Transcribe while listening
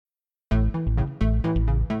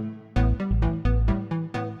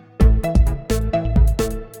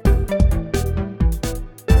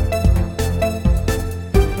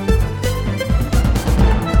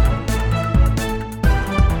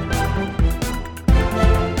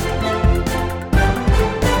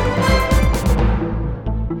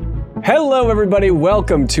Hello, everybody.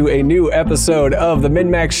 Welcome to a new episode of the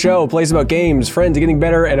Min-Max Show, place about games, friends getting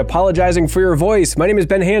better, and apologizing for your voice. My name is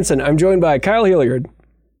Ben Hansen. I'm joined by Kyle Hilliard.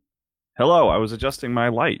 Hello, I was adjusting my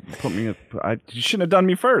light. You shouldn't have done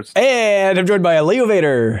me first. And I'm joined by Leo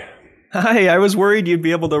Vader. Hi, I was worried you'd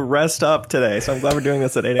be able to rest up today, so I'm glad we're doing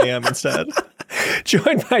this at 8 a.m. instead.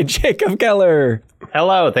 Joined by Jacob Keller.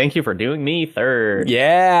 Hello, thank you for doing me third.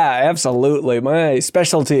 Yeah, absolutely. My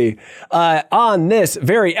specialty. On this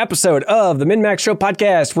very episode of the Min-Max Show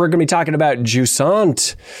podcast, we're going to be talking about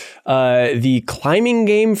Jusant, the climbing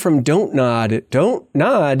game from Don't Nod,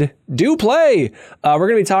 Do Play. We're going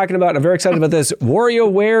to be talking about, I'm very excited about this,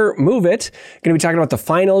 WarioWare Move It. Going to be talking about the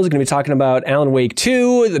finals, going to be talking about Alan Wake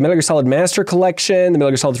 2, the Metal Gear Solid Master Collection, the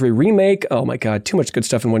Metal Gear Solid 3 Remake. Oh my God, too much good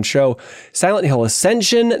stuff in one show. Silent Hill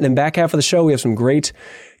Ascension. Then back half of the show, we have some great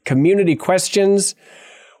community questions.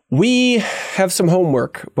 We have some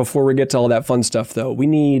homework before we get to all that fun stuff, though. We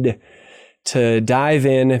need to dive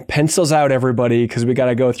in, pencils out, everybody, because we got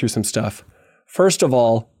to go through some stuff. First of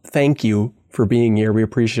all, thank you for being here. We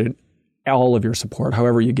appreciate all of your support,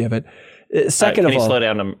 however you give it. Second of all, can you slow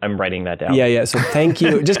down? I'm writing that down. Yeah. So thank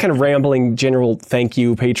you. Just kind of rambling, general thank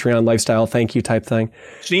you, Patreon lifestyle, thank you type thing.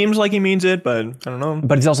 Seems like he means it, but I don't know.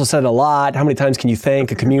 But he's also said it a lot. How many times can you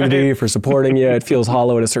thank a community for supporting you? It feels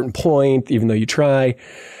hollow at a certain point, even though you try.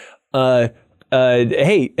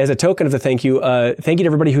 Hey, as a token of the thank you to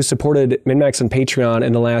everybody who supported Min-Max on Patreon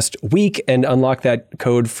in the last week and unlocked that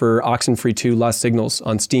code for Oxenfree 2 Lost Signals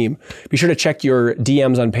on Steam. Be sure to check your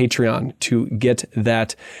DMs on Patreon to get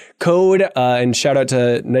that code. And shout out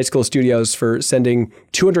to Night School Studios for sending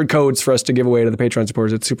 200 codes for us to give away to the Patreon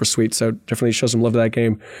supporters. It's super sweet. So definitely show some love to that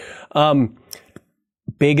game.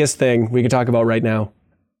 Biggest thing we can talk about right now,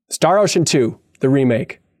 Star Ocean 2, the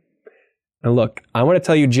remake. And look, I want to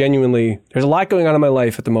tell you genuinely, there's a lot going on in my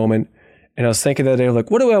life at the moment. And I was thinking the other day, like,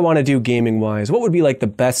 what do I want to do gaming-wise? What would be like the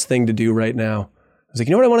best thing to do right now? I was like,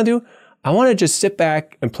 you know what I want to do? I want to just sit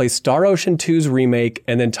back and play Star Ocean 2's remake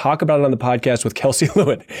and then talk about it on the podcast with Kelsey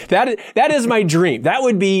Lewin. That is my dream. That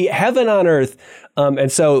would be heaven on earth.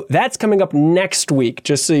 And so that's coming up next week,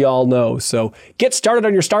 just so you all know. So get started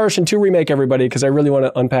on your Star Ocean 2 remake, everybody, because I really want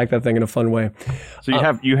to unpack that thing in a fun way.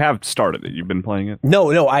 So you have started it. You've been playing it?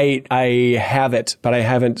 No, I have it, but I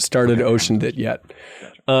haven't started Oceaned it yet.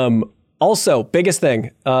 Also, biggest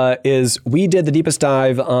thing is we did the deepest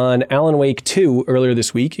dive on Alan Wake 2 earlier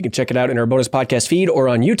this week. You can check it out in our bonus podcast feed or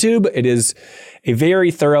on YouTube. It is a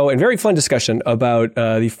very thorough and very fun discussion about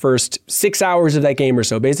the first 6 hours of that game or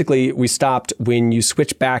so. Basically, we stopped when you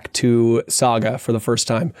switch back to Saga for the first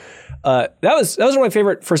time. That was one of my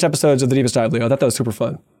favorite first episodes of the deepest dive, Leo. I thought that was super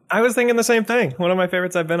fun. I was thinking the same thing. One of my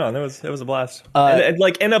favorites I've been on. It was a blast.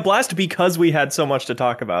 And a blast because we had so much to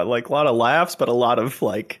talk about. Like a lot of laughs, but a lot of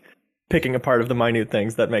like picking apart of the minute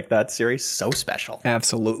things that make that series so special.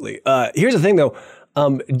 Absolutely. Here's the thing, though.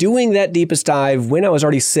 Doing that deepest dive when I was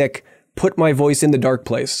already sick put my voice in the dark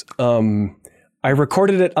place. I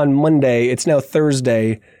recorded it on Monday. It's now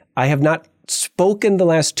Thursday. I have not spoken the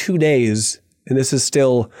last 2 days, and this is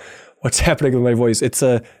still what's happening with my voice. It's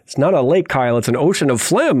not a lake, Kyle. It's an ocean of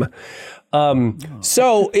phlegm.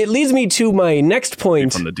 So it leads me to my next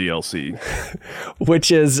point. From the DLC.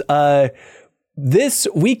 Which is this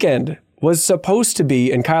weekend was supposed to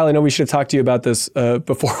be, and Kyle, I know we should have talked to you about this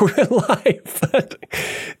before we went live, but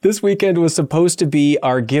this weekend was supposed to be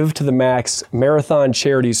our Give to the Max marathon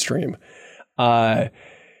charity stream. Boy,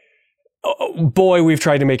 we've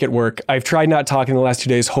tried to make it work. I've tried not talking the last 2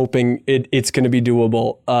 days, hoping it's going to be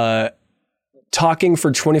doable. Talking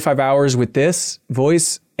for 25 hours with this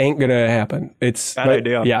voice ain't going to happen. It's bad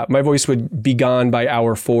idea. Yeah, my voice would be gone by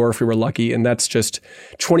hour 4 if we were lucky, and that's just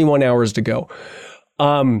 21 hours to go.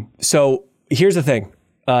 So here's the thing.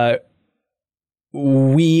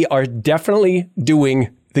 We are definitely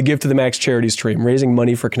doing the Give to the Max charity stream, raising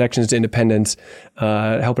money for Connections to Independence,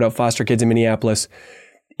 helping out foster kids in Minneapolis.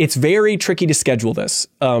 It's very tricky to schedule this.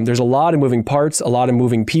 There's a lot of moving parts, a lot of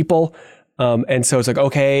moving people. And so it's like,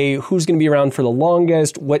 okay, who's going to be around for the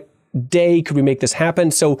longest? What day could we make this happen?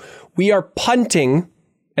 So we are punting,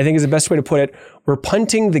 I think is the best way to put it. We're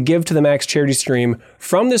punting the Give to the Max charity stream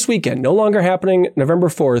from this weekend, no longer happening November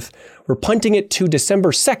 4th. We're punting it to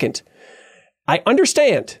December 2nd. I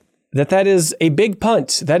understand that is a big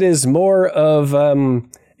punt. That is more of,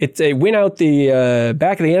 it's a win out the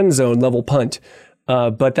back of the end zone level punt.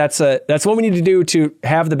 But that's what we need to do to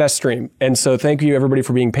have the best stream. And so thank you everybody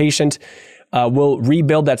for being patient. We'll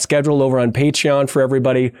rebuild that schedule over on Patreon for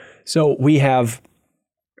everybody. So we have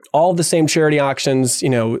all the same charity auctions,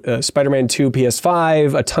 Spider-Man 2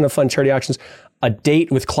 PS5, a ton of fun charity auctions. a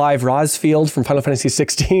date with Clive Rosfield from Final Fantasy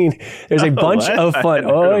 16. There's a bunch of fun.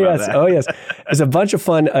 Oh yes. There's a bunch of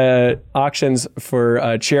fun auctions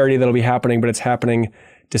for charity that'll be happening, but it's happening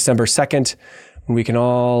December 2nd, when we can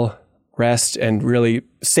all rest and really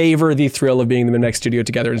savor the thrill of being in the Min-Max studio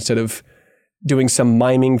together instead of doing some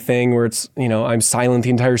miming thing where it's, I'm silent the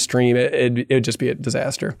entire stream. It'd just be a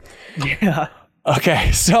disaster. Yeah.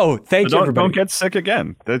 Okay, so thank you, everybody. Don't get sick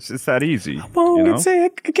again. It's that easy. I won't get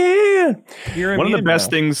sick again. One of the best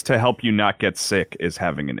things to help you not get sick is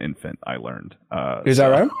having an infant, I learned. Is that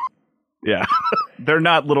right? Yeah. They're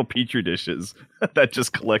not little petri dishes that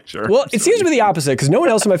just collect germs. Well, it seems to be the opposite because no one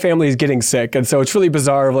else in my family is getting sick. And so it's really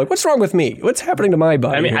bizarre of like, what's wrong with me? What's happening to my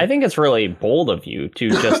body? I mean, I think it's really bold of you to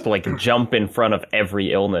just jump in front of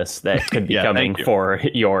every illness that could be coming for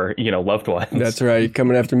your, loved ones. That's right. You're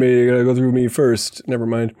coming after me. You got to go through me first. Never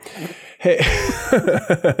mind. Hey,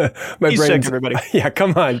 my brain's sick, everybody. Yeah,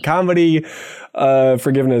 come on. Comedy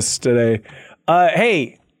forgiveness today.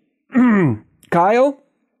 Hey, Kyle?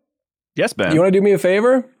 Yes, Ben. You want to do me a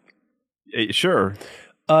favor? Sure.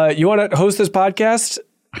 You want to host this podcast?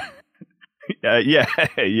 Yeah.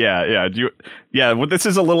 Well, this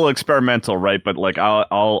is a little experimental, right? But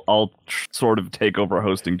I'll sort of take over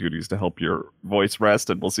hosting duties to help your voice rest,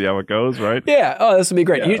 and we'll see how it goes, right? Yeah. Oh, this would be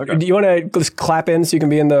great. Yeah, Do you want to just clap in so you can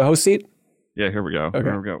be in the host seat? Yeah. Here we go. Okay.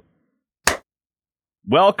 Here we go.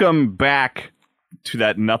 Welcome back to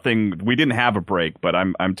that nothing. We didn't have a break, but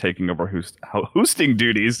I'm taking over hosting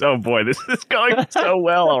duties. Oh boy, this is going so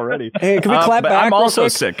well already. Hey, can we clap back? I'm also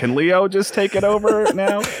quick? sick. Can Leo just take it over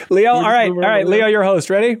now? Leo, all right, Leo, you're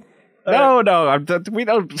host. Ready? No, we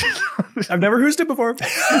don't. I've never hosted before.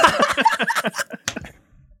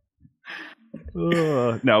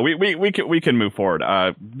 No, we can move forward.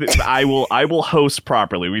 I will host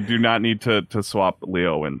properly. We do not need to swap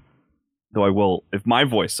Leo in. Though I will, if my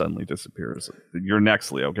voice suddenly disappears. You're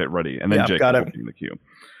next, Leo. Get ready, and then Jake will be in the queue.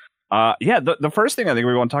 The first thing I think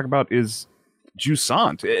we want to talk about is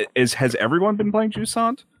Jusant. Has everyone been playing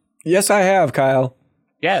Jusant? Yes, I have, Kyle.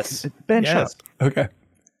 Yes. Ben, Yes. Okay.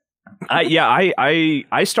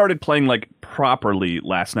 I started playing properly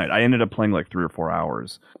last night. I ended up playing 3 or 4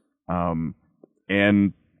 hours, and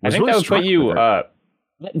I think that would put you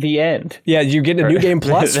the end. Yeah, you get a new game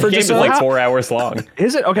plus the for game is Jusant? 4 hours long.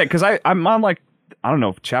 Is it okay? Because I'm on I don't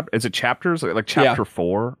know, is it chapters like chapter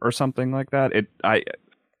 4 or something like that?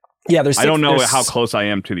 Yeah, there's 6, I don't know how close I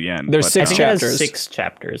am to the end. There's 6 I think chapters. it has 6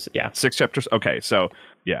 chapters. Yeah, 6 chapters. Okay, so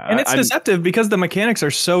yeah, And it's deceptive because the mechanics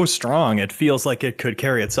are so strong. It feels like it could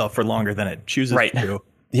carry itself for longer than it chooses to.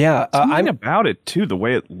 Yeah, I'm about it too. The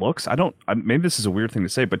way it looks, maybe this is a weird thing to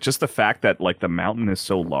say, but just the fact that the mountain is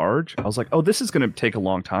so large, I was like, oh, this is going to take a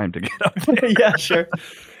long time to get up there. Yeah, sure.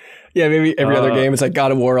 Yeah, maybe every other game, it's like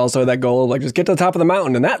God of War also had that goal of just get to the top of the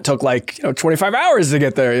mountain, and that took 25 hours to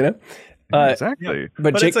get there. Exactly.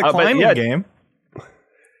 But But it's a climbing game.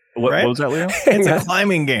 What right? was that, Leo? It's a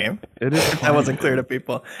climbing game. It is. That wasn't clear to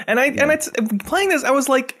people. And it's playing this, I was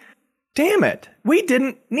like, damn it. We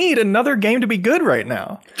didn't need another game to be good right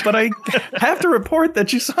now. But I have to report that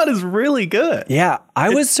Jusant is really good. Yeah, I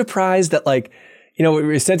was surprised that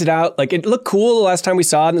we sent it out. It looked cool the last time we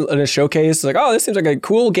saw it in a showcase. Oh, this seems like a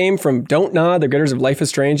cool game from Don't Nod, the creators of Life is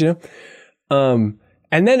Strange, And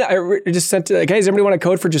then I just sent it, hey, does everybody want a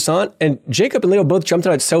code for Jusant? And Jacob and Leo both jumped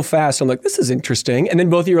on it so fast. I'm like, this is interesting. And then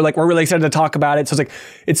both of you were we're really excited to talk about it. So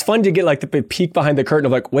it's fun to get the peek behind the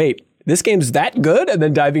curtain of wait, this game's that good? And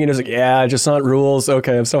then diving in, it was yeah, Jusant rules.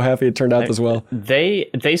 Okay, I'm so happy it turned out as well. They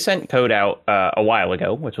sent code out a while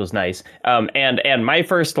ago, which was nice. And my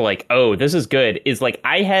first oh, this is good is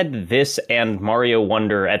I had this and Mario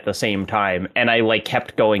Wonder at the same time, and I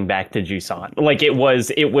kept going back to Jusant.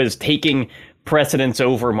 It was taking precedence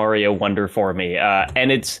over Mario Wonder for me.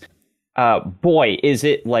 And it's boy, is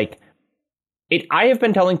it it. I have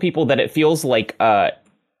been telling people that it feels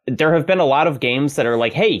there have been a lot of games that are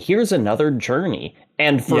hey, here's another journey.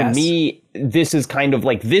 And for me, this is kind of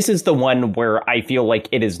this is the one where I feel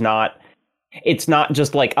it's not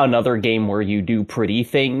just another game where you do pretty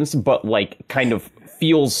things, but kind of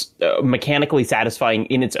feels mechanically satisfying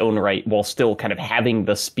in its own right while still kind of having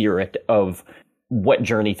the spirit of what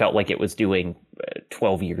Journey felt like it was doing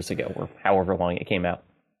 12 years ago or however long it came out.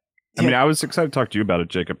 I mean, I was excited to talk to you about it,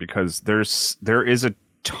 Jacob, because there is a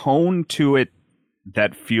tone to it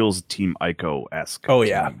that feels Team Ico-esque. Oh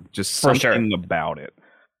yeah, just something about it.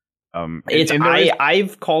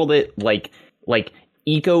 I've called it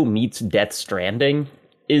Ico meets Death Stranding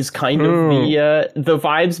is kind of the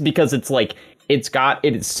vibes, because it's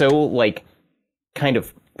it is so kind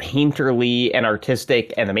of painterly and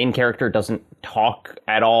artistic, and the main character doesn't talk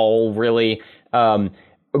at all really.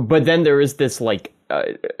 but then there is this like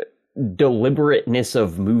deliberateness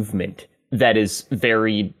of movement that is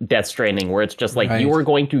very Death Stranding, where it's just like you are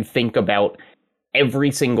going to think about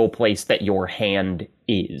every single place that your hand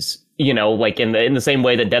is, you know, like in the same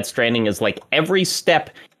way that Death Stranding is like every step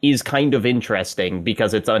is kind of interesting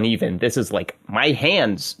because it's uneven. This is like my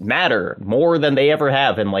hands matter more than they ever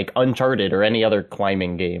have in like Uncharted or any other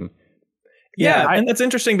climbing game. Yeah, and that's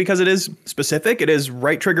interesting because it is specific. It is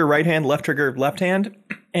right trigger, right hand, left trigger, left hand,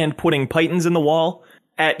 and putting pythons in the wall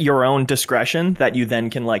at your own discretion that you then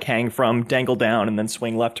can like hang from, dangle down, and then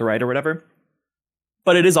swing left to right or whatever.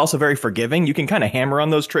 But it is also very forgiving. You can kind of hammer on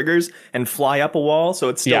those triggers and fly up a wall, so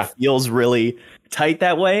it still feels really tight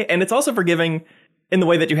that way. And it's also forgiving in the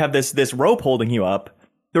way that you have this rope holding you up.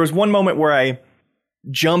 There was one moment where I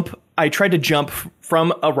tried to jump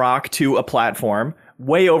from a rock to a platform,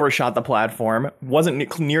 way overshot the platform,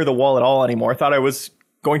 wasn't near the wall at all anymore, thought I was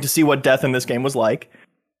going to see what death in this game was like.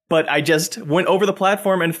 But I just went over the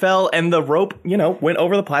platform and fell, and the rope, you know, went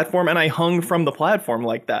over the platform, and I hung from the platform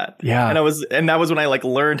like that. Yeah. And that was when I like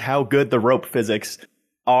learned how good the rope physics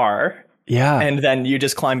are. Yeah. And then you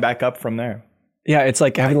just climb back up from there. Yeah, it's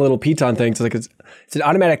like having a little piton thing. It's like it's an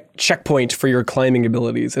automatic checkpoint for your climbing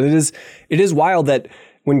abilities. And it is wild that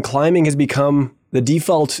when climbing has become the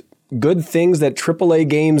default good things that AAA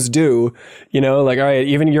games do, you know, like, all right,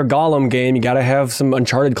 even your Gollum game, you got to have some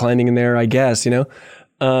Uncharted climbing in there, I guess, you know?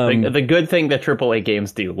 The good thing that AAA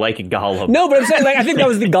games do, like Gollum. No, but I'm saying, like, I think that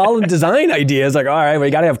was the Gollum design idea. It's like, all right, well,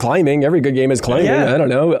 you got to have climbing. Every good game is climbing. Yeah. I don't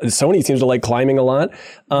know. Sony seems to like climbing a lot.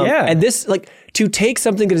 And this, like, to take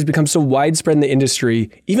something that has become so widespread in the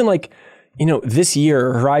industry, even like, you know, this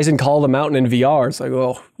year, Horizon Call of the Mountain in VR. It's like,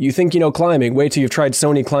 well, you think you know climbing. Wait till you've tried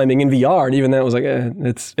Sony climbing in VR. And even that was like,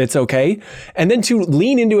 it's okay. And then to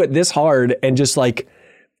lean into it this hard and just like,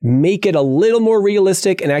 make it a little more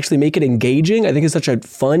realistic and actually make it engaging. I think it's such a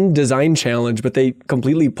fun design challenge, but they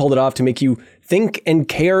completely pulled it off to make you think and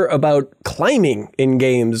care about climbing in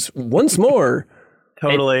games once more.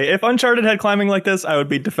 Totally. If Uncharted had climbing like this, I would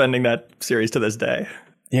be defending that series to this day.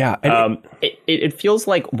 Yeah. It feels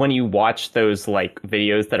like when you watch those like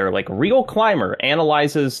videos that are like real climber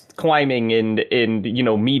analyzes climbing in you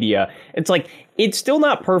know, media, it's like, it's still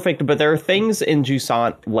not perfect, but there are things in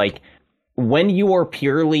Jusant like, when you are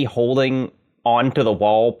purely holding onto the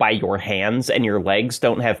wall by your hands and your legs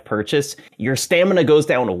don't have purchase, your stamina goes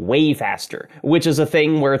down way faster, which is a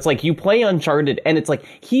thing where it's like you play Uncharted and it's like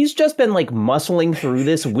he's just been like muscling through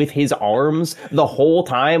this with his arms the whole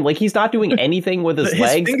time. Like he's not doing anything with his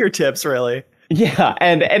legs. His fingertips, really. Yeah.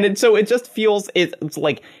 And so it just feels it's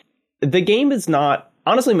like the game is not,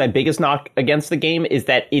 honestly, my biggest knock against the game is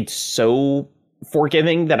that it's so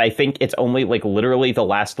forgiving that I think it's only like literally the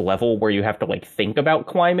last level where you have to like think about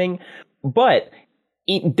climbing, but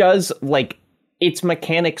it does like its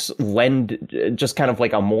mechanics lend just kind of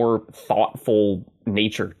like a more thoughtful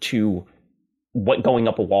nature to what going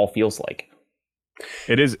up a wall feels like.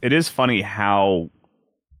 It is funny how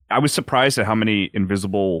I was surprised at how many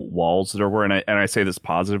invisible walls there were, and I say this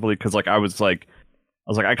positively because like I was like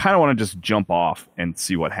I kind of want to just jump off and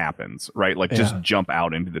see what happens, right? Like just jump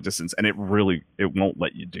out into the distance, and it won't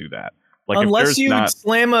let you do that. Like unless you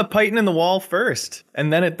slam a python in the wall first,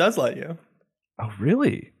 and then it does let you. Oh,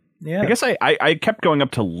 really? Yeah. I guess I kept going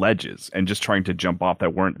up to ledges and just trying to jump off there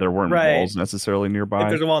weren't walls necessarily nearby. If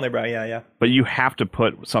there's a wall nearby, yeah. But you have to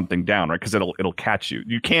put something down, right? Because it'll catch you.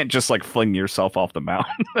 You can't just like fling yourself off the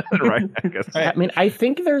mountain, right? I guess. I mean, I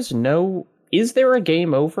think is there a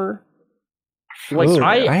game over? Like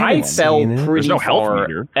I fell pretty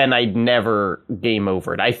far and I never game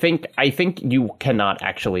overed. I think you cannot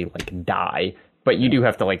actually like die, but you do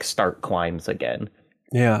have to like start climbs again.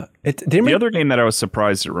 Yeah. The other game that I was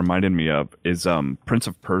surprised it reminded me of is Prince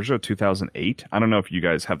of Persia 2008. I don't know if you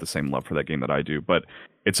guys have the same love for that game that I do, but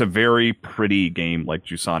it's a very pretty game like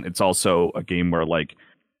Jusant. It's also a game where like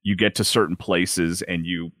you get to certain places and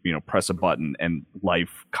you press a button and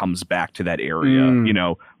life comes back to that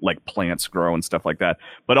area, like plants grow and stuff like that.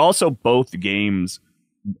 But also both games,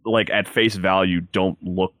 like at face value, don't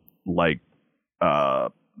look like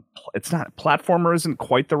it's not platformer isn't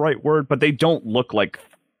quite the right word, but they don't look like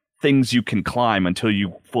things you can climb until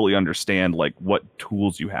you fully understand like what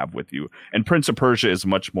tools you have with you. And Prince of Persia is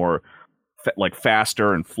much more like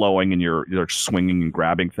faster and flowing and you're swinging and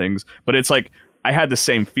grabbing things. But it's like, I had the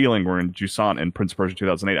same feeling where in Jusant and Prince of Persia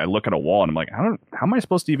 2008, I look at a wall and I'm like, how am I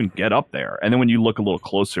supposed to even get up there? And then when you look a little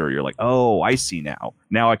closer, you're like, oh, I see now.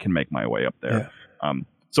 Now I can make my way up there. Yeah.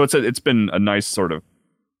 So it's been a nice sort of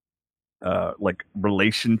like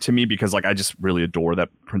relation to me because like I just really adore that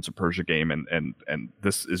Prince of Persia game and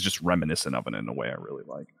this is just reminiscent of it in a way I really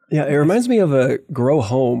like. Yeah, it reminds me of a Grow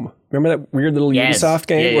Home. Remember that weird little Ubisoft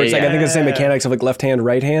game where it's like I think it's the same mechanics of like left hand,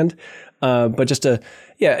 right hand, but just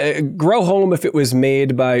Grow Home if it was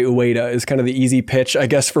made by Ueda is kind of the easy pitch I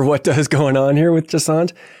guess for what is going on here with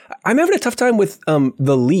Jusant. I'm having a tough time with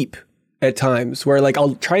the leap at times where like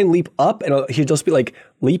I'll try and leap up and he'll just be like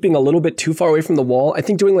leaping a little bit too far away from the wall. I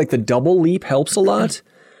think doing like the double leap helps a lot.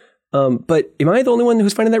 But am I the only one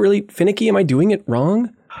who's finding that really finicky? Am I doing it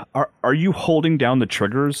wrong? Are you holding down the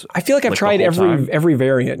triggers? I feel like I've tried every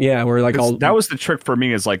variant. Yeah, where like that was the trick for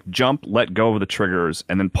me is like jump, let go of the triggers,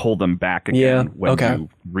 and then pull them back again when you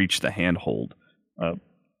reach the handhold.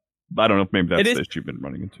 I don't know if maybe that's the issue you've been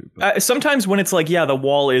running into. Sometimes when it's like, the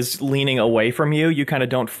wall is leaning away from you, you kind of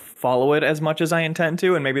don't follow it as much as I intend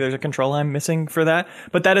to, and maybe there's a control I'm missing for that.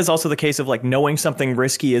 But that is also the case of like knowing something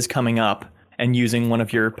risky is coming up and using one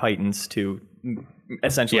of your pythons to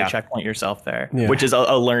essentially checkpoint yourself there, which is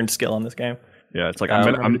a learned skill in this game. Yeah, it's like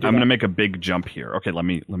I'm gonna make a big jump here. Okay, let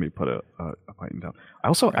me put a python down. I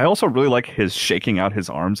also really like his shaking out his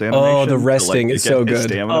arms animation. Oh, the resting is so good.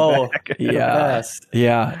 Back.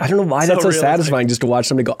 Yeah. I don't know why that's so satisfying just to watch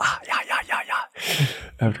somebody go yeah.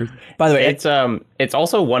 After. By the way, it's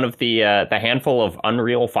also one of the handful of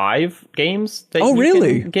Unreal 5 games that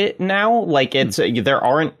you can get now. Like there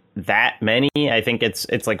aren't that many. I think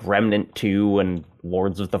it's like Remnant 2 and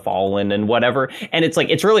Lords of the Fallen and whatever. And it's like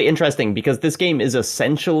it's really interesting because this game is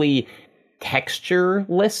essentially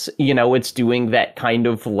textureless. It's doing that kind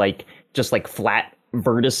of like just like flat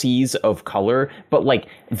vertices of color, but like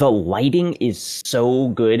the lighting is so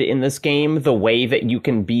good in this game. The way that you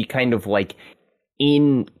can be kind of like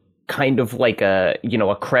in kind of like a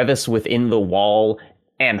crevice within the wall,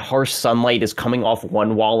 and harsh sunlight is coming off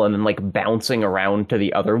one wall and then like bouncing around to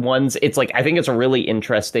the other ones. It's like, I think it's a really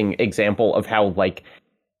interesting example of how like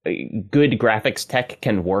good graphics tech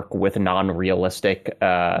can work with non-realistic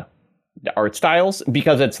art styles,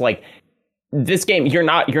 because it's like this game, you're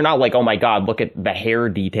not like, oh my God, look at the hair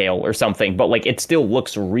detail or something, but like it still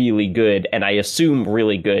looks really good. And I assume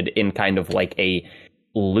really good in kind of like a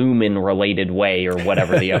Lumen related way or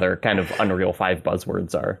whatever the other kind of Unreal 5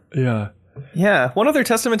 buzzwords are. Yeah, one other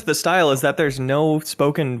testament to the style is that there's no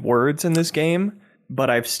spoken words in this game, but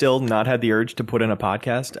I've still not had the urge to put in a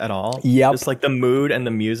podcast at all. Yep. Just like the mood and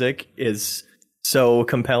the music is so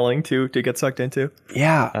compelling to get sucked into.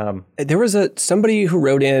 Yeah. There was somebody who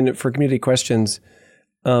wrote in for community questions,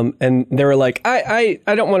 and they were like, I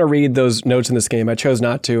don't want to read those notes in this game. I chose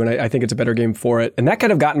not to, and I think it's a better game for it. And that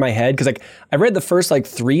kind of got in my head because like I read the first like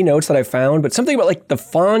 3 notes that I found, but something about like the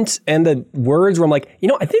font and the words where I'm like,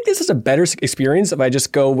 I think this is a better experience if I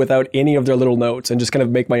just go without any of their little notes and just kind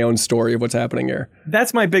of make my own story of what's happening here.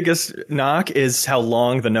 That's my biggest knock is how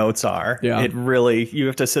long the notes are. Yeah. It really, you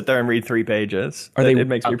have to sit there and read 3 pages. It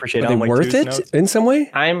makes me appreciate how worth it notes. In some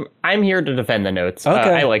way? I'm here to defend the notes.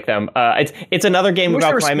 Okay. I like them. It's another game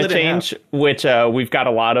about climate change, which we've got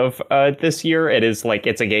a lot of this year. It is like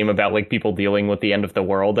it's a game about like people dealing with the end of the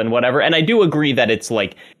world and whatever. And I do agree that it's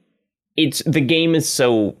like the game is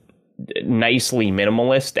so nicely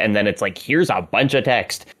minimalist, and then it's like here's a bunch of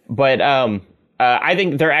text. But I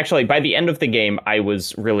think they're actually, by the end of the game, I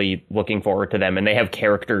was really looking forward to them, and they have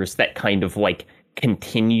characters that kind of like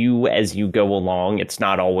continue as you go along. It's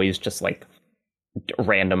not always just like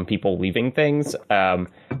random people leaving things,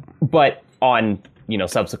 but on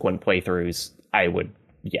subsequent playthroughs, I would,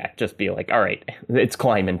 just be like, all right, it's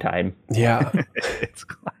climbing time. Yeah. It'd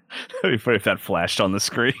be funny if that flashed on the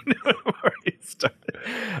screen before you started.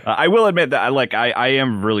 I will admit that I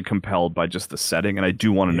am really compelled by just the setting, and I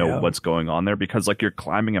do want to know what's going on there, because like you're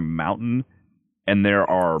climbing a mountain and there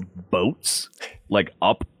are boats like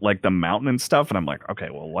up like the mountain and stuff, and I'm like, okay,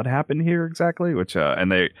 well, what happened here exactly? Which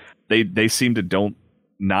and they seem to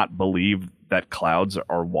not believe that clouds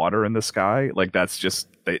are water in the sky. Like that's just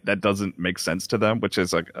that doesn't make sense to them, which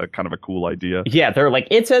is a kind of a cool idea. Yeah, they're like,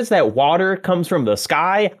 it says that water comes from the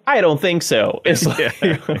sky. I don't think so. It's like,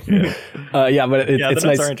 but it's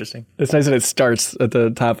nice. Interesting. It's nice that it starts at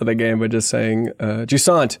the top of the game by just saying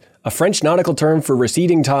Jusant, a French nautical term for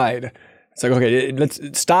receding tide. It's like, okay, let's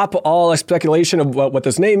stop all speculation of what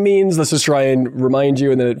this name means. Let's just try and remind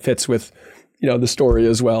you, and then it fits with the story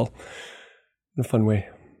as well in a fun way.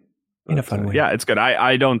 Yeah, it's good.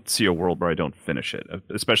 I don't see a world where I don't finish it,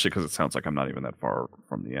 especially because it sounds like I'm not even that far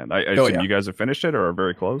from the end. I assume you guys have finished it or are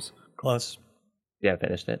very close? Close. Yeah,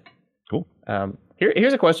 finished it. Cool.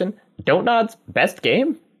 Here's a question. Don't Nod's best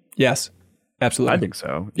game? Yes. Absolutely. I think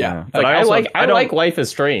so. Yeah. But Like, I like Life is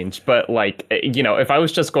Strange, but like, you know, if I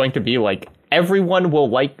was just going to be like, everyone will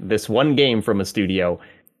like this one game from a studio,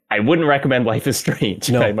 I wouldn't recommend Life is Strange.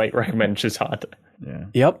 No. I might recommend Jusant. Yeah.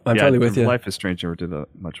 Yep, I'm totally with you. Life is Strange never did that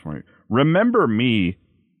much for me. Remember Me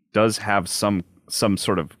does have some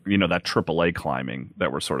sort of, you know, that AAA climbing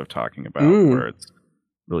that we're sort of talking about, where it's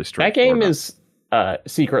really straightforward. That game is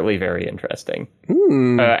secretly very interesting.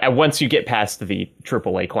 And once you get past the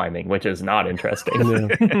AAA climbing, which is not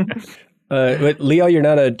interesting. But Leo, you're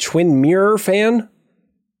not a Twin Mirror fan?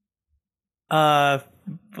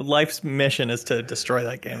 Life's mission is to destroy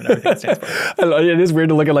that game and everything it stands for. It is weird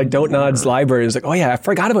to look at like Don't Nod's library. It's like, oh yeah, I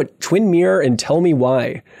forgot about Twin Mirror and Tell Me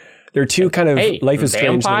Why. They're two kind of Life is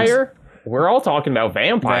Strange things. Vampire? We're all talking about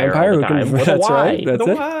vampire all the time. With that's a Y. right. That's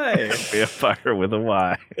The it. why? Vampire with a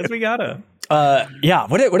Y. Because we gotta. Yeah,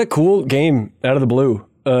 what a cool game out of the blue.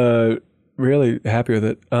 Really happy with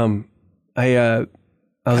it.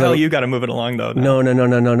 Hell, you got to move it along though. No, don't move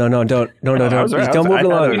it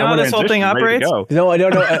along. You know how this whole thing operates? No, I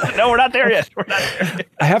don't know. No, we're not there yet.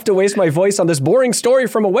 I have to waste my voice on this boring story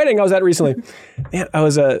from a wedding I was at recently. Man, I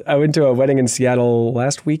went to a wedding in Seattle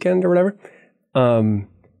last weekend or whatever.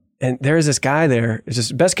 And there is this guy there. It's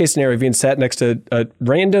just best case scenario being sat next to a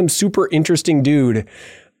random super interesting dude.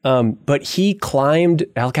 But he climbed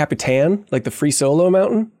El Capitan, like the free solo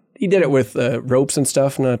mountain. He did it with ropes and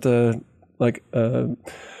stuff, not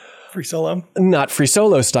Free solo. Not free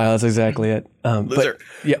solo style. That's exactly it. Loser. But,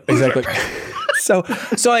 yeah, exactly. So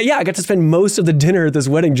yeah, I got to spend most of the dinner at this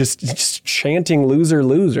wedding just chanting "loser,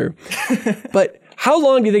 loser." But how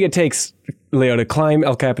long do you think it takes, Leo, to climb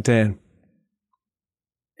El Capitan?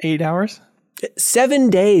 8 hours. 7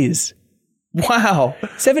 days. Wow.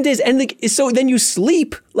 7 days, and like so, then you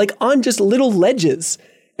sleep like on just little ledges.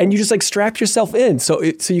 And you just like strap yourself in so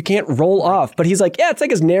you can't roll off. But he's like, yeah, it's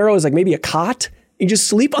like as narrow as like maybe a cot. You just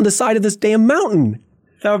sleep on the side of this damn mountain.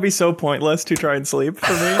 That would be so pointless to try and sleep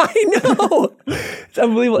for me. I know. It's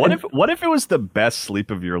unbelievable. What if it was the best sleep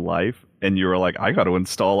of your life and you were like, I got to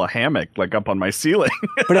install a hammock like up on my ceiling?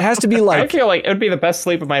 But it has to be I like, feel like it would be the best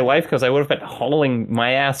sleep of my life because I would have been hauling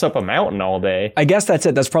my ass up a mountain all day. I guess that's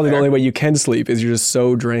it. That's probably the only way you can sleep is you're just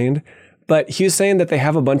so drained. But he was saying that they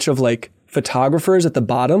have a bunch of like photographers at the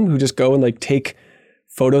bottom who just go and like take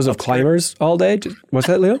photos of climbers all day. What's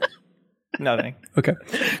that, Leo? Nothing. Okay.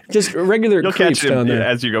 Just regular You'll creeps catch it down there.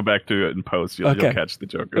 as you go back to it in post. You'll catch the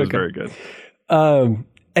joke. It was very good.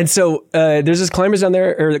 And so there's this climbers down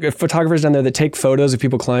there, or like, photographers down there that take photos of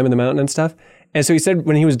people climbing the mountain and stuff. And so he said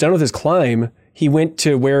when he was done with his climb, he went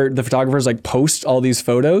to where the photographers like post all these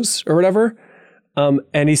photos or whatever.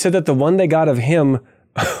 And he said that the one they got of him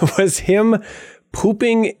was him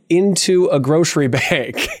pooping into a grocery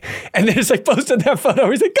bag. And then just like posted that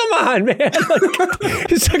photo. He's like, come on, man. Like,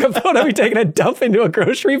 just took a photo of me taking a dump into a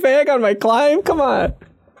grocery bag on my climb. Come on.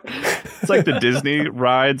 It's like the Disney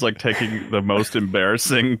rides, like taking the most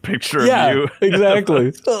embarrassing picture of you.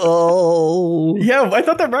 Exactly. Oh. Yeah, I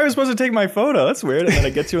thought that ride was supposed to take my photo. That's weird. And then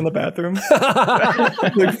it gets you in the bathroom.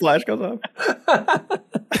 The flash goes off.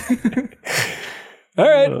 All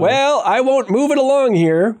right. Well, I won't move it along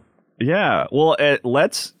here. Yeah, well,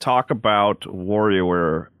 let's talk about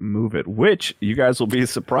WarioWare Move It, which you guys will be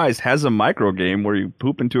surprised has a micro game where you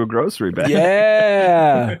poop into a grocery bag.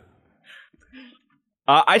 Yeah.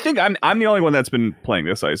 I think I'm the only one that's been playing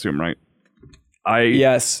this, I assume, right?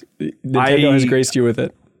 Yes. Nintendo has graced you with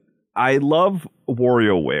it. I love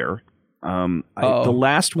WarioWare. The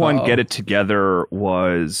last one, Get It Together,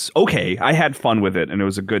 was okay. I had fun with it, and it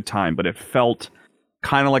was a good time, but it felt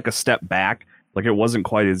kind of like a step back. Like it wasn't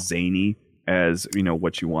quite as zany as, you know,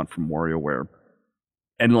 what you want from WarioWare.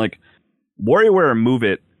 And like WarioWare Move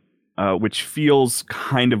It, which feels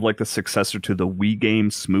kind of like the successor to the Wii game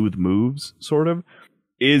Smooth Moves, sort of,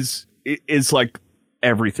 is like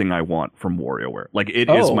everything I want from WarioWare. Like it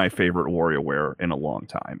is my favorite WarioWare in a long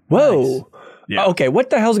time. Whoa. Nice. Yeah. Okay,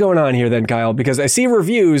 what the hell's going on here then, Kyle? Because I see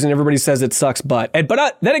reviews and everybody says it sucks butt.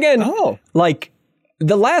 But then again, like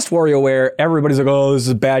the last WarioWare, everybody's like, oh, this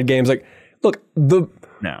is bad games. Like, look, the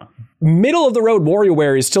middle of the road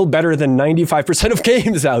WarioWare is still better than 95% of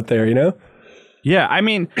games out there, you know? Yeah, I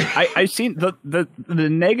mean, I've seen the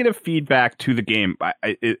negative feedback to the game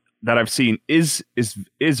that I've seen is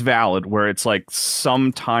valid, where it's like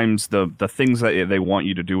sometimes the things that they want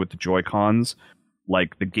you to do with the Joy-Cons,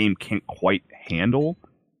 like the game can't quite handle.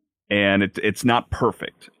 And it's not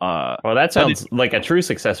perfect. Well, that sounds like a true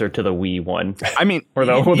successor to the Wii one. I mean, where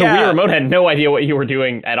the Wii remote had no idea what you were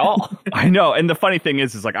doing at all. I know, and the funny thing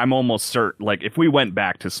is like I'm almost certain, like if we went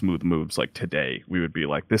back to Smooth Moves like today, we would be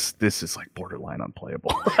like, this is like borderline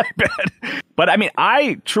unplayable. I bet. But I mean,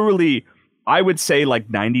 I truly I would say like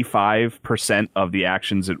 95% of the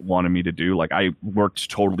actions it wanted me to do, like I worked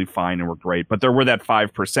totally fine and were great. But there were that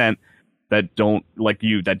 5% that don't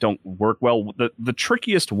work well. The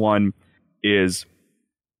trickiest one is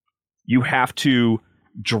you have to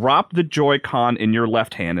drop the Joy-Con in your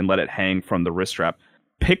left hand and let it hang from the wrist strap.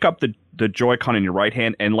 Pick up the Joy-Con in your right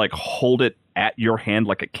hand and like hold it at your hand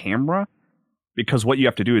like a camera. Because what you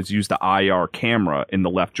have to do is use the IR camera in the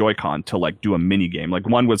left Joy-Con to like do a mini game. Like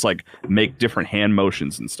one was like make different hand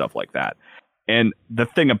motions and stuff like that. And the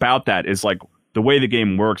thing about that is like the way the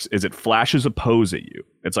game works is it flashes a pose at you.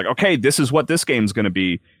 It's like, okay, this is what this game's going to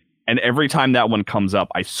be. And every time that one comes up,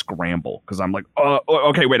 I scramble because I'm like, oh,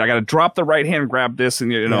 okay, wait, I got to drop the right hand, grab this,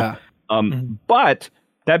 and you know. Yeah. But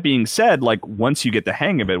that being said, like once you get the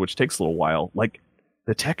hang of it, which takes a little while, like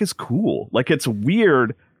the tech is cool. Like it's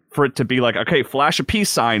weird for it to be like, okay, flash a peace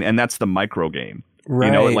sign, and that's the micro game. Right,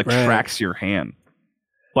 you know, it like tracks your hand.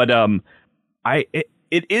 But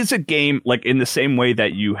it is a game like in the same way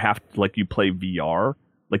that you have like you play VR,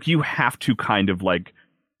 like you have to kind of like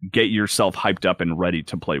get yourself hyped up and ready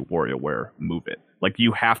to play WarioWare Move It. Like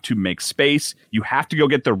you have to make space. You have to go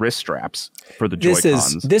get the wrist straps for the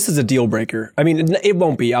Joy-Cons. This is a deal breaker. I mean, it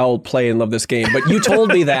won't be. I'll play and love this game. But you told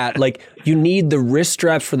me that like you need the wrist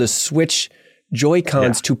straps for the Switch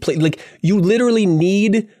Joy-Cons to play. Like you literally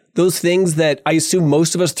need those things that I assume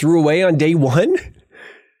most of us threw away on day one.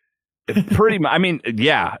 Pretty much. I mean,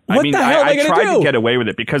 yeah. What the hell I tried to get away with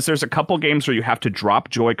it because there's a couple games where you have to drop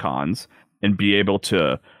Joy-Cons and be able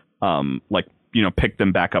to like, you know, pick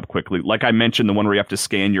them back up quickly. Like I mentioned, the one where you have to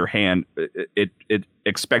scan your hand, it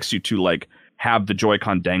expects you to like have the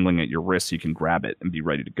Joy-Con dangling at your wrist so you can grab it and be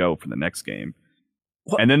ready to go for the next game.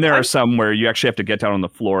 And then there are some where you actually have to get down on the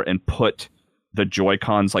floor and put the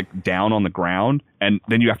Joy-Cons like down on the ground, and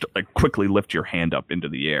then you have to like quickly lift your hand up into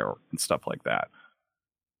the air and stuff like that.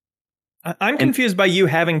 I'm confused by you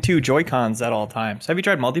having two Joy-Cons at all times. Have you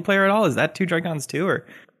tried multiplayer at all? Is that two Joy-Cons too, or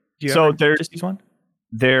do you just use one?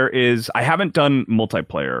 There is. I haven't done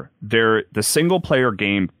multiplayer. The single player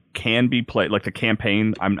game can be played, like the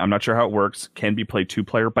campaign. I'm not sure how it works. Can be played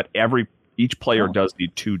 2-player, but each player does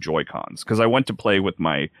need two Joy-Cons. Because I went to play with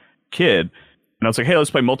my kid, and I was like, "Hey,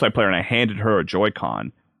 let's play multiplayer," and I handed her a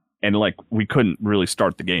Joy-Con, and like we couldn't really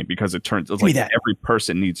start the game because it was like every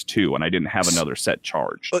person needs two, and I didn't have another set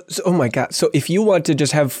charged. Oh my god! So if you want to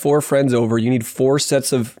just have 4 friends over, you need 4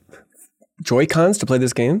 sets of Joy-Cons to play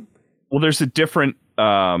this game? Well, there's a different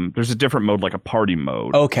mode, like a party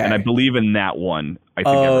mode. Okay. And I believe in that one, I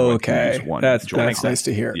think everyone can use one. That's nice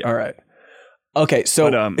to hear. Yeah. All right. Okay,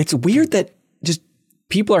 so it's weird that just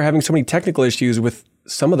people are having so many technical issues with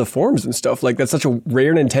some of the forms and stuff. Like that's such a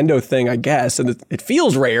rare Nintendo thing, I guess, and it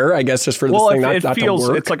feels rare, I guess, just for this thing not to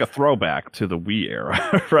work. It's like a throwback to the Wii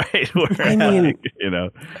era, right? I mean, you know,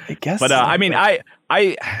 I guess. But I mean,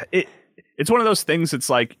 it's one of those things. It's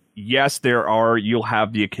like, yes, you'll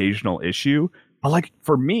have the occasional issue, but like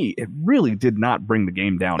for me, it really did not bring the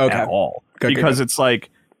game down at all. Because it's like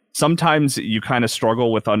sometimes you kind of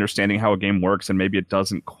struggle with understanding how a game works, and maybe it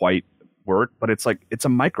doesn't quite work, but it's like it's a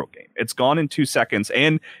micro game. It's gone in 2 seconds,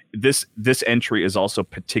 and this entry is also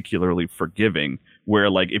particularly forgiving, where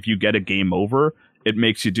like if you get a game over, it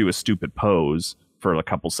makes you do a stupid pose for a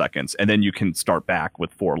couple seconds, and then you can start back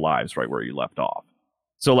with 4 lives right where you left off.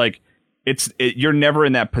 So like you're never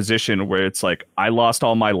in that position where it's like I lost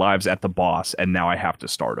all my lives at the boss and now I have to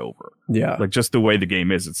start over. Yeah, like just the way the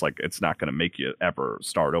game is, it's like it's not going to make you ever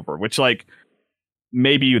start over, which like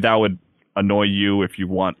maybe that would annoy you if you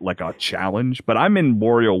want like a challenge, but I'm in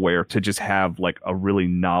WarioWare to just have like a really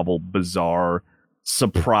novel, bizarre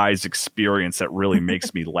surprise experience that really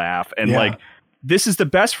makes me laugh. And like this is the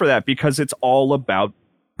best for that because it's all about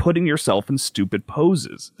putting yourself in stupid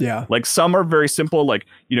poses. Yeah. Like some are very simple, like,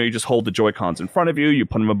 you know, you just hold the Joy-Cons in front of you, you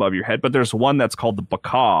put them above your head, but there's one that's called the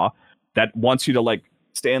Baka that wants you to like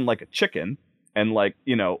stand like a chicken and like,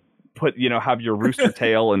 you know, have your rooster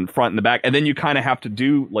tail in front and the back, and then you kind of have to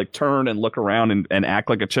do like turn and look around and act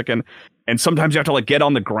like a chicken, and sometimes you have to like get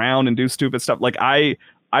on the ground and do stupid stuff. Like and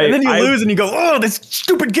then you lose and you go, oh, this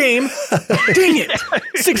stupid game, dang it,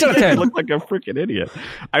 6 out of 10. Look like a freaking idiot.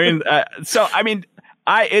 I mean,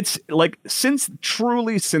 it's like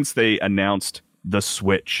since they announced the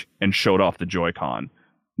Switch and showed off the Joy-Con,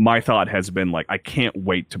 my thought has been like, I can't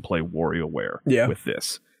wait to play WarioWare with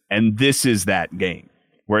this, and this is that game.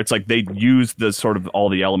 Where it's like they use the sort of all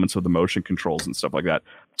the elements of the motion controls and stuff like that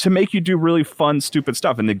to make you do really fun, stupid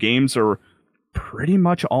stuff. And the games are pretty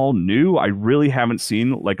much all new. I really haven't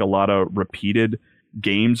seen like a lot of repeated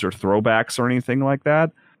games or throwbacks or anything like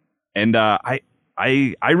that. And I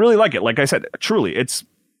really like it. Like I said, truly, it's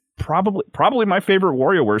probably my favorite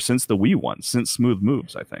WarioWare since the Wii one, since Smooth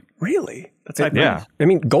Moves, I think. Really? Yeah. I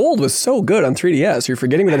mean, Gold was so good on 3DS. You're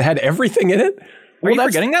forgetting that it had everything in it? Are you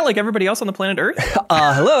forgetting that like everybody else on the planet Earth?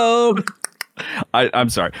 Hello. I'm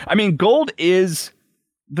sorry. I mean, Gold is...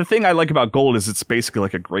 The thing I like about Gold is it's basically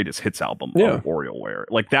like a greatest hits album of WarioWare.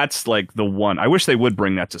 Like, that's like the one. I wish they would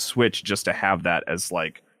bring that to Switch just to have that as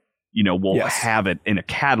like, we'll have it in a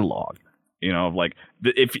catalog. Like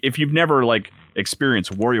if you've never like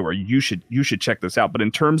experienced WarioWare, you should check this out. But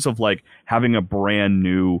in terms of like having a brand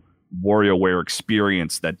new WarioWare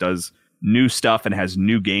experience that does new stuff and has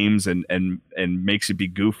new games and makes you be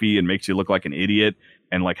goofy and makes you look like an idiot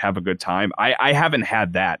and like have a good time. I haven't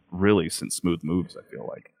had that really since Smooth Moves, I feel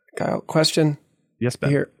like. Kyle, question? Yes, Ben.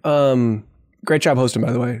 Here. Great job hosting,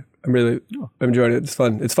 by the way. I'm enjoying it. It's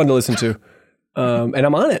fun. It's fun to listen to. And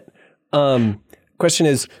I'm on it. Question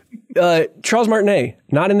is, Charles Martinet,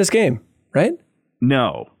 not in this game, right?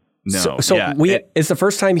 No. So it's the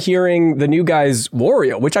first time hearing the new guy's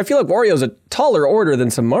Wario, which I feel like Wario's a taller order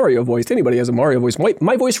than some Mario voice. Anybody has a Mario voice.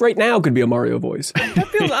 My voice right now could be a Mario voice. That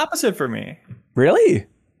feels opposite for me. Really?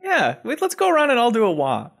 Yeah. Wait, let's go around and I'll do a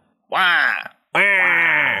wah. Wah.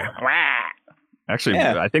 Wah. Wah. Actually,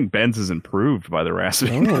 I think Ben's is improved by the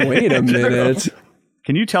rasping. Oh, wait a minute.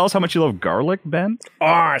 Can you tell us how much you love garlic, Ben?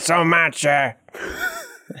 Oh, so much. You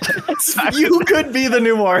could be the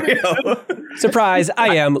new Wario. Surprise,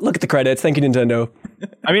 I am. Look at the credits. Thank you, Nintendo.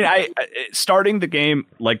 I mean, starting the game,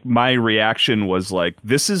 like my reaction was like,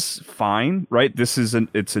 this is fine, right?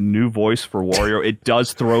 It's a new voice for Wario. It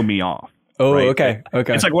does throw me off. Oh, right? okay.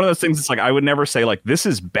 It's like one of those things. It's like I would never say like this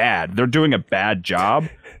is bad. They're doing a bad job,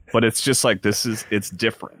 but it's just like it's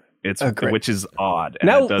different. Which is odd. And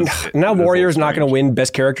now Warrior's not going to win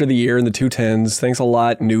Best Character of the Year in the 210s. Thanks a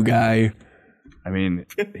lot, new guy. I mean,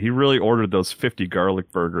 he really ordered those 50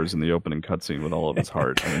 garlic burgers in the opening cutscene with all of his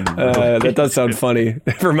heart. I mean, that does sound funny.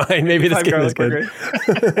 Never mind. Maybe this game is good.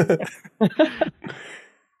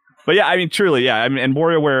 But yeah, I mean, truly, yeah. I mean, and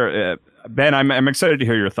WarioWare, Ben, I'm excited to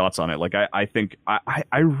hear your thoughts on it. Like, I think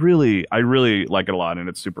I really like it a lot, and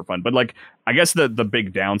it's super fun. But like, I guess the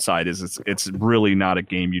big downside is it's really not a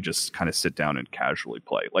game you just kind of sit down and casually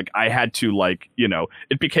play. Like, I had to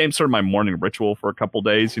it became sort of my morning ritual for a couple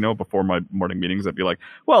days. Before my morning meetings, I'd be like,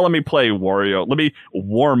 well, let me play Wario. Let me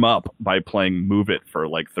warm up by playing Move It for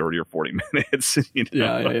like 30 or 40 minutes.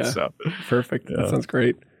 Yeah. So, perfect. That sounds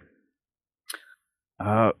great.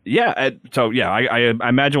 I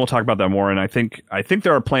imagine we'll talk about that more, and I think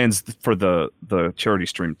there are plans for the charity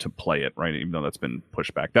stream to play it, right? Even though that's been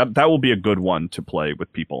pushed back, that will be a good one to play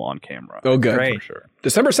with people on camera. Oh, good, great. For sure.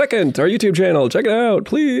 December 2nd, our YouTube channel. Check it out,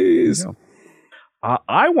 please.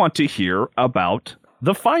 I want to hear about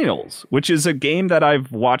The Finals, which is a game that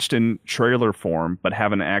I've watched in trailer form but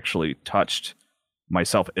haven't actually touched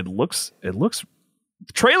myself. It looks.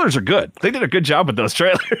 The trailers are good. They did a good job with those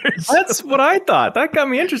trailers. That's what I thought. That got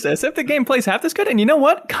me interested. As if the gameplay's half this good. And you know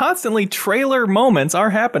what? Constantly trailer moments are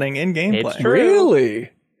happening in gameplay. It's true. Really?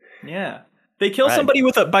 Yeah. They kill somebody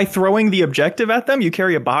by throwing the objective at them. You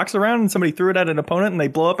carry a box around and somebody threw it at an opponent and they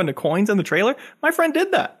blow up into coins in the trailer. My friend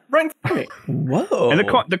did that right in front of me. Whoa. And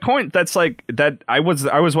the coin that's like that. I was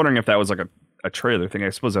wondering if that was like a trailer thing.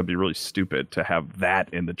 I suppose that'd be really stupid to have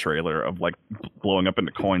that in the trailer of like blowing up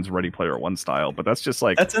into coins, Ready Player One style. But that's just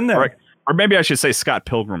like that's in there. Or maybe I should say Scott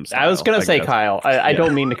Pilgrim style. I was gonna say, Kyle. I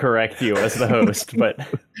don't mean to correct you as the host, but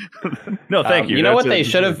no, thank you. You know what they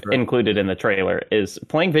should have included in the trailer is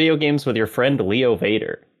playing video games with your friend Leo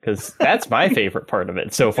Vader, because that's my favorite part of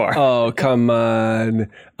it so far. Oh, come on.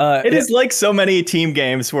 It is like so many team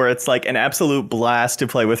games where it's like an absolute blast to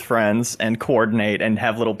play with friends and coordinate and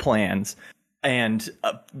have little plans. And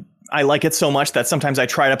I like it so much that sometimes I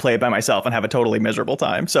try to play it by myself and have a totally miserable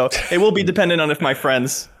time. So it will be dependent on if my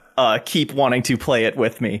friends keep wanting to play it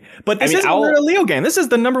with me. But this isn't a Leo game. This is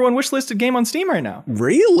the #1 wishlisted game on Steam right now.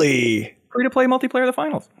 Really? Free to play multiplayer The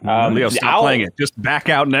Finals. Leo, stop playing it. Just back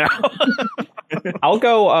out now. I'll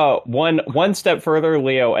go one step further,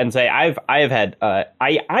 Leo, and say I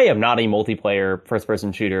am not a multiplayer first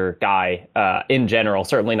person shooter guy in general.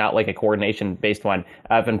 Certainly not like a coordination based one.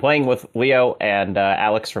 I've been playing with Leo and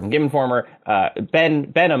Alex from Game Informer.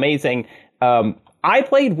 Ben amazing. I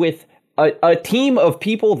played with a team of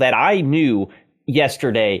people that I knew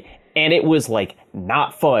yesterday, and it was like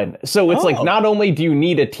not fun. So it's like not only do you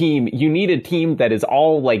need a team, you need a team that is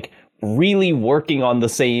all like really working on the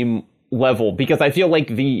same level, because I feel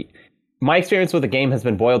like my experience with the game has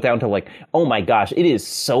been boiled down to like, oh my gosh, it is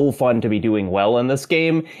so fun to be doing well in this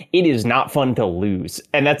game. It is not fun to lose.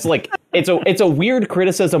 And that's like, it's a weird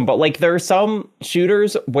criticism, but like there are some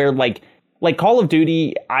shooters where like like Call of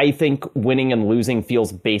Duty, I think winning and losing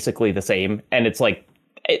feels basically the same. And it's like,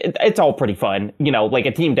 it's all pretty fun. You know, like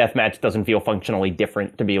a team deathmatch doesn't feel functionally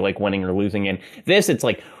different to be like winning or losing in. This, it's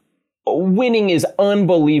like winning is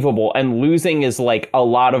unbelievable and losing is like a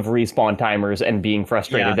lot of respawn timers and being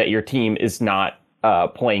frustrated that your team is not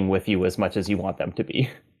playing with you as much as you want them to be.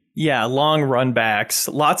 Yeah, long run backs,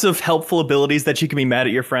 lots of helpful abilities that you can be mad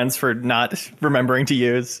at your friends for not remembering to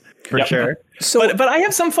use, for sure. So, but I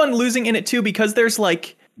have some fun losing in it too, because there's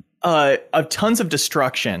like tons of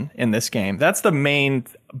destruction in this game. That's the main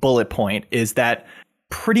bullet point, is that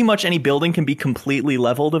pretty much any building can be completely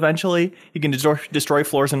leveled eventually. You can destroy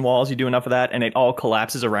floors and walls. You do enough of that, and it all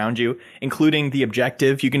collapses around you, including the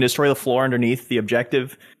objective. You can destroy the floor underneath the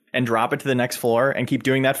objective and drop it to the next floor and keep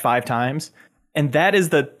doing that 5 times. And that is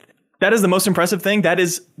the most impressive thing. That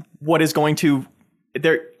is what is going to...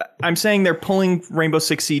 I'm saying they're pulling Rainbow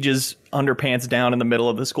Six Siege's underpants down in the middle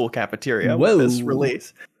of the school cafeteria with this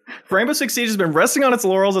release. Rainbow Six Siege has been resting on its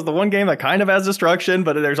laurels as the one game that kind of has destruction,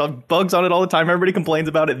 but there's bugs on it all the time. Everybody complains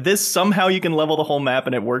about it. This, somehow you can level the whole map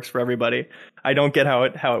and it works for everybody. I don't get how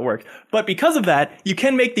it works. But because of that, you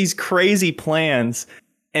can make these crazy plans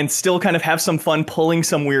and still kind of have some fun pulling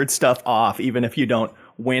some weird stuff off, even if you don't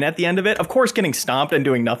win at the end of it. Of course, getting stomped and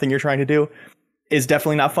doing nothing you're trying to do is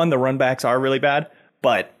definitely not fun. The runbacks are really bad,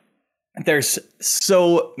 but there's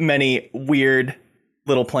so many weird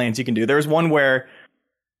little plans you can do. There was one where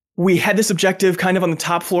we had this objective kind of on the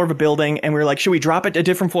top floor of a building, and we were like, should we drop it to a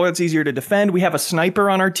different floor that's easier to defend? We have a sniper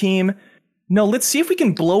on our team. No, let's see if we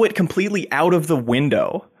can blow it completely out of the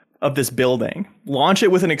window of this building. Launch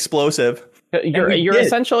it with an explosive. You're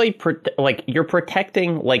essentially you're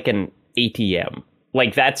protecting like an ATM.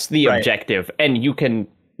 Like that's the objective, and you can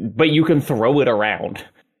throw it around.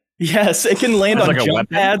 Yes, it can land on like jump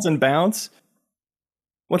pads and bounce.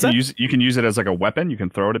 What's that? You can use it as like a weapon. You can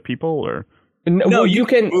throw it at people, or no, you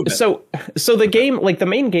can. So the game, like the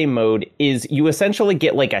main game mode, is you essentially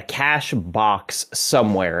get like a cash box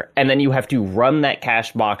somewhere, and then you have to run that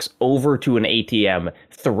cash box over to an ATM,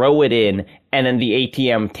 throw it in, and then the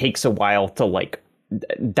ATM takes a while to like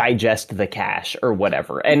digest the cash or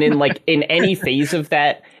whatever. And in any phase of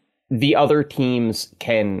that, the other teams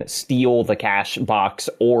can steal the cash box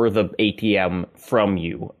or the ATM from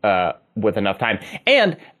you with enough time.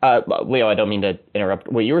 And Leo, I don't mean to interrupt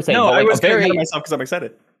what you were saying. No, but I was very ahead of myself because I'm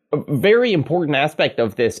excited. A very important aspect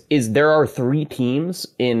of this is there are 3 teams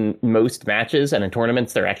in most matches, and in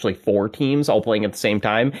tournaments there are actually 4 teams all playing at the same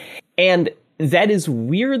time. And that is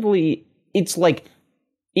weirdly, it's like,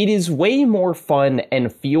 it is way more fun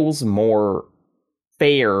and feels more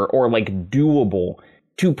fair or like doable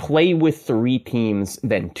to play with 3 teams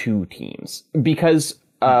than 2 teams. Because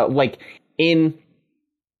like in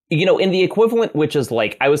the equivalent, which is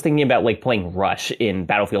like, I was thinking about like playing Rush in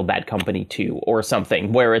Battlefield Bad Company 2 or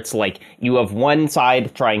something, where it's like you have one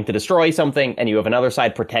side trying to destroy something and you have another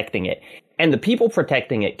side protecting it. And the people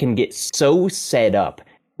protecting it can get so set up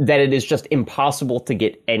that it is just impossible to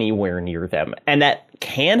get anywhere near them. And that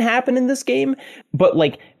can happen in this game, but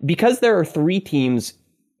like, because there are 3 teams,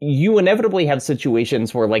 you inevitably have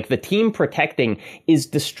situations where like the team protecting is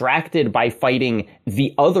distracted by fighting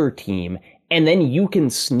the other team, and then you can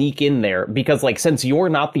sneak in there because like, since you're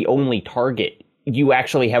not the only target, you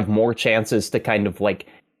actually have more chances to kind of like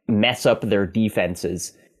mess up their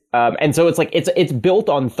defenses. And so it's like, it's built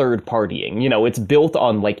on third partying, it's built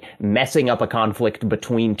on like messing up a conflict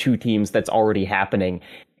between 2 teams that's already happening.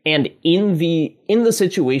 And in the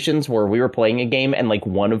situations where we were playing a game and like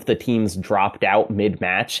one of the teams dropped out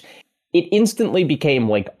mid-match, it instantly became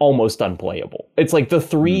like almost unplayable. It's like the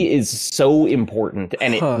 3 is so important,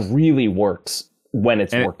 and it really works when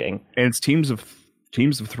it's working. And it's teams of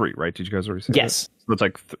 3, right? Did you guys already say yes. that? So it's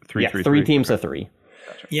like 3 teams of 3.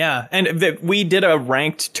 Gotcha. Yeah, and we did a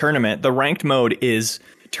ranked tournament. The ranked mode is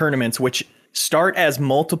tournaments which start as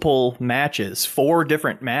multiple matches, 4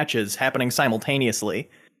 different matches happening simultaneously.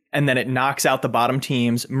 And then it knocks out the bottom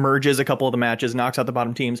teams, merges a couple of the matches, knocks out the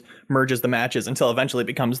bottom teams, merges the matches until eventually it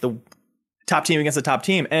becomes the top team against the top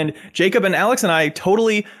team. And Jacob and Alex and I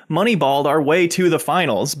totally moneyballed our way to the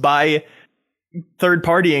finals by third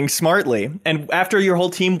partying smartly. And after your whole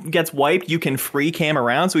team gets wiped, you can free cam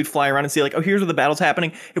around. So we'd fly around and see like, oh, here's where the battle's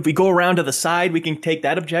happening. If we go around to the side, we can take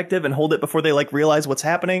that objective and hold it before they like realize what's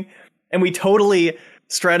happening. And we totally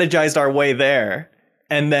strategized our way there.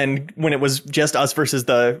 And then when it was just us versus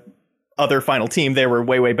the other final team, they were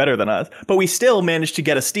way, way better than us. But we still managed to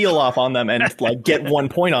get a steal off on them and like get 1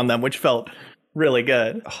 point on them, which felt really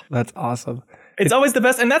good. Oh, that's awesome. It's always the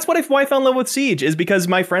best. And that's why I fell in love with Siege, is because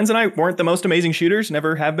my friends and I weren't the most amazing shooters.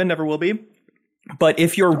 Never have been, never will be. But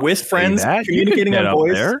if you're with friends communicating on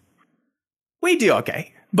voice, We do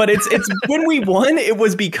okay. But it's when we won, it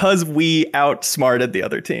was because we outsmarted the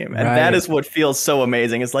other team. And that is what feels so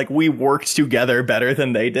amazing. It's like we worked together better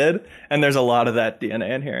than they did. And there's a lot of that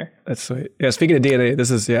DNA in here. That's sweet. Yeah, speaking of DNA,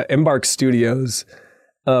 this is Embark Studios.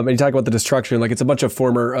 And you talk about the destruction, like it's a bunch of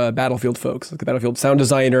former Battlefield folks, like the Battlefield sound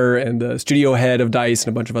designer and the studio head of DICE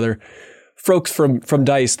and a bunch of other folks from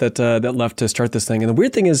DICE that left to start this thing. And the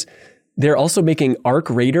weird thing is they're also making Arc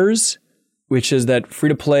Raiders, which is that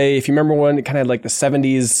free-to-play, if you remember one, it kind of had like the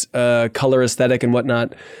 70s color aesthetic and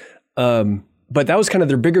whatnot. But that was kind of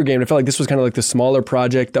their bigger game. I felt like this was kind of like the smaller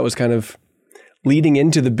project that was kind of leading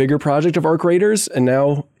into the bigger project of Arc Raiders. And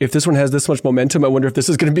now, if this one has this much momentum, I wonder if this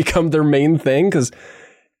is going to become their main thing. Because,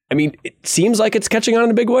 I mean, it seems like it's catching on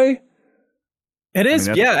in a big way. It is,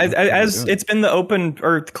 as it's been the open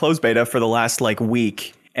or closed beta for the last like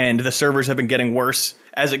week. And the servers have been getting worse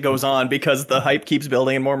as it goes on because the hype keeps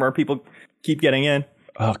building and more people keep getting in.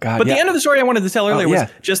 Oh God! But the end of the story I wanted to tell earlier was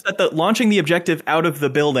just that launching the objective out of the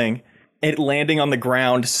building, it landing on the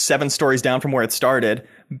ground 7 stories down from where it started.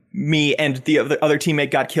 Me and the other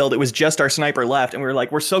teammate got killed. It was just our sniper left, and we were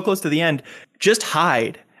like, "We're so close to the end. Just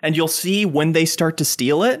hide." And you'll see when they start to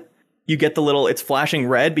steal it, you get the little, it's flashing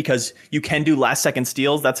red because you can do last second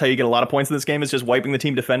steals. That's how you get a lot of points in this game. Is just wiping the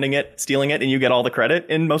team defending it, stealing it, and you get all the credit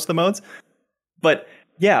in most of the modes. But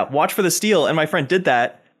yeah, watch for the steal. And my friend did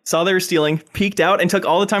that. Saw they were stealing, peeked out, and took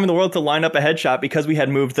all the time in the world to line up a headshot because we had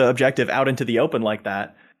moved the objective out into the open like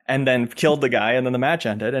that, and then killed the guy, and then the match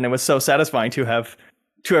ended. And it was so satisfying to have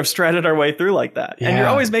stratted our way through like that. Yeah. And you're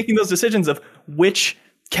always making those decisions of which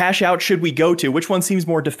cash out should we go to, which one seems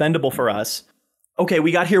more defendable for us. Okay,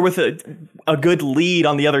 we got here with a good lead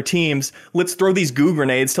on the other teams. Let's throw these goo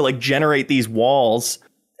grenades to like generate these walls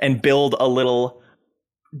and build a little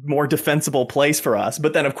more defensible place for us.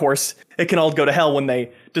 But then, of course, it can all go to hell when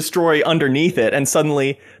they destroy underneath it and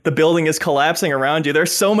suddenly the building is collapsing around you.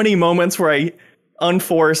 There's so many moments where I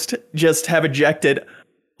unforced just have ejected,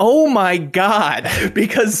 oh my God,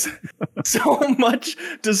 because so much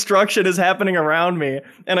destruction is happening around me.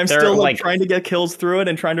 And I'm still like trying to get kills through it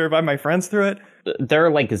and trying to revive my friends through it. There are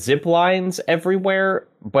like zip lines everywhere,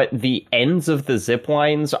 but the ends of the zip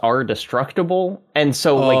lines are destructible. And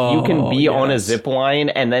so like you can be on a zip line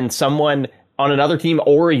and then someone on another team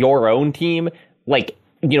or your own team, like,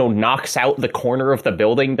 you know, knocks out the corner of the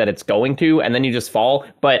building that it's going to, and then you just fall.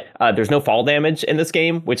 But there's no fall damage in this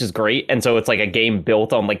game, which is great. And so it's like a game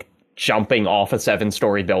built on like jumping off a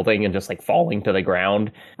 7-story building and just like falling to the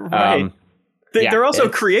ground. Right. They're also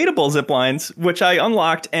creatable zip lines, which I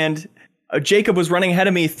unlocked, and Jacob was running ahead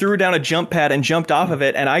of me, threw down a jump pad and jumped off of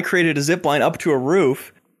it, and I created a zip line up to a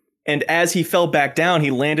roof. And as he fell back down,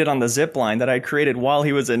 he landed on the zip line that I created while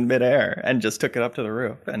he was in midair and just took it up to the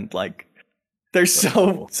roof. And like, there's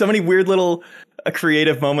so many weird little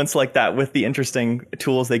creative moments like that with the interesting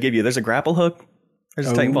tools they give you. There's a grapple hook. There's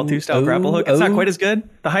a Titanfall 2 style grapple hook. It's not quite as good.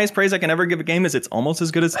 The highest praise I can ever give a game is it's almost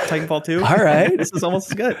as good as Titanfall 2. All right. This is almost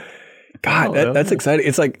as good. God, that's exciting.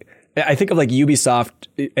 It's like, I think of like Ubisoft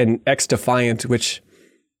and X Defiant, which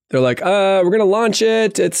they're like, we're going to launch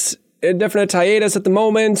it. It's indefinite hiatus at the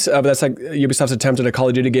moment. But that's like Ubisoft's attempt at a Call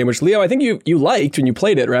of Duty game, which Leo, I think you liked when you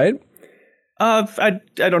played it, right? I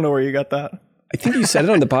don't know where you got that. I think you said it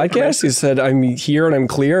on the podcast. You said, I'm here and I'm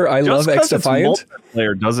clear. I love X Defiant.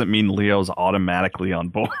 Multiplayer doesn't mean Leo's automatically on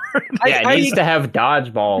board. It needs to have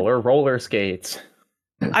dodgeball or roller skates.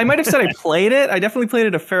 I might have said I played it. I definitely played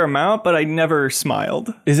it a fair amount, but I never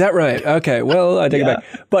smiled. Is that right? Okay, well, I take it back.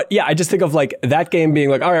 But yeah, I just think of like that game being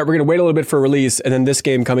like, all right, we're going to wait a little bit for release, and then this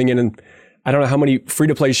game coming in, and I don't know how many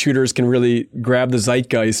free-to-play shooters can really grab the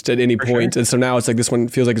zeitgeist at any point. And so now it's like this one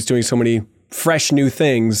feels like it's doing so many fresh new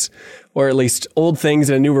things, or at least old things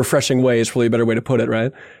in a new, refreshing way is probably a better way to put it,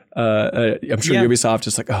 right? I'm sure Ubisoft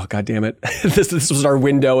just like, oh, God damn it. this was our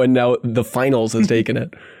window, and now the finals has taken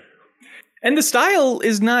it. And the style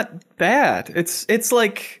is not bad. It's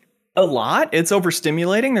like a lot. It's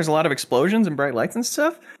overstimulating. There's a lot of explosions and bright lights and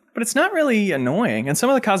stuff, but it's not really annoying. And some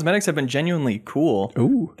of the cosmetics have been genuinely cool.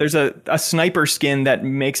 Ooh. There's a sniper skin that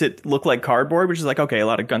makes it look like cardboard, which is like, okay, a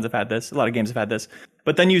lot of guns have had this. A lot of games have had this.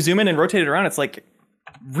 But then you zoom in and rotate it around. It's like,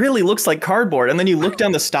 really looks like cardboard. And then you look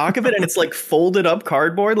down the stock of it and it's like folded up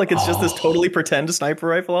cardboard. Like it's just this totally pretend sniper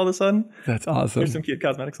rifle all of a sudden. That's awesome. There's some cute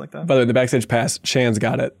cosmetics like that. By the way, the backstage pass, Shan's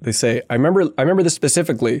got it. They say, I remember this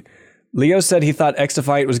specifically. Leo said he thought X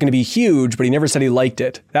Defiant was going to be huge, but he never said he liked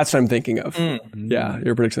it. That's what I'm thinking of. Yeah,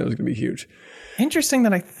 your prediction that it was going to be huge. Interesting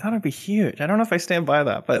that I thought it'd be huge. I don't know if I stand by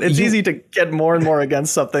that, but it's easy to get more and more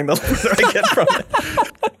against something the further I get from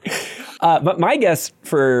it. But my guess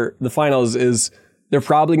for the finals is they're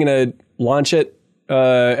probably going to launch it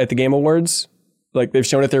at the Game Awards Like they've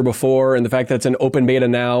shown it there before, and the fact that it's an open beta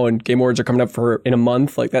now and Game Awards are coming up in a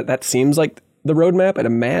month, like that seems like the roadmap, I'd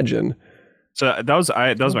imagine. So that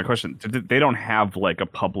was my question. They don't have like a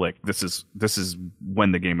public. This is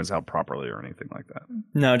when the game is out properly or anything like that.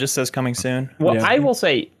 No, it just says coming soon. Well, I will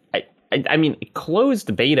say, I mean,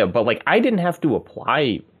 closed beta, but like I didn't have to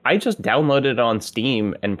apply. I just downloaded it on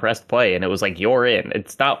Steam and pressed play, and it was like you're in.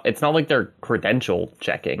 It's not like they're credential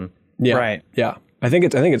checking. Yeah, right. Yeah, I think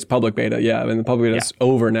it's public beta. Yeah, I mean the public beta is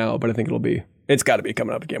over now, but I think it's got to be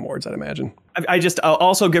coming up at Game Awards, I'd imagine. I'll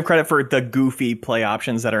also give credit for the goofy play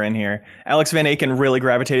options that are in here. Alex Van Aken really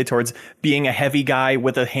gravitated towards being a heavy guy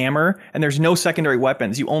with a hammer, and there's no secondary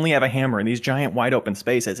weapons. You only have a hammer in these giant wide open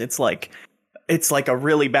spaces. It's like a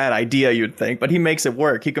really bad idea, you'd think, but he makes it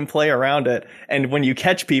work. He can play around it, and when you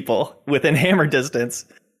catch people within hammer distance,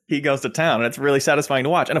 he goes to town, and it's really satisfying to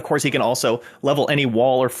watch. And of course, he can also level any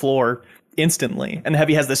wall or floor instantly. And the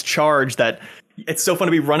heavy has this charge that it's so fun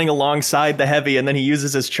to be running alongside the heavy, and then he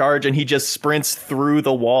uses his charge and he just sprints through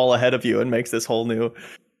the wall ahead of you and makes this whole new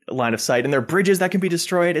line of sight. And there are bridges that can be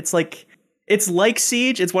destroyed. It's like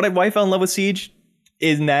Siege. It's why I fell in love with Siege,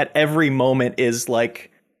 in that every moment is like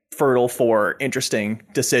fertile for interesting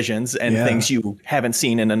decisions and things you haven't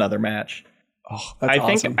seen in another match. Oh, that's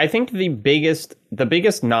awesome. I think the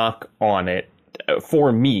biggest knock on it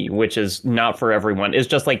for me, which is not for everyone, is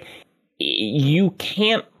just like you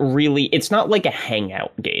can't really. It's not like a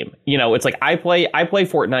hangout game. You know, it's like I play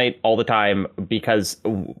Fortnite all the time because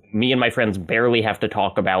me and my friends barely have to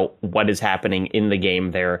talk about what is happening in the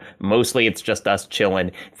game there. Mostly it's just us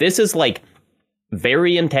chilling. This is like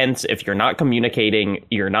very intense. If you're not communicating,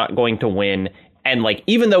 you're not going to win. And like,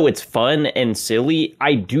 even though it's fun and silly,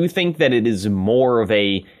 I do think that it is more of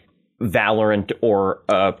a Valorant or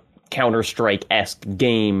a Counter-Strike-esque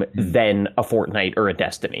game than a Fortnite or a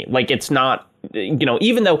Destiny. Like, it's not, you know,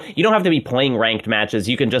 even though you don't have to be playing ranked matches,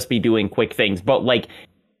 you can just be doing quick things. But like,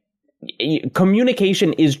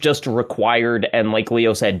 communication is just required. And like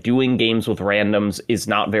Leo said, doing games with randoms is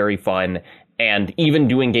not very fun. And even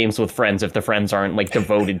doing games with friends, if the friends aren't like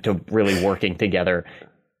devoted to really working together,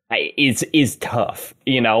 is tough,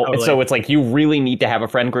 you know? Totally. So it's like you really need to have a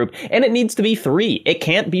friend group, and it needs to be 3. It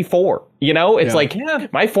can't be 4, you know? It's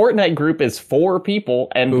my Fortnite group is 4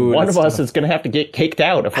 people, and one of us is going to have to get kicked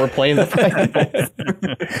out if we're playing the finals.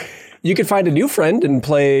 You could find a new friend and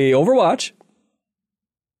play Overwatch.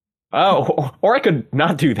 Oh, or I could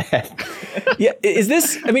not do that. Yeah, is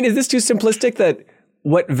this too simplistic that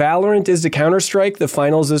what Valorant is to Counter-Strike, the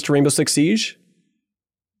finals is to Rainbow Six Siege?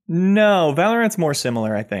 No, Valorant's more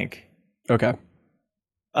similar, I think. Okay.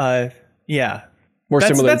 Yeah. More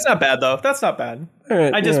similar. That's not bad, though. That's not bad.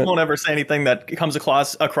 Right, I just won't ever say anything that comes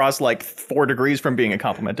across like 4 degrees from being a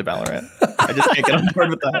compliment to Valorant. I just can't get on board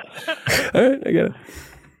with that. All right, I get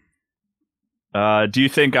it. Do you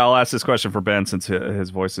think, I'll ask this question for Ben since his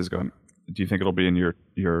voice is going, do you think it'll be in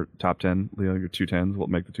your top 10, Leo, your 210s? We'll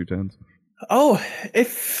make the 210s? Oh,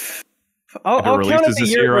 if I'll count it the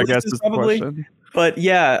year I guess is probably. The question. But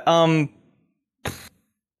yeah,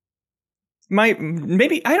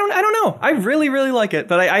 maybe I don't know. I really like it,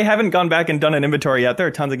 but I haven't gone back and done an inventory yet. There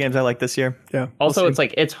are tons of games I like this year. Yeah. Also, it's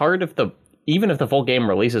like it's hard even if the full game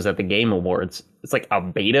releases at the Game Awards, it's like a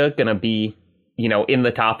beta gonna be, you know, in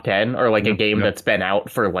the top 10, or like a game that's been out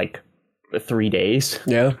for like 3 days.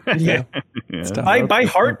 Yeah. By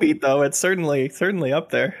heartbeat though, it's certainly up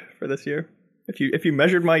there for this year. If you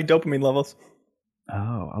measured my dopamine levels.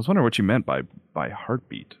 Oh, I was wondering what you meant by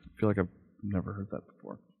heartbeat. I feel like I've never heard that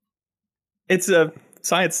before. It's a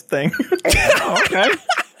science thing. Okay.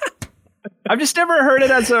 I've just never heard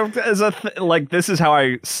it as a like this is how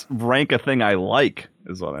I rank a thing I like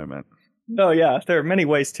is what I meant. Oh yeah, there are many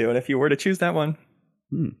ways to, and if you were to choose that one.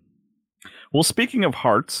 Well, speaking of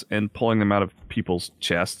hearts and pulling them out of people's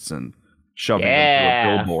chests and shoving them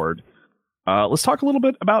through a billboard. Let's talk a little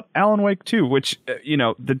bit about Alan Wake 2, which, you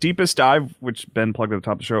know, the deepest dive, which Ben plugged at the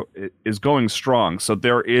top of the show, is going strong. So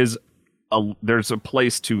there's a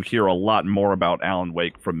place to hear a lot more about Alan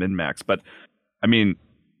Wake from MinMax. But, I mean,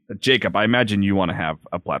 Jacob, I imagine you want to have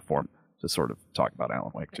a platform to sort of talk about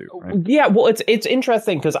Alan Wake 2, right? Yeah, well, it's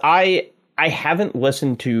interesting because I haven't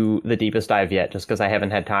listened to the deepest dive yet just because I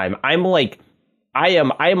haven't had time. I am like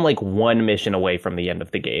one mission away from the end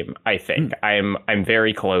of the game, I think. I'm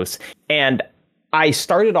very close. And I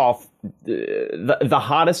started off the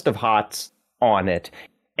hottest of hots on it.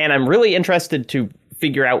 And I'm really interested to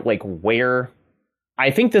figure out like where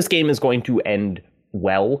I think this game is going to end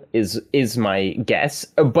well is my guess.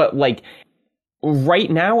 But like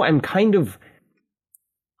right now I'm kind of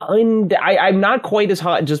I'm not quite as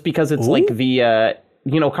hot just because it's like the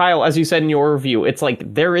Kyle, as you said in your review, it's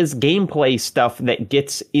like there is gameplay stuff that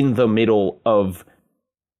gets in the middle of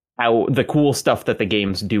the cool stuff that the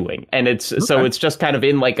game's doing. And it's just kind of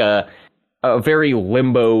in like a very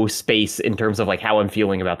limbo space in terms of like how I'm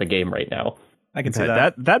feeling about the game right now. I can say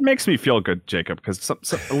that. That makes me feel good, Jacob, because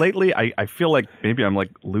lately I feel like maybe I'm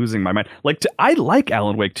like losing my mind. Like I like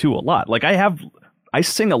Alan Wake 2 a lot. Like I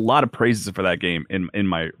sing a lot of praises for that game in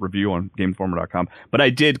my review on GameInformer.com. But I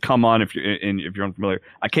did come on, if you're unfamiliar,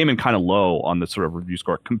 I came in kind of low on the sort of review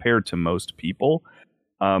score compared to most people.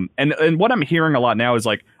 And what I'm hearing a lot now is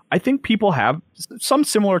like, I think people have some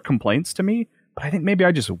similar complaints to me, but I think maybe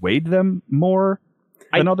I just weighed them more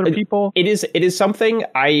than other people. It is something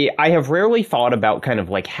I have rarely thought about, kind of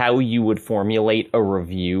like how you would formulate a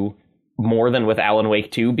review more than with Alan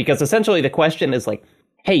Wake 2, because essentially the question is like,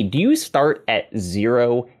 hey, do you start at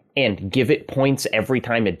 0 and give it points every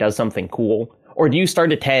time it does something cool? Or do you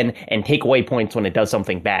start at 10 and take away points when it does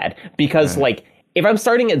something bad? Because like, if I'm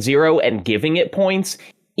starting at 0 and giving it points,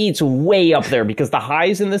 it's way up there, because the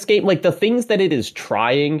highs in this game, like the things that it is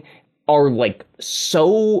trying are like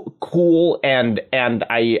so cool. And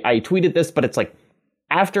I tweeted this, but it's like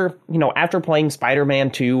after playing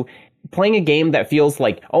Spider-Man 2, playing a game that feels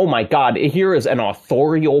like, oh my God, here is an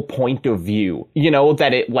authorial point of view,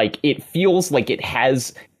 that it feels like it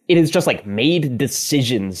has just like made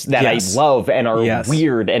decisions that I love and are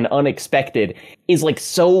weird and unexpected, is like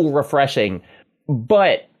so refreshing.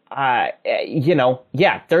 But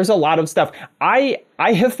there's a lot of stuff. I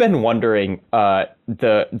have been wondering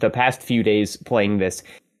the past few days playing this,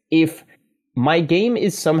 if my game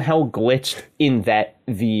is somehow glitched in that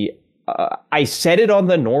I set it on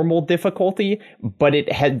the normal difficulty, but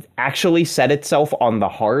it had actually set itself on the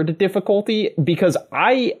hard difficulty, because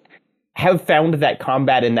I have found that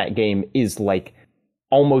combat in that game is like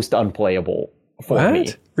almost unplayable for me.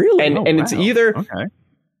 Really? And it's either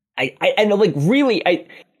I know, like, really,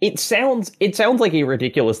 it sounds like a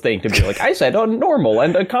ridiculous thing to be like, I said on normal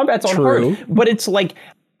and the combat's on hard, but it's like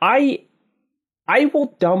I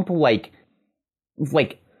will dump like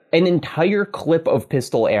an entire clip of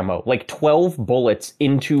pistol ammo, like 12 bullets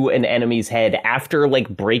into an enemy's head after like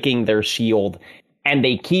breaking their shield, and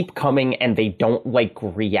they keep coming and they don't like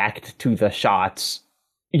react to the shots.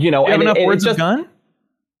 You have enough words of gun?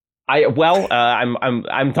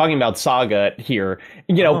 I'm talking about Saga here,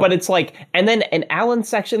 but it's like, and then in Alan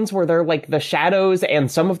sections where they're like the shadows,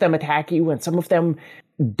 and some of them attack you and some of them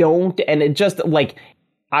don't, and it just like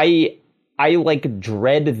I like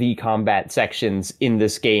dread the combat sections in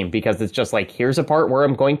this game, because it's just like, here's a part where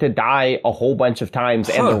I'm going to die a whole bunch of times,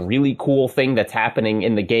 and the really cool thing that's happening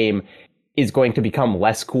in the game is going to become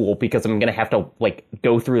less cool because I'm going to have to like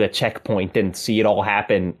go through the checkpoint and see it all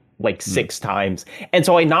happen like 6 times. And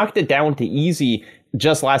so I knocked it down to easy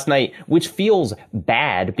just last night, which feels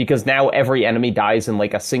bad because now every enemy dies in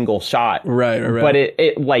like a single shot. Right. But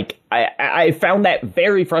it like, I found that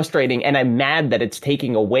very frustrating, and I'm mad that it's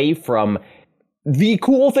taking away from the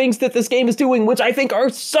cool things that this game is doing, which I think are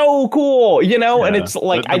so cool, and it's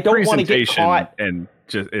like, I don't want to get caught. And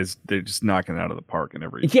they're just knocking it out of the park and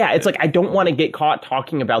everything. Yeah, it's like, I don't want to get caught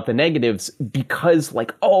talking about the negatives because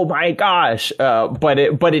like, oh my gosh, but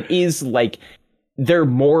it is like, they're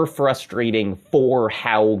more frustrating for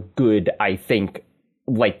how good I think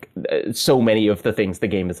like so many of the things the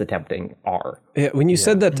game is attempting are. Yeah, when you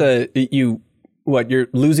said that you're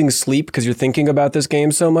losing sleep because you're thinking about this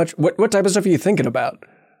game so much, what type of stuff are you thinking about?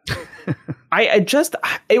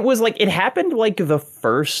 It was like, it happened like the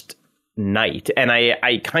first night, and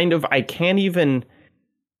I can't even,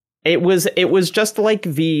 it was just like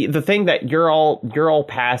the thing that you're all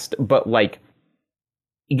past, but like,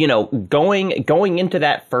 going into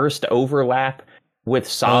that first overlap with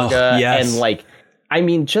Saga, and like, I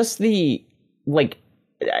mean, just the like,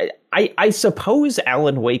 I suppose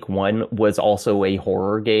Alan Wake 1 was also a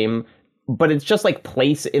horror game, but it's just like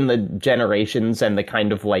place in the generations and the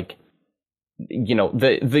kind of like,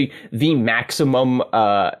 the maximum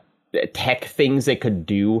tech things it could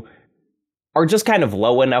do are just kind of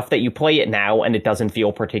low enough that you play it now and it doesn't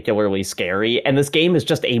feel particularly scary. And this game is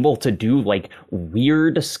just able to do like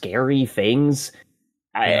weird, scary things.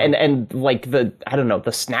 And like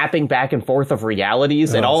the snapping back and forth of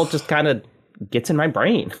realities, it all just kind of gets in my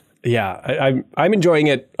brain. Yeah, I'm enjoying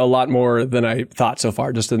it a lot more than I thought so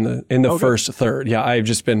far, just in the first third. Yeah, I've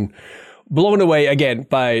just been blown away again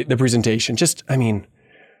by the presentation. Just, I mean,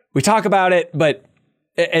 we talk about it, but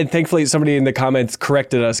and thankfully somebody in the comments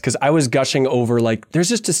corrected us, because I was gushing over like, there's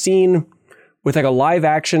just a scene with like a live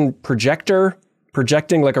action projector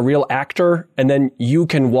projecting like a real actor, and then you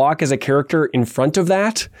can walk as a character in front of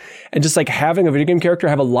that, and just like having a video game character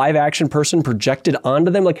have a live action person projected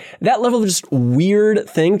onto them, like that level of just weird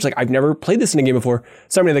things. Like I've never played this in a game before.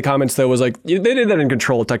 Somebody in the comments though was like, they did that in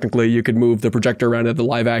Control. Technically, you could move the projector around at the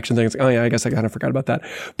live action thing. It's like, oh yeah, I guess I kind of forgot about that.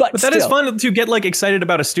 But that is fun to get like excited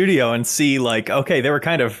about a studio and see like, okay, they were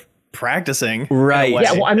kind of practicing, right?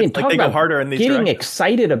 Yeah, well, I mean, talk they about go harder in these getting directions.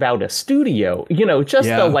 excited about a studio. You know, just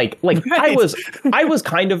the like Right. I was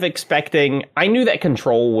kind of expecting. I knew that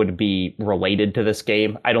Control would be related to this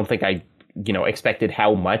game. I don't think I expected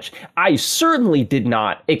how much. I certainly did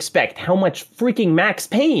not expect how much freaking Max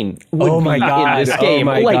Payne would be in this game.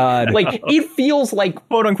 Like it feels like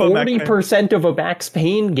Quote unquote 40% of a Max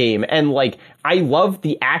Payne game, and like I love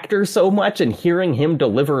the actor so much, and hearing him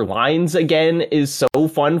deliver lines again is so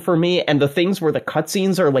fun for me. And the things where the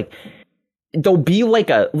cutscenes are like, there'll be like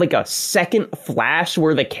a second flash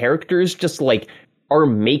where the characters just like are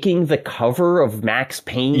making the cover of Max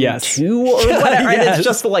Payne 2 or whatever. And it's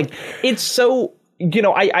just like, it's so,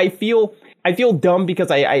 I feel dumb because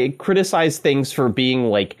I criticize things for being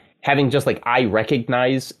like, having just like, I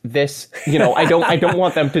recognize this, I don't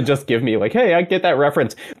want them to just give me like, hey, I get that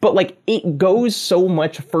reference. But like, it goes so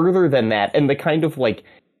much further than that. And the kind of like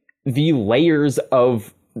the layers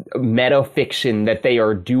of meta fiction that they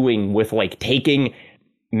are doing with like taking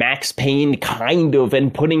Max Payne kind of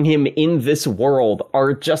and putting him in this world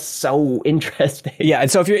are just so interesting. Yeah, and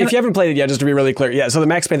so if you haven't played it yet, just to be really clear, so the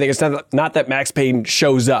Max Payne thing, it's not that Max Payne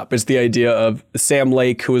shows up. It's the idea of Sam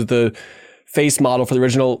Lake, who is the face model for the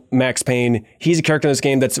original Max Payne. He's a character in this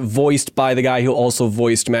game that's voiced by the guy who also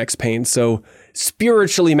voiced Max Payne. So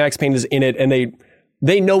spiritually, Max Payne is in it, and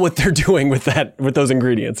they know what they're doing with those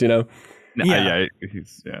ingredients, Yeah.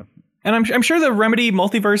 And I'm sure the Remedy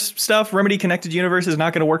multiverse stuff, Remedy Connected Universe, is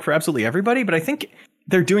not going to work for absolutely everybody, but I think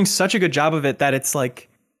they're doing such a good job of it that it's like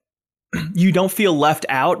you don't feel left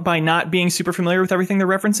out by not being super familiar with everything they're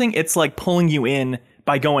referencing. It's like pulling you in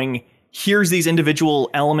by going, here's these individual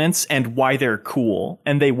elements and why they're cool,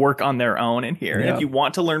 and they work on their own in here. Yeah. And if you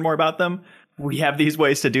want to learn more about them, we have these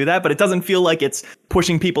ways to do that, but it doesn't feel like it's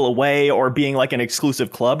pushing people away or being like an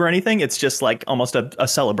exclusive club or anything. It's just like almost a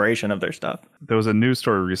celebration of their stuff. There was a news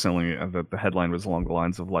story recently that the headline was along the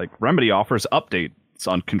lines of like, Remedy offers updates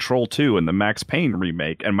on Control 2 and the Max Payne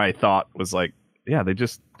remake. And my thought was like, yeah,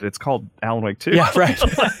 it's called Alan Wake 2. Yeah, right.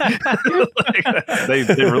 they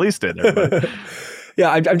released it. Everybody. Yeah,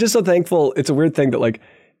 I'm just so thankful. It's a weird thing that like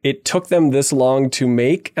it took them this long to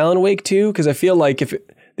make Alan Wake 2, because I feel like if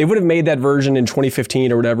they would have made that version in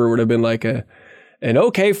 2015 or whatever, it would have been like an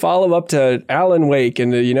okay follow-up to Alan Wake,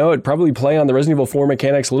 and it'd probably play on the Resident Evil 4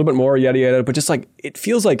 mechanics a little bit more, yada yada. But just like, it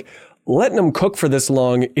feels like letting them cook for this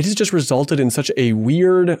long, it has just resulted in such a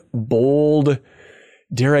weird, bold,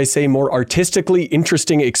 dare I say, more artistically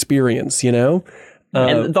interesting experience,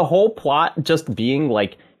 And the whole plot just being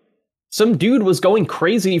like, some dude was going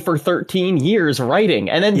crazy for 13 years writing,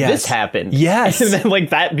 and then this happened. Yes. And then like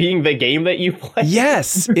that being the game that you play.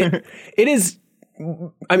 Yes. It is.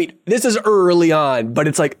 I mean, this is early on, but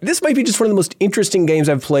it's like, this might be just one of the most interesting games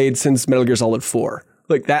I've played since Metal Gear Solid 4.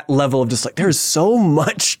 Like that level of just like, there's so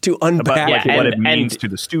much to unpack. What it means to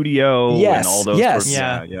the studio and all those sorts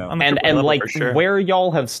of, Yeah. And like where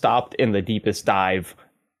y'all have stopped in the deepest dive,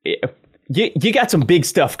 you got some big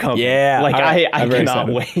stuff coming. Yeah. Like I cannot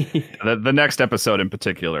wait. The next episode in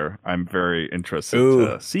particular, I'm very interested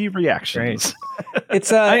to see reactions.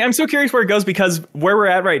 It's I'm so curious where it goes, because where we're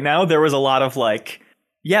at right now, there was a lot of like,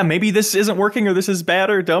 yeah, maybe this isn't working, or this is bad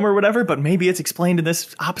or dumb or whatever, but maybe it's explained in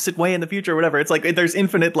this opposite way in the future or whatever. It's like there's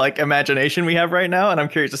infinite like imagination we have right now, and I'm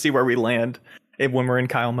curious to see where we land when we're in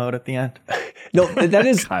Kyle mode at the end. No, that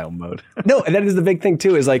is Kyle mode. No, and that is the big thing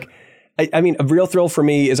too, is like, I mean, a real thrill for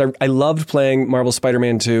me is I loved playing Marvel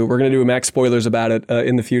Spider-Man 2. We're going to do max spoilers about it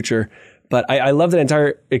in the future. But I love that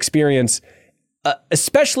entire experience,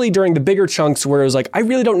 especially during the bigger chunks where it was like, I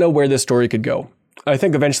really don't know where this story could go. I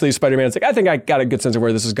think eventually Spider-Man's like, I think I got a good sense of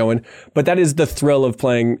where this is going. But that is the thrill of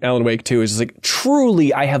playing Alan Wake 2, is just like,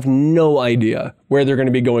 truly, I have no idea where they're going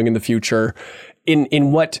to be going in the future,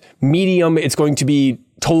 in what medium it's going to be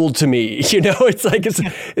told to me. It's like,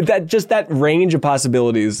 that range of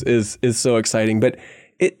possibilities is so exciting. But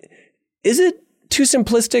is it too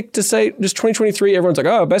simplistic to say just 2023, everyone's like,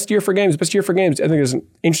 oh, best year for games. I think there's an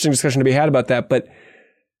interesting discussion to be had about that. But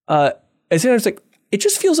it's like, it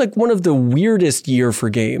just feels like one of the weirdest year for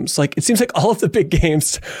games. Like, it seems like all of the big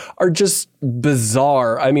games are just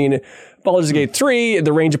bizarre. I mean, Baldur's Gate 3,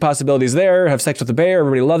 the range of possibilities there. Have Sex with the Bear,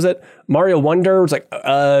 everybody loves it. Mario Wonder, it's like,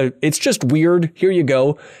 it's just weird. Here you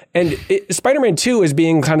go. And Spider-Man 2 is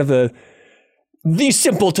being kind of the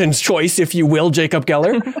simpleton's choice, if you will, Jacob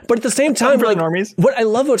Geller. But at the same time, like, what I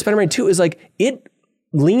love about Spider-Man 2 is like it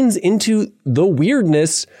leans into the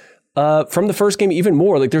weirdness from the first game even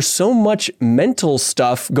more. Like there's so much mental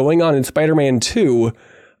stuff going on in Spider-Man 2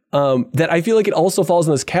 that I feel like it also falls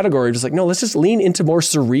in this category. Just like, no, let's just lean into more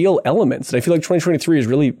surreal elements. And I feel like 2023 has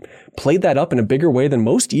really played that up in a bigger way than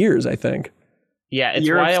most years, I think. Yeah, it's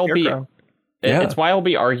why I'll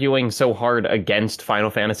be arguing so hard against Final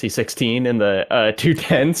Fantasy 16 in the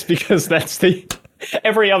 210s, because that's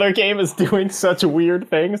every other game is doing such weird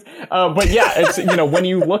things. But yeah, it's, when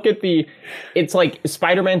you look at it's like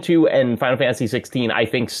Spider-Man 2 and Final Fantasy 16, I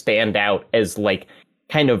think stand out as like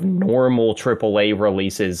kind of normal AAA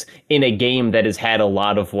releases in a game that has had a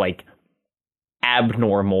lot of like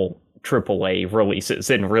abnormal AAA releases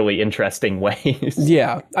in really interesting ways.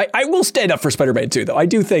 Yeah, I will stand up for Spider-Man 2, though. I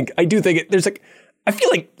do think there's like, I feel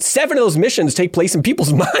like 7 of those missions take place in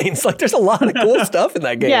people's minds. Like there's a lot of cool stuff in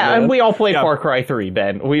that game. Yeah, man. And we all played Far Cry 3,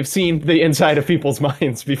 Ben. We've seen the inside of people's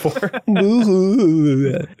minds before.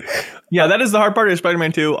 Yeah, that is the hard part of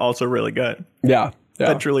Spider-Man 2. Also really good. Yeah.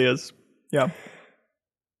 That truly is. Yeah.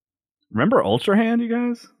 Remember Ultra Hand, you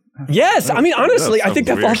guys? Yes, I mean, honestly, I think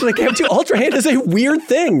that falls in the camp too. Ultra Hand is a weird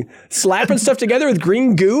thing. Slapping stuff together with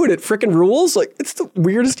green goo and it freaking rules. Like, it's the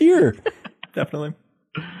weirdest year. Definitely.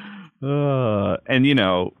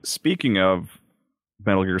 And, speaking of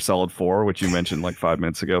Metal Gear Solid 4, which you mentioned like 5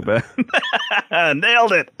 minutes ago, Ben.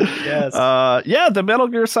 Nailed it. Yes. The Metal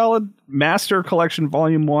Gear Solid Master Collection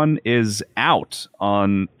Volume 1 is out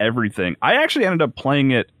on everything. I actually ended up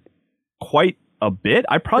playing it quite a bit.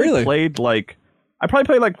 I probably played like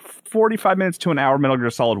 45 minutes to an hour Metal Gear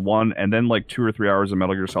Solid 1, and then like 2 or 3 hours of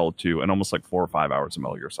Metal Gear Solid 2, and almost like 4 or 5 hours of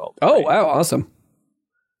Metal Gear Solid 3. Oh, wow. Awesome.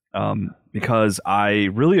 Because I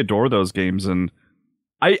really adore those games, and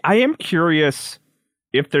I am curious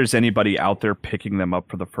if there's anybody out there picking them up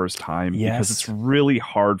for the first time, because it's really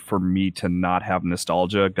hard for me to not have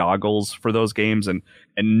nostalgia goggles for those games and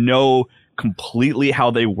know completely how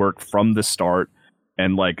they work from the start.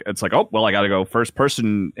 And like, it's like, oh, well, I got to go first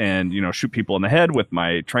person and, shoot people in the head with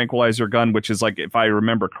my tranquilizer gun, which is like, if I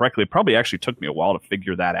remember correctly, it probably actually took me a while to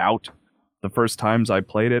figure that out the first times I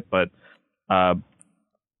played it. But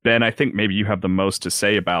Ben, I think maybe you have the most to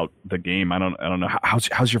say about the game. I don't know.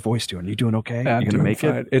 How's your voice doing? You doing okay? I'm you gonna make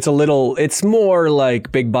fine. it? It's more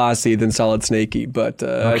like Big Bossy than Solid Snakey, but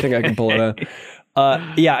I think I can pull it out.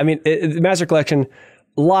 Yeah, I mean, the Master Collection,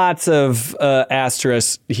 lots of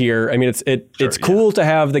asterisks here. I mean, it's cool to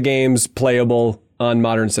have the games playable on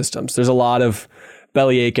modern systems. There's a lot of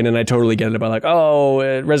belly aching, and I totally get it about like,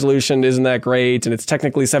 resolution isn't that great, and it's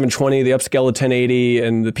technically 720, the upscale to 1080,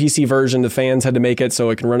 and the PC version, the fans had to make it so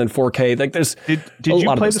it can run in 4K. Like, there's did you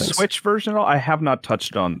play the Switch version at all? I have not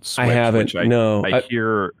touched on Switch. I haven't. I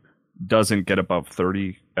hear doesn't get above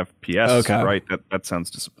 30 FPS. Okay. Right? That sounds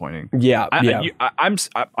disappointing. Yeah.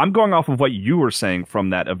 I'm going off of what you were saying from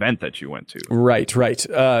that event that you went to. Right.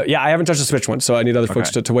 I haven't touched the Switch one, so I need other folks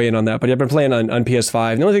to weigh in on that. But I've been playing on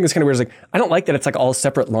PS5. The only thing that's kind of weird is like, I don't like that it's like all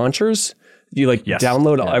separate launchers. You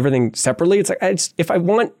download everything separately. It's like, if I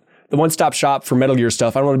want the one-stop shop for Metal Gear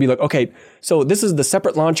stuff, I don't want to be like, okay, so this is the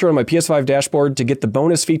separate launcher on my PS5 dashboard to get the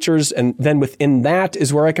bonus features, and then within that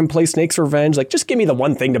is where I can play Snake's Revenge. Like, just give me the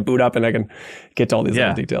one thing to boot up and I can get to all these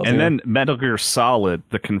little details. And then Metal Gear Solid,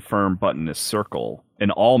 the confirm button is circle in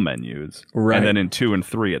all menus. Right. And then in 2 and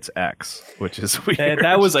 3, it's X, which is weird. And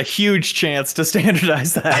that was a huge chance to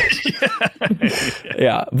standardize that.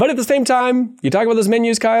 Yeah. But at the same time, you talk about those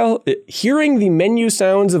menus, Kyle, hearing the menu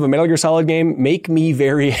sounds of a Metal Gear Solid game make me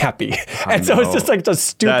very happy. And so it's just like a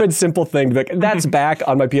stupid, simple thing. Like, that's back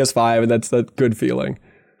on my PS5, and that's the good feeling.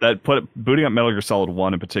 Booting up Metal Gear Solid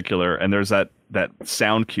 1 in particular, and there's that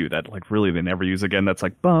sound cue that like really they never use again. That's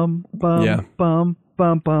like bum, bum, bum,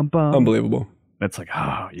 bum, bum, bum. Unbelievable. It's like,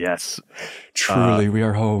 oh, yes. Truly, we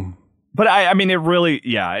are home. But I mean, it really,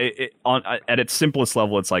 at its simplest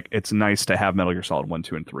level, it's like, it's nice to have Metal Gear Solid 1,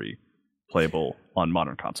 2, and 3 playable on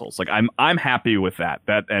modern consoles. Like, I'm happy with that.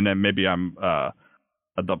 And then maybe I'm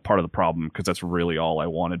the part of the problem, because that's really all I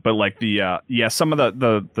wanted. But like some of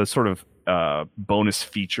the sort of bonus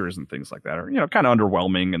features and things like that are, kind of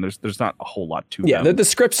underwhelming, and there's not a whole lot to them. Yeah, the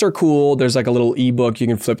scripts are cool. There's like a little ebook you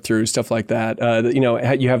can flip through, stuff like that.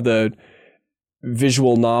 You have the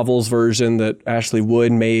visual novels version that Ashley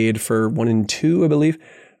Wood made for 1 and 2, I believe.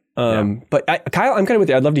 But Kyle, I'm kind of with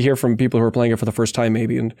you. I'd love to hear from people who are playing it for the first time,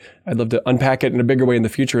 maybe, and I'd love to unpack it in a bigger way in the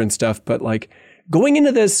future and stuff. But like, going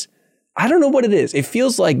into this, I don't know what it is. It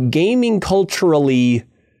feels like gaming culturally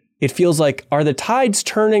it feels like, are the tides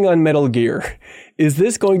turning on Metal Gear? Is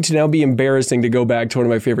this going to now be embarrassing to go back to one of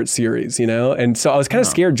my favorite series, you know? And so I was kind of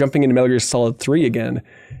scared jumping into Metal Gear Solid 3 again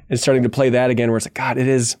and starting to play that again, where it's like, God, it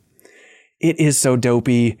is so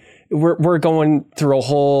dopey. We're going through a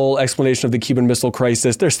whole explanation of the Cuban Missile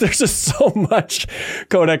Crisis. There's just so much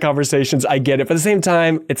codec conversations. I get it. But at the same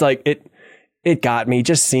time, it's like, it got me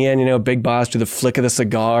just seeing, you know, Big Boss do the flick of the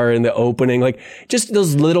cigar in the opening, like just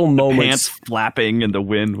those little moments. Pants flapping in the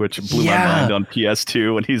wind, which blew my mind on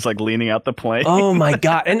PS2 when he's like leaning out the plane. Oh my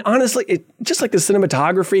God. And honestly, it just like the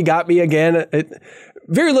cinematography got me again.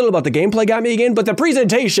 Very little about the gameplay got me again, but the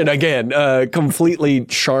presentation again completely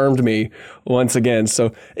charmed me once again.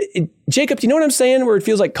 So Jacob, do you know what I'm saying? Where it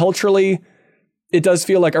feels like culturally, it does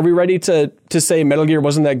feel like, are we ready to say Metal Gear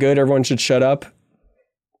wasn't that good? Everyone should shut up.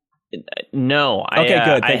 No, okay,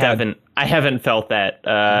 good. I haven't felt that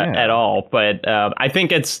at all. But I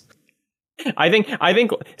think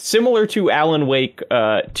similar to Alan Wake,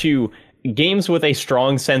 to games with a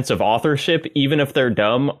strong sense of authorship, even if they're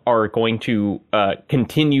dumb, are going to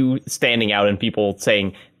continue standing out, and people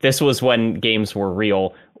saying this was when games were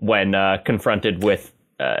real, when confronted with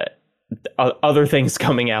other things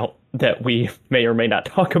coming out that we may or may not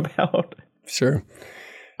talk about. Sure.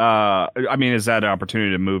 I mean, is that an opportunity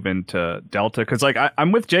to move into Delta? Because like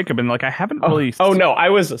I'm with Jacob, and like I haven't really. Oh no, I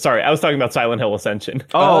was talking about Silent Hill Ascension.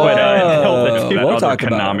 We'll talk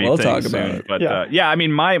about it. But I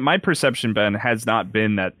mean, my perception, Ben, has not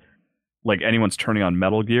been that like anyone's turning on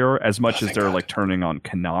Metal Gear as much as they're like turning on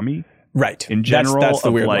Konami. Right. In general, that's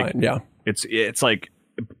the weird like, line. Yeah. It's like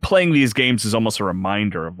playing these games is almost a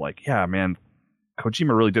reminder of like, yeah, man,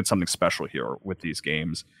 Kojima really did something special here with these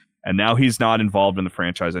games. And now he's not involved in the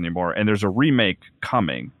franchise anymore. And there's a remake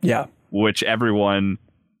coming. Yeah. Which everyone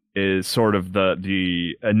is sort of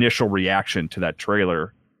the initial reaction to that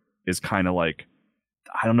trailer is kind of like,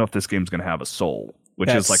 I don't know if this game's going to have a soul,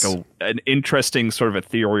 which is like an interesting sort of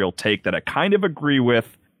ethereal take that I kind of agree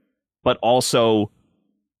with, but also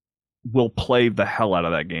will play the hell out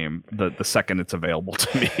of that game the second it's available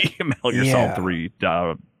to me. Metal Gear Solid 3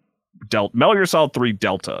 Metal Gear Solid 3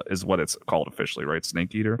 Delta is what it's called officially, right?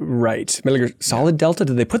 Snake Eater. Right. Metal Gear Solid Delta.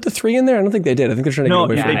 Did they put the 3 in there? I don't think they did. I think they're trying to get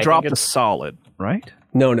away from it. They dropped the solid, right?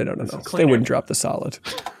 No. They wouldn't drop the solid.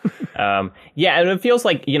 And it feels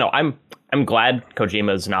like, you know, I'm glad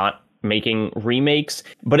Kojima's not making remakes,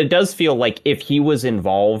 but it does feel like if he was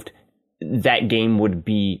involved, that game would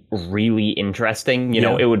be really interesting. You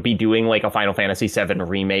know, it would be doing like a Final Fantasy VII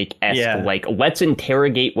remake-esque, like, let's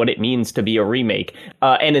interrogate what it means to be a remake.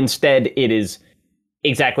 And instead, it is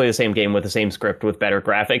exactly the same game with the same script with better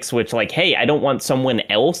graphics, which, like, hey, I don't want someone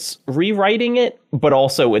else rewriting it, but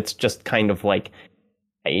also it's just kind of like,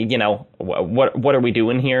 you know, what are we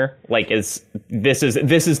doing here? Like, this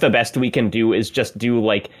is the best we can do, is just do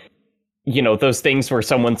like, you know, those things where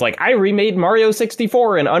someone's like, I remade Mario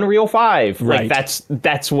 64 in Unreal 5. Right. Like,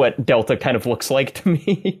 that's what Delta kind of looks like to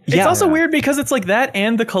me. It's also weird because it's like that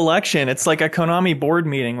and the collection. It's like a Konami board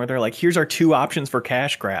meeting where they're like, here's our 2 options for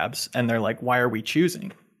cash grabs. And they're like, why are we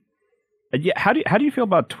choosing? Yeah. How do you feel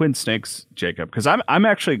about Twin Snakes, Jacob? Because I'm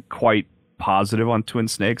actually quite positive on Twin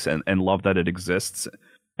Snakes and love that it exists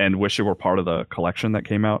and wish it were part of the collection that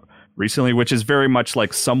came out recently, which is very much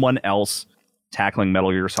like someone else tackling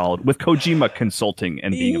Metal Gear Solid with Kojima consulting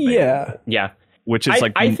and being available. Yeah. Which is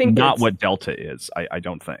I think not what Delta is, I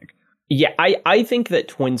don't think. Yeah, I think that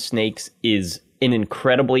Twin Snakes is an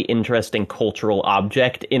incredibly interesting cultural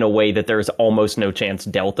object in a way that there's almost no chance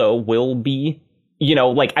Delta will be. You know,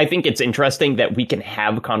 like, I think it's interesting that we can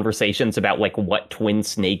have conversations about like what Twin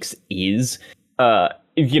Snakes is,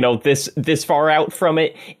 you know, this far out from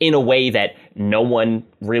it, in a way that no one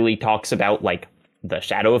really talks about, like the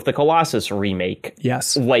Shadow of the Colossus remake.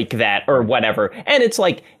 Yes. Like that or whatever. And it's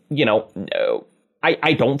like, you know,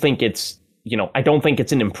 I don't think it's, you know, I don't think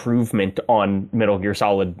it's an improvement on Metal Gear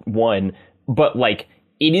Solid 1, but like,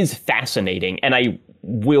 it is fascinating. And I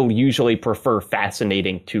will usually prefer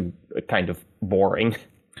fascinating to kind of boring.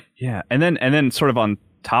 Yeah. And then sort of on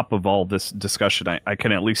top of all this discussion, I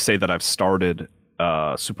can at least say that I've started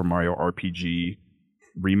Super Mario RPG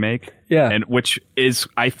remake, and which is,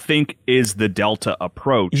 I think, is the Delta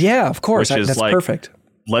approach. Yeah, of course, that's like, perfect.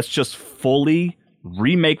 Let's just fully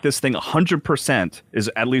remake this thing 100%.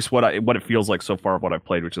 Is at least what it feels like so far of what I've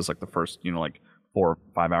played, which is like the first, you know, like 4 or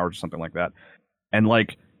 5 hours or something like that. And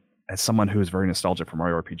like, as someone who is very nostalgic for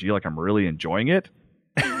Mario RPG, like, I'm really enjoying it.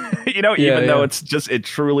 You know, even though it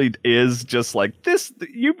truly is just like this.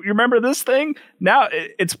 You remember this thing? Now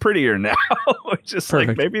it's prettier now. It's just perfect.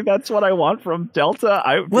 Like, maybe that's what I want from Delta.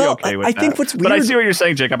 I would be okay with that. I think what's weird, but I see what you're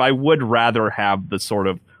saying, Jacob. I would rather have the sort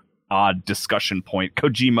of odd discussion point,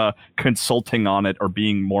 Kojima consulting on it or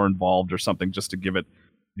being more involved or something, just to give it,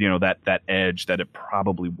 that edge that it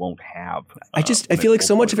probably won't have. I feel like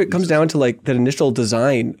so much of it comes down to like the initial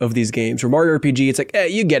design of these games. For Mario RPG, it's like,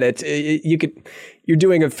 you get it. You're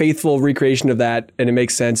doing a faithful recreation of that, and it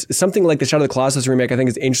makes sense. Something like the Shadow of the Colossus remake, I think,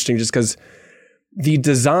 is interesting just because the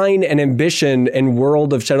design and ambition and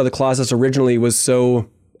world of Shadow of the Colossus originally was so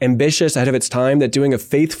ambitious ahead of its time that doing a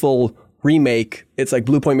faithful remake, it's like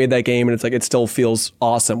Blue Point made that game, and it's like it still feels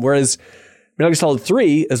awesome. Whereas Metal Gear Solid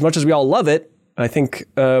 3, as much as we all love it, I think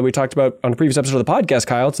we talked about on a previous episode of the podcast,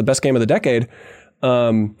 Kyle, it's the best game of the decade.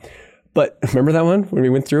 But remember that one when we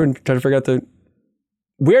went through and tried to figure out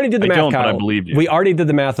we already did the math, Kyle. But I believe you. We already did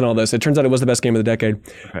the math and all this. It turns out it was the best game of the decade.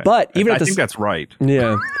 Okay. But even I think that's right.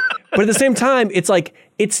 Yeah. But at the same time, it's like,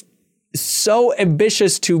 it's so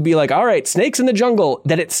ambitious to be like, all right, snakes in the jungle,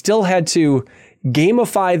 that it still had to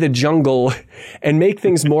gamify the jungle and make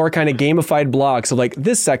things more kind of gamified blocks. So like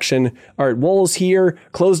this section, all right, walls here,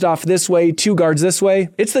 closed off this way, 2 guards this way.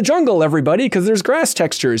 It's the jungle, everybody, because there's grass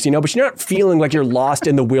textures, but you're not feeling like you're lost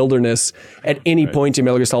in the wilderness at any point in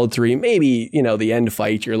Metal Gear Solid 3. Maybe, the end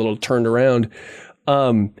fight, you're a little turned around.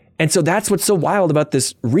 And so that's what's so wild about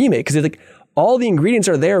this remake, because like all the ingredients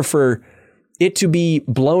are there for it to be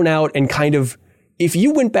blown out and kind of, if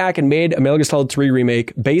you went back and made a Metal Gear Solid 3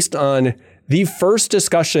 remake based on the first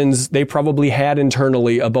discussions they probably had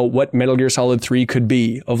internally about what Metal Gear Solid 3 could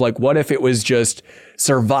be, of like, what if it was just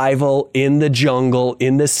survival in the jungle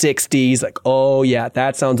in the 60s? Like, oh yeah,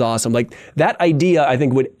 that sounds awesome. Like that idea, I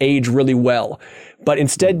think, would age really well. But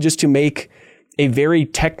instead, just to make a very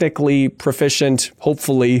technically proficient,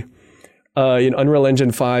 hopefully, Unreal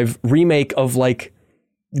Engine 5 remake of like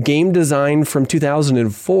game design from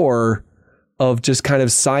 2004 of just kind of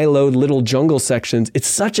siloed little jungle sections. It's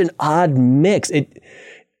such an odd mix.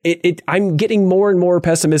 I'm getting more and more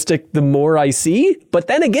pessimistic the more I see. But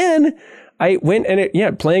then again, I went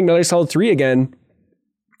and playing Metal Gear Solid 3 again,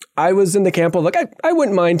 I was in the camp of like, I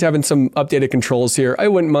wouldn't mind having some updated controls here. I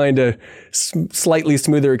wouldn't mind a slightly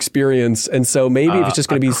smoother experience. And so maybe if it's just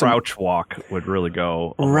going to be crouch walk would really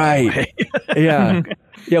go right. Yeah.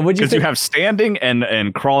 Yeah, what'd you think? Because you have standing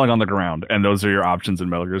and crawling on the ground, and those are your options in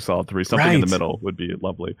Metal Gear Solid 3. Something in the middle would be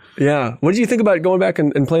lovely. Yeah. What did you think about going back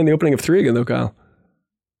and playing the opening of 3 again, though, Kyle?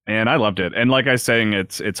 And I loved it. And like I was saying,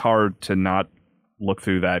 it's hard to not look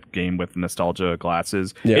through that game with nostalgia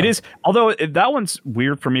glasses. Yeah. It is, although that one's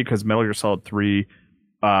weird for me because Metal Gear Solid 3,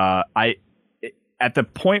 at the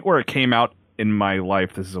point where it came out in my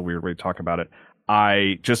life, this is a weird way to talk about it,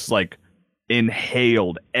 I just like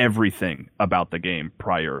inhaled everything about the game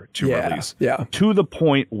prior to release. Yeah. To the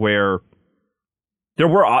point where there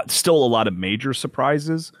were still a lot of major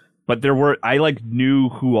surprises, but I like knew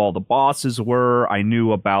who all the bosses were. I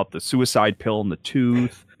knew about the suicide pill and the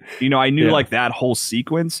tooth. I knew like that whole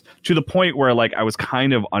sequence, to the point where like I was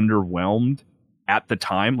kind of underwhelmed at the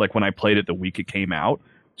time, like when I played it the week it came out,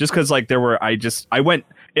 just because like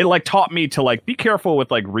it like taught me to like be careful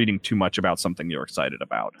with like reading too much about something you're excited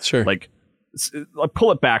about. Sure. Like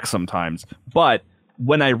pull it back sometimes. But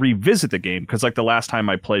when I revisit the game, because like the last time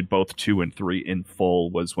I played both 2 and 3 in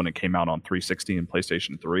full was when it came out on 360 and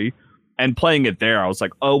PlayStation 3, and playing it there, I was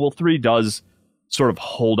like, oh well, 3 does sort of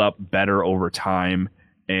hold up better over time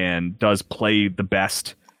and does play the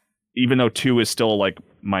best, even though 2 is still like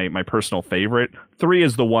my personal favorite. 3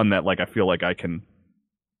 is the one that like I feel like I can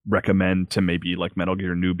recommend to maybe like Metal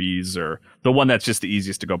Gear newbies, or the one that's just the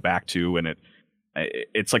easiest to go back to, and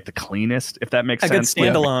it's like the cleanest, if that makes sense. A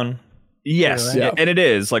good standalone. Yes, right? And it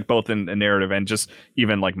is like both in narrative and just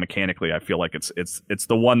even like mechanically. I feel like it's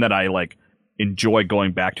the one that I like enjoy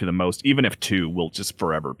going back to the most, even if 2 will just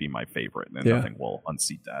forever be my favorite, and nothing will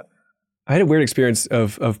unseat that. I had a weird experience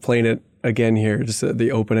of playing it again here, just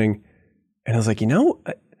the opening, and I was like,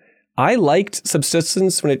 I liked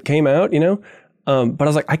Subsistence when it came out, but I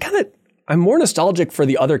was like, I'm more nostalgic for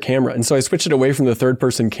the other camera, and so I switched it away from the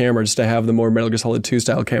third-person camera just to have the more Metal Gear Solid 2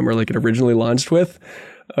 style camera like it originally launched with.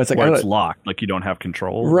 It's like it's locked, like you don't have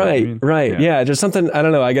control. Right. Yeah, just something, I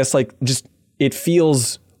don't know, I guess like just it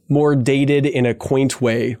feels more dated in a quaint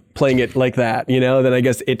way playing it like that, than I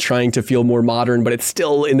guess it trying to feel more modern, but it's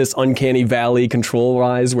still in this uncanny valley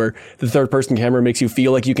control-wise where the third-person camera makes you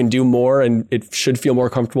feel like you can do more and it should feel more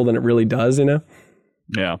comfortable than it really does,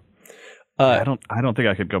 Yeah. I don't think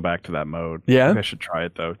I could go back to that mode. Yeah? Maybe I should try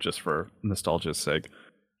it, though, just for nostalgia's sake.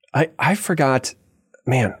 I forgot,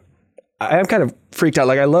 man, I'm kind of freaked out.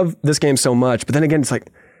 Like, I love this game so much, but then again, it's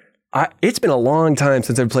like, it's been a long time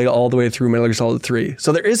since I've played all the way through Metal Gear Solid 3.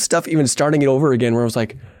 So there is stuff even starting it over again where I was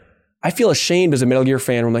like, I feel ashamed as a Metal Gear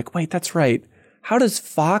fan. Where I'm like, wait, that's right. how does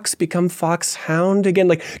Fox become Foxhound again?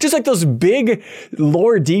 Like, just like those big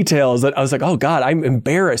lore details that I was like, oh God, I'm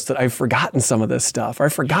embarrassed that I've forgotten some of this stuff. Or I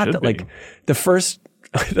forgot that like the first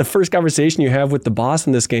conversation you have with the boss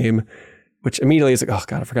in this game, which immediately is like, oh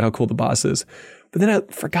God, I forgot how cool the boss is. But then I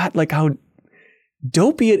forgot like how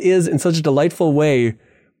dopey it is in such a delightful way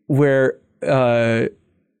where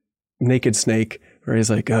Naked Snake, where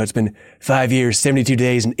he's like, oh, it's been 5 years, 72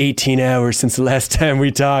 days, and 18 hours since the last time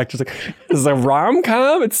we talked. It's like, this is a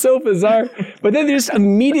rom-com? It's so bizarre. But then they just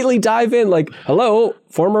immediately dive in like, hello,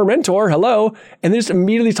 former mentor, hello. And they just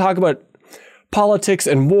immediately talk about politics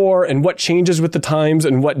and war and what changes with the times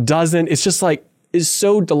and what doesn't. It's just like, is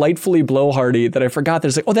so delightfully blowhardy that I forgot that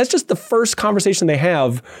it's like, oh, that's just the first conversation they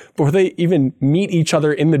have before they even meet each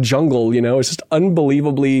other in the jungle. You know, it's just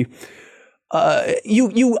unbelievably...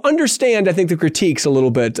 you understand, I think, the critiques a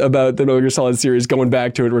little bit about the Metal Gear Solid series going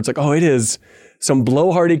back to it, where it's like, oh, it is some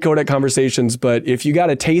blowhardy codec conversations, but if you got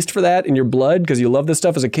a taste for that in your blood because you love this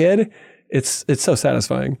stuff as a kid, it's so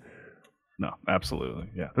satisfying. No, absolutely,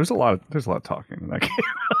 yeah. There's a lot of talking in that game.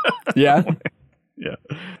 Yeah,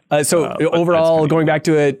 yeah. So overall, going back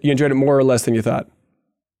to it, you enjoyed it more or less than you thought?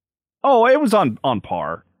 Oh, it was on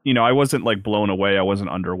par. You know, I wasn't like blown away. I wasn't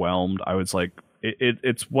underwhelmed. I was like,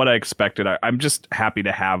 it's what I expected. I'm just happy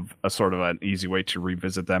to have a sort of an easy way to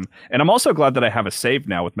revisit them. And I'm also glad that I have a save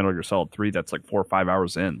now with Metal Gear Solid 3 that's like 4 or 5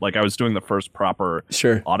 hours in. Like I was doing the first proper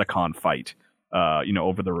Otacon fight,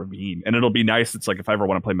 over the ravine. And it'll be nice. It's like if I ever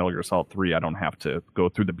want to play Metal Gear Solid 3, I don't have to go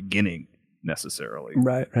through the beginning necessarily.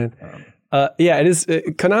 Right. Yeah, it is.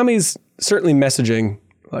 Konami's certainly messaging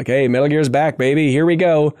like, hey, Metal Gear's back, baby. Here we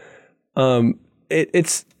go.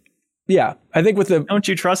 It's I think with the... Don't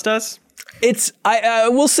you trust us?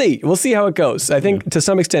 We'll see. We'll see how it goes. I think to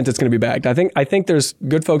some extent it's going to be backed. I think there's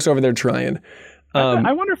good folks over there trying.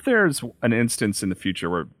 I wonder if there's an instance in the future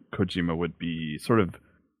where Kojima would be sort of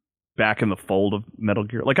back in the fold of Metal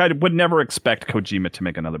Gear. Like I would never expect Kojima to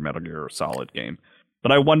make another Metal Gear Solid game.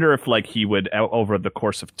 But I wonder if like he would, over the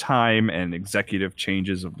course of time and executive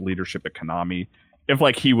changes of leadership at Konami, if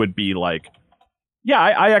like he would be like, yeah,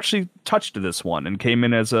 I actually touched this one and came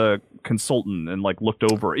in as a consultant and like looked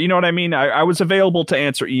over. You know what I mean? I was available to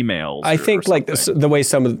answer emails. I think like the way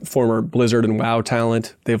some of the former Blizzard and WoW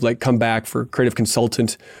talent, they've like come back for creative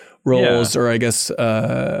consultant roles, or I guess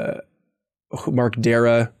Mark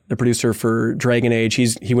Dara, the producer for Dragon Age,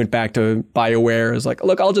 he went back to BioWare as like,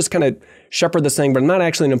 look, I'll just kind of shepherd this thing, but I'm not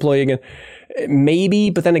actually an employee again.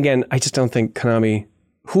 Maybe, but then again, I just don't think Konami.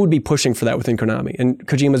 Who would be pushing for that within Konami? And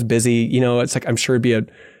Kojima's busy, you know, it's like, I'm sure it'd be a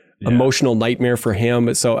emotional nightmare for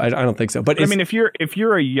him. So I don't think so. But I mean, if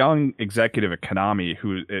you're a young executive at Konami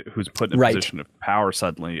who's put in a position of power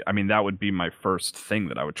suddenly, I mean, that would be my first thing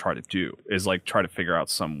that I would try to do is like try to figure out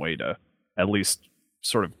some way to at least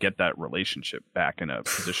sort of get that relationship back in a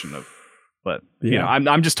position of, but you know,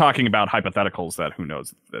 I'm just talking about hypotheticals that who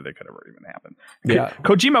knows that they could ever even happen. Yeah.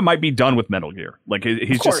 Kojima might be done with Metal Gear. Like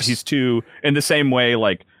he's too, in the same way,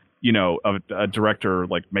 like, you know, a director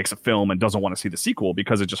like makes a film and doesn't want to see the sequel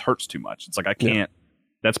because it just hurts too much. It's like, I can't,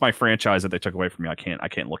 that's my franchise that they took away from me. I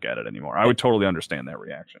can't look at it anymore. I would totally understand that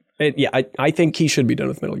reaction. I think he should be done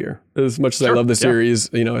with Metal Gear as much as I love the series.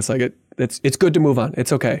 You know, it's like, it's good to move on.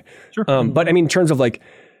 It's okay. Sure. But I mean, in terms of like,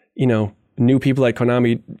 you know, new people at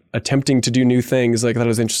Konami attempting to do new things, like I thought it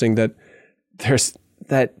was interesting that there's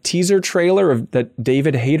that teaser trailer of that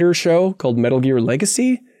David Hayter show called Metal Gear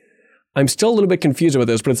Legacy. I'm still a little bit confused with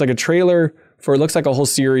this, but it's like a trailer for, it looks like a whole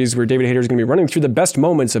series where David Hayter is going to be running through the best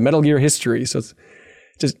moments of Metal Gear history. So it's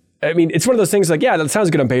just, I mean, it's one of those things like, yeah, that sounds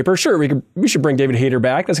good on paper. Sure, we should bring David Hayter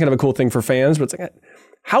back. That's kind of a cool thing for fans, but it's like,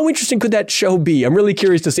 how interesting could that show be? I'm really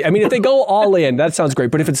curious to see. I mean, if they go all in, that sounds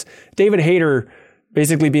great. But if it's David Hayter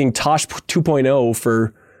basically being Tosh 2.0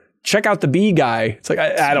 for check out the B guy, it's like,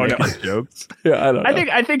 I don't know. Jokes. Yeah, I don't know.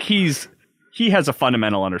 I think he has a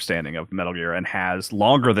fundamental understanding of Metal Gear and has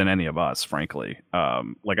longer than any of us, frankly.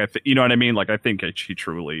 Like you know what I mean? Like I think he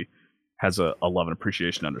truly has a love and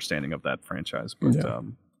appreciation understanding of that franchise, but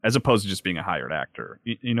as opposed to just being a hired actor.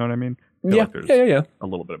 You know what I mean? Yeah, like there's a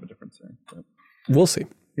little bit of a difference there. But we'll see.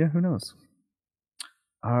 Yeah, who knows?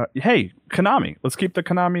 Hey, Konami. Let's keep the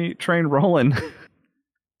Konami train rolling.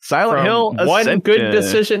 Silent Hill Ascension. One good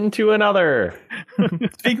decision to another.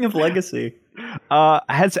 Speaking of legacy,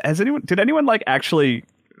 did anyone like actually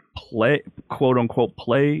play, quote unquote,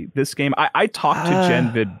 play this game? I talked to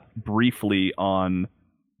Genvid briefly on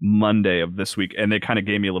Monday of this week, and they kind of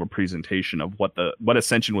gave me a little presentation of what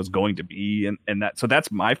Ascension was going to be, and that, so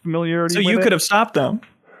that's my familiarity. So you could have stopped them.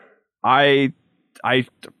 I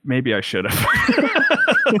maybe I should have.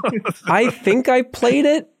 I think I played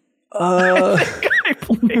it.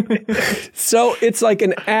 So it's like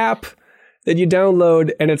an app that you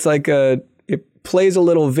download, and it's like it plays a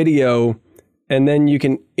little video, and then you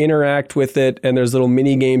can interact with it, and there's little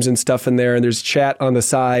mini games and stuff in there, and there's chat on the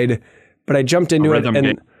side. But I jumped into it, and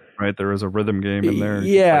game, right, there was a rhythm game in there.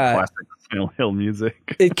 Yeah, like classic Silent Hill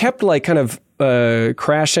music. It kept like kind of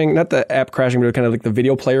crashing, not the app crashing, but kind of like the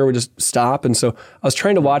video player would just stop. And so I was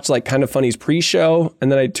trying to watch like Kind of Funny's pre-show,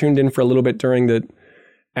 and then I tuned in for a little bit during the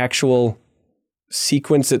actual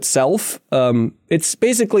sequence itself. It's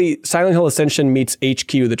basically Silent Hill Ascension meets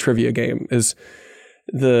HQ, the trivia game, is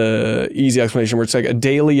the easy explanation, where it's like a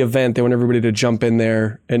daily event. They want everybody to jump in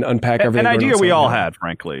there and unpack everything. An idea we all had,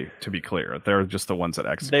 frankly, to be clear. They're just the ones that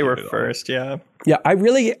executed. They were first, yeah. Yeah,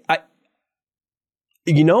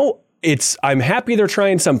 I'm happy they're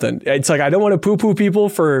trying something. It's like, I don't want to poo-poo people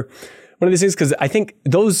for one of these things, because I think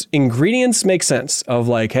those ingredients make sense of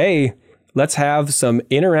like, hey, let's have some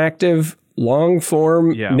interactive,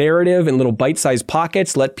 long-form narrative in little bite-sized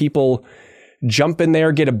pockets. Let people jump in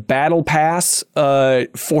there, get a battle pass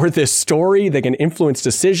for this story. They can influence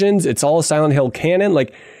decisions. It's all Silent Hill canon.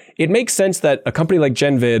 Like, it makes sense that a company like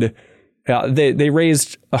GenVid, they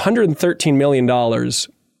raised $113 million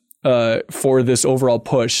for this overall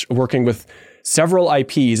push, working with several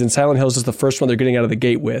IPs, and Silent Hills is the first one they're getting out of the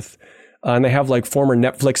gate with. And they have like former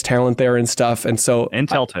Netflix talent there and stuff. And so, and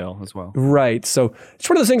Telltale as well. Right. So it's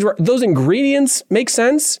one of those things where those ingredients make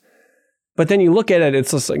sense, but then you look at it,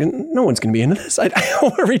 it's just like, no one's going to be into this.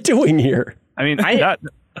 What are we doing here? I mean,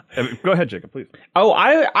 go ahead, Jacob, please. Oh,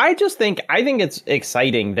 I think it's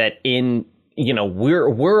exciting that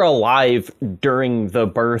we're alive during the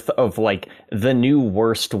birth of like the new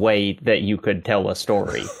worst way that you could tell a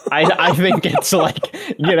story. I think it's like,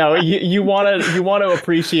 you want to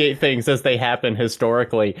appreciate things as they happen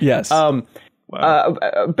historically. Yes.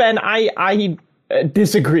 Ben, I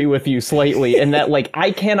disagree with you slightly in that, like,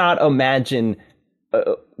 I cannot imagine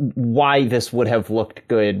why this would have looked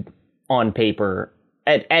good on paper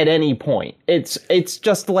at any point. It's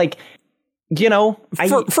just like,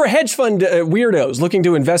 for hedge fund weirdos looking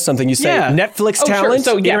to invest something, you say Netflix talent,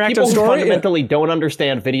 sure. So interactive people who story, fundamentally don't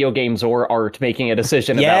understand video games or art making a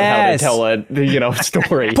decision about how to tell a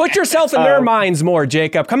story. Put yourself in their minds more,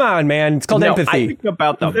 Jacob. Come on, man. It's called empathy.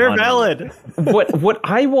 They're valid. What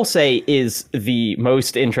I will say is the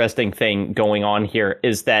most interesting thing going on here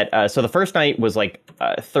is that so the first night was like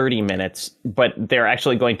 30 minutes, but they're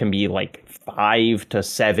actually going to be like 5 to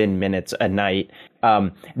 7 minutes a night.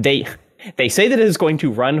 They say that it is going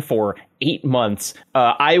to run for 8 months.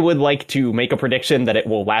 I would like to make a prediction that it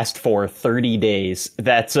will last for 30 days.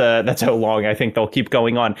 That's how long I think they'll keep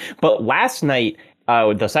going on. But last night,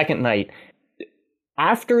 the second night,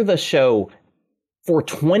 after the show, for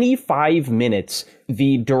 25 minutes,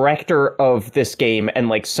 the director of this game and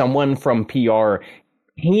like someone from PR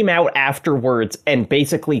came out afterwards and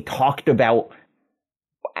basically talked about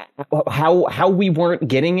how we weren't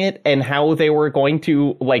getting it and how they were going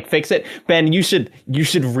to like fix it. Ben, you should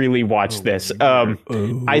really watch this.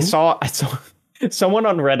 I saw someone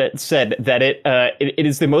on Reddit said that it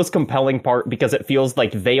is the most compelling part because it feels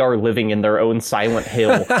like they are living in their own Silent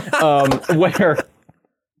Hill, where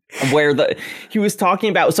he was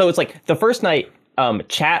talking about. So it's like the first night,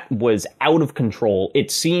 chat was out of control.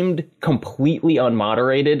 It seemed completely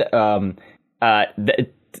unmoderated.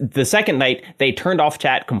 The second night, they turned off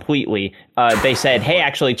chat completely. They said, hey,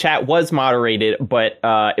 actually, chat was moderated, but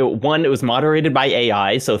it was moderated by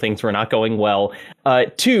AI, so things were not going well.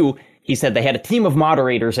 2, he said they had a team of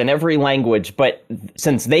moderators in every language, but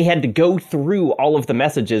since they had to go through all of the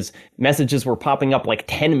messages were popping up like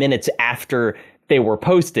 10 minutes after they were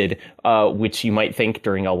posted, which you might think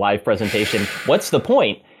during a live presentation, what's the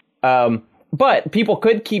point? But people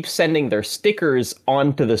could keep sending their stickers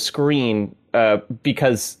onto the screen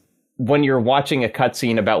because when you're watching a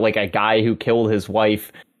cutscene about like a guy who killed his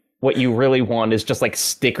wife, what you really want is just like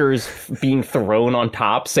stickers being thrown on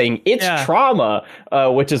top saying it's trauma,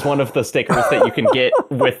 which is one of the stickers that you can get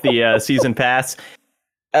with the season pass.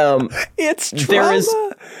 It's trauma.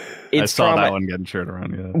 I saw that one getting shared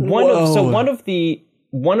around. Yeah.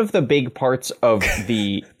 One of the big parts of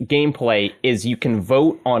the gameplay is you can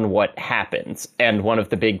vote on what happens. And one of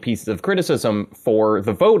the big pieces of criticism for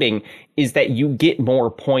the voting is that you get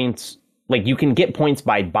more points. Like you can get points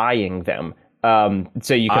by buying them.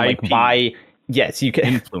 So you can like buy. Yes, you can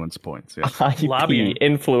influence points. Yeah. Lobbying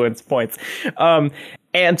influence points.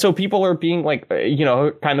 And so people are being like,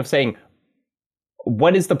 kind of saying,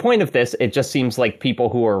 what is the point of this? It just seems like people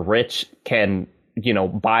who are rich can,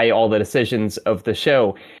 buy all the decisions of the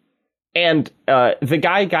show. And the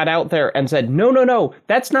guy got out there and said, no,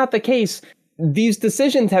 that's not the case. these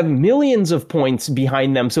decisions have millions of points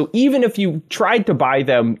behind them. So even if you tried to buy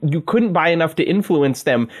them, you couldn't buy enough to influence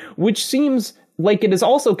them, which seems like it is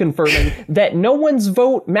also confirming that no one's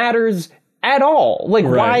vote matters at all. Like,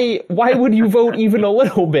 right. why would you vote even a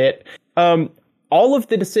little bit? All of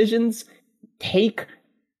the decisions take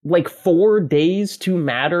like 4 days to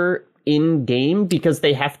matter in game because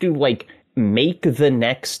they have to like make the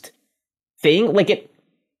next thing.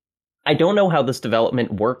 I don't know how this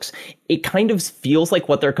development works. It kind of feels like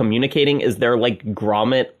what they're communicating is they're like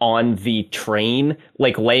Grommet on the train,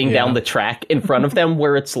 like laying down the track in front of them,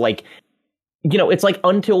 where it's like, you know, it's like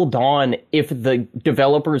Until Dawn if the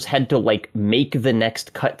developers had to like make the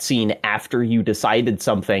next cutscene after you decided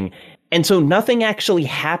something. And so nothing actually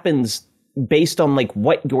happens based on like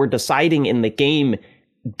what you're deciding in the game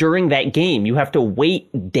during that game. You have to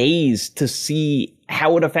wait days to see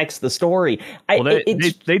how it affects the story.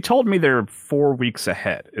 They told me they're 4 weeks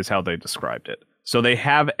ahead is how they described it. So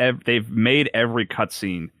they've made every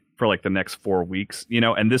cutscene for like the next 4 weeks, you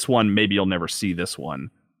know, and this one, maybe you'll never see this one,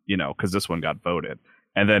 you know, because this one got voted.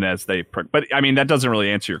 And then but I mean, that doesn't really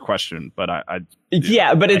answer your question, but but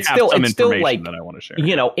it's still like, that I want to share.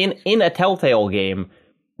 You know, in a Telltale game,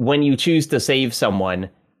 when you choose to save someone,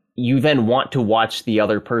 you then want to watch the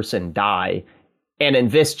other person die. And in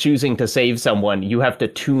this, choosing to save someone, you have to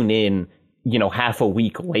tune in, you know, half a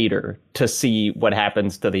week later to see what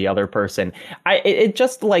happens to the other person. I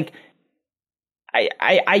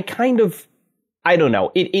don't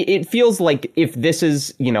know. It feels like if this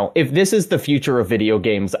is the future of video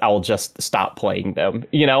games, I'll just stop playing them,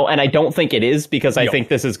 you know, and I don't think it is, because I think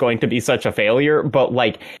this is going to be such a failure. But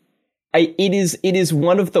like, it is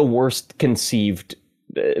one of the worst conceived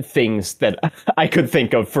things that I could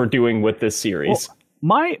think of for doing with this series.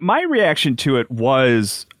 Well, my reaction to it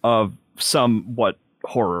was of somewhat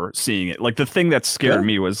horror seeing it. Like, the thing that scared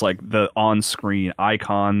me was like the on-screen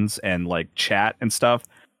icons and like chat and stuff.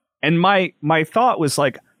 And my thought was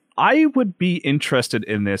like, I would be interested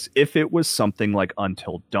in this if it was something like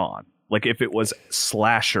Until Dawn. Like if it was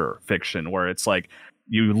slasher fiction where it's like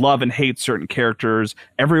you love and hate certain characters.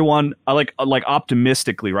 Everyone like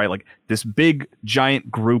optimistically, right? Like this big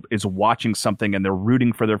giant group is watching something and they're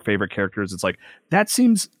rooting for their favorite characters. It's like, that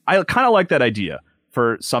seems, I kind of like that idea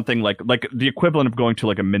for something like the equivalent of going to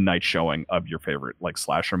like a midnight showing of your favorite like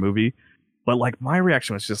slasher movie. But like my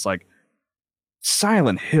reaction was just like,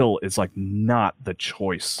 Silent Hill is like not the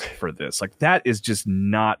choice for this. Like that is just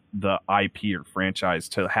not the IP or franchise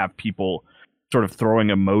to have people sort of throwing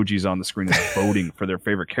emojis on the screen and voting for their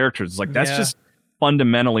favorite characters. It's like, that's just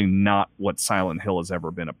fundamentally not what Silent Hill has ever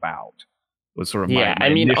been about. Was sort of my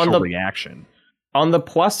initial reaction. On the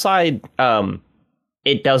plus side,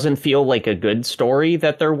 it doesn't feel like a good story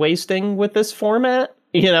that they're wasting with this format.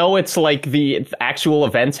 You know, it's like the actual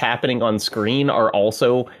events happening on screen are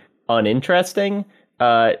also uninteresting.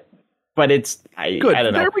 But it's good. I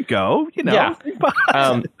don't know. There we go. You know,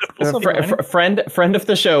 friend of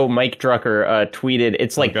the show, Mike Drucker, tweeted.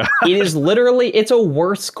 It's like it is literally. It's a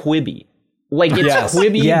worse Quibi. Like it's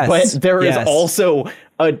Quibi, but there is also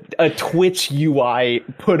a Twitch UI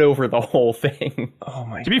put over the whole thing. Oh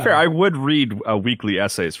my! To be fair, I would read weekly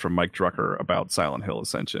essays from Mike Drucker about Silent Hill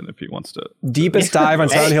Ascension if he wants to. Deepest dive on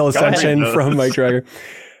Silent Hill Ascension from Mike Drucker.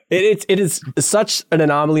 It is such an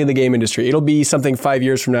anomaly in the game industry. It'll be something 5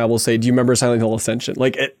 years from now. We'll say, "Do you remember Silent Hill Ascension?"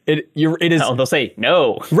 Like it is. No, they'll say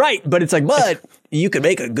no. Right, but it's like, but you could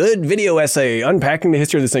make a good video essay unpacking the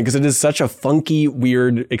history of this thing because it is such a funky,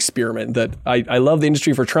 weird experiment that I love the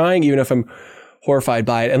industry for trying, even if I'm horrified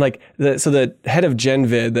by it. And like the head of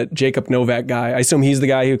GenVid, that Jacob Novak guy, I assume he's the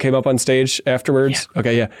guy who came up on stage afterwards. Yeah.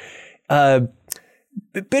 Okay, yeah.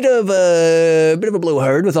 Bit of a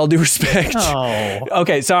blowhard, with all due respect. Oh.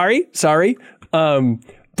 Okay, sorry.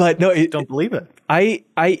 But no, don't believe it. I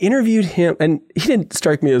interviewed him, and he didn't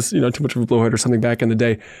strike me as, you know, too much of a blowhard or something back in the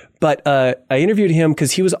day. But I interviewed him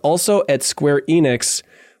because he was also at Square Enix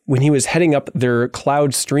when he was heading up their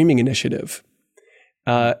cloud streaming initiative.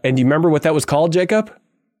 And do you remember what that was called, Jacob?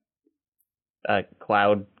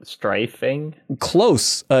 Cloud strifing?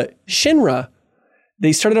 Close. Shinra.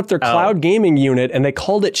 They started up their cloud gaming unit and they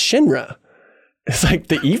called it Shinra. It's like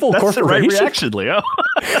the evil corporation. That's the right reaction, Leo.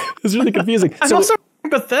 It's really confusing. And also,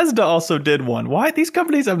 Bethesda also did one. Why? These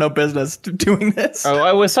companies have no business doing this. Oh,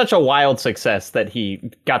 it was such a wild success that he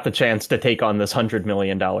got the chance to take on this $100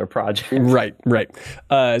 million project. Right.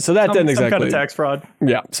 So that didn't exactly. Some kind of tax fraud.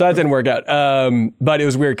 Yeah, so that didn't work out. But it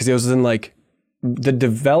was weird because it was in like the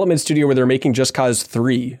development studio where they're making Just Cause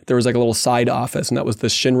 3. There was like a little side office, and that was the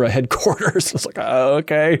Shinra headquarters. I was like, oh,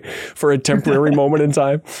 okay, for a temporary moment in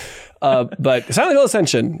time. But Silent Hill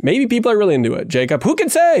Ascension, maybe people are really into it. Jacob, who can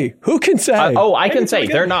say? Who can say? I can say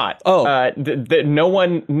they're not. Oh, no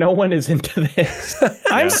one is into this.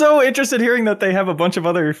 I'm so interested hearing that they have a bunch of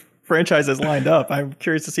other franchises lined up. I'm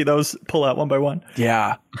curious to see those pull out one by one.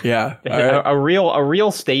 Yeah. A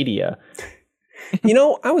real Stadia.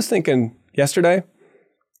 I was thinking yesterday.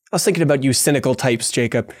 I was thinking about you cynical types,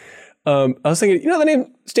 Jacob. I was thinking, the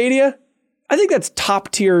name Stadia? I think that's top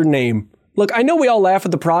tier name. Look, I know we all laugh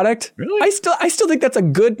at the product. Really? I still think that's a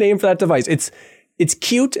good name for that device. It's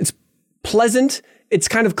cute. It's pleasant. It's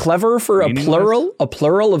kind of clever for a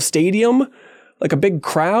plural of stadium, like a big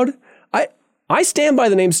crowd. I stand by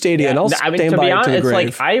the name Stadia, and I'll stand by it to the grave.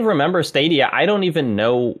 It's like I remember Stadia. I don't even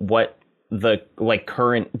know what the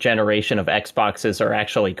current generation of Xboxes are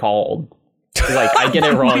actually called. Like, I get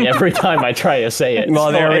it wrong every time I try to say it.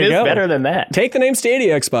 Well, there we go. It is better than that. Take the name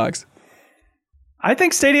Stadia Xbox. I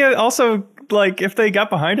think Stadia also, like, if they got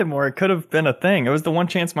behind it more, it could have been a thing. It was the one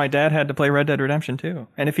chance my dad had to play Red Dead Redemption 2.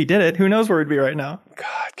 And if he did it, who knows where we'd be right now?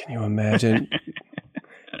 God, can you imagine?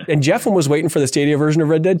 And Jeff was waiting for the Stadia version of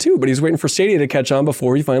Red Dead 2, but he's waiting for Stadia to catch on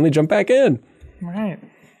before he finally jumped back in. Right.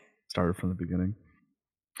 Started from the beginning.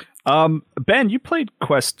 Ben, you played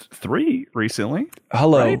Quest 3 recently.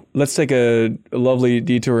 Hello. Right? Let's take a lovely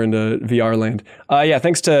detour into VR land.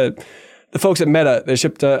 Thanks to the folks at Meta. They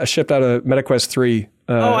shipped out a Meta Quest 3.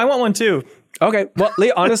 I want one too. Okay. Well,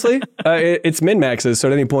 Lee, honestly, it's min-maxes, so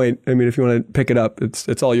at any point, I mean, if you want to pick it up,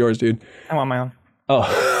 it's all yours, dude. I want my own.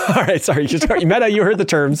 Oh, all right. Sorry. Meta, you heard the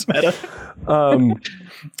terms. Meta. I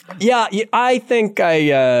think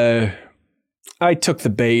I took the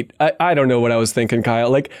bait. I don't know what I was thinking, Kyle.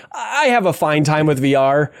 Like, I have a fine time with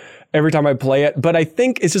VR every time I play it, but I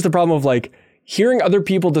think it's just the problem of like hearing other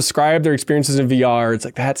people describe their experiences in VR. It's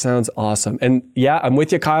like, that sounds awesome. And yeah, I'm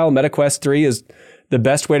with you, Kyle. Meta Quest 3 is the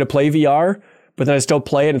best way to play VR, but then I still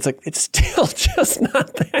play it and it's like, it's still just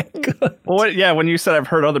not that good. Well, when you said I've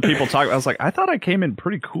heard other people talk, I was like, I thought I came in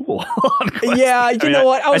pretty cool. Yeah, you know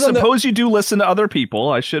what? I suppose you do listen to other people.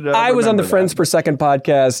 I should. I was on the Friends Per Second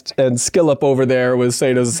podcast, and Skillup over there was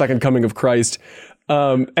saying it was the second coming of Christ.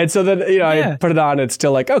 And so then I put it on. It's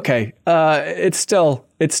still like, okay, it's still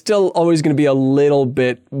always going to be a little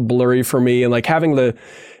bit blurry for me, and like having the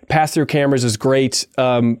pass through cameras is great.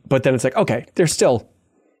 But then it's like, okay, there's still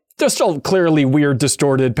clearly weird,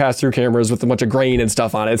 distorted pass-through cameras with a bunch of grain and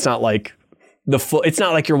stuff on it. It's not like it's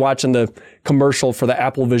not like you're watching the commercial for the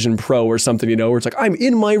Apple Vision Pro or something, where it's like, I'm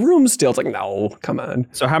in my room still. It's like, no, come on.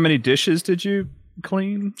 So how many dishes did you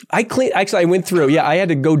clean? I went through. Yeah, I had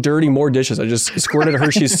to go dirty more dishes. I just squirted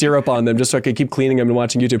Hershey's syrup on them just so I could keep cleaning them and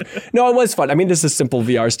watching YouTube. No, it was fun. I mean, this is simple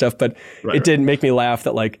VR stuff, but it did make me laugh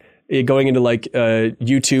that like going into like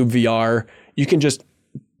YouTube VR, you can just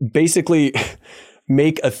basically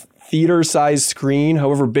make a theater-sized screen,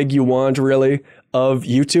 however big you want, really, of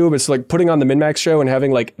YouTube. It's like putting on the Min-Max show and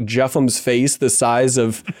having like Jeffem's face the size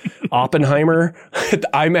of Oppenheimer at the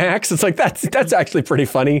IMAX. It's like, that's actually pretty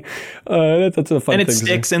funny. That's a fun thing. And it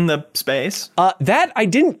sticks in the space? That I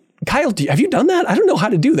didn't... Kyle, have you done that? I don't know how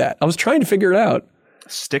to do that. I was trying to figure it out.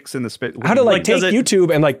 Sticks in the space. How to like take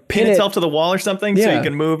YouTube and like pin itself to the wall or something so you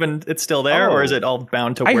can move and it's still there, or is it all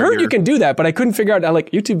bound to where I heard you can do that, but I couldn't figure out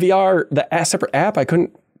like YouTube VR, the separate app. I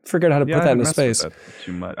couldn't figure out how to put that in space.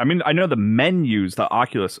 Too much. I mean, I know the menus, the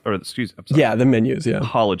Oculus, or excuse me. Yeah, the menus. Yeah.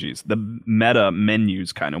 Apologies. The Meta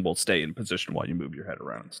menus kind of will stay in position while you move your head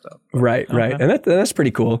around and stuff. Right, and that's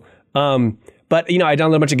pretty cool. But I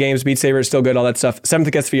downloaded a bunch of games. Beat Saber is still good. All that stuff.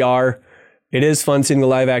 Seventh Guest VR. It is fun seeing the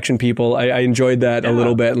live action people. I enjoyed that a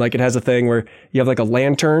little bit. And like it has a thing where you have like a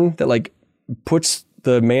lantern that like puts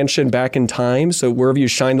the mansion back in time. So wherever you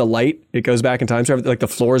shine the light, it goes back in time. So like the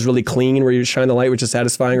floor is really clean where you shine the light, which is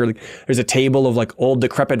satisfying. Or like there's a table of like old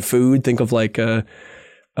decrepit food. Think of like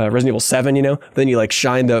Resident Evil 7, Then you like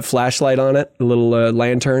shine the flashlight on it, a little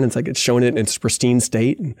lantern. It's like it's showing it in its pristine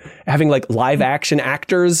state. And having like live action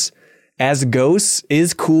actors as ghosts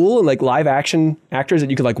is cool, and like live action actors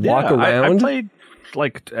that you could like walk around. I played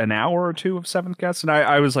like an hour or two of Seventh Guest, and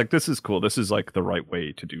I was like, this is cool. This is like the right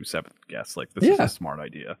way to do Seventh Guest. Like this is a smart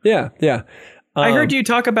idea. Yeah. I heard you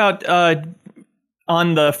talk about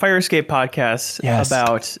on the Fire Escape podcast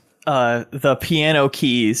about the piano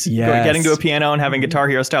keys. Getting to a piano and having Guitar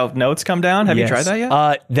Hero style notes come down. Have you tried that yet?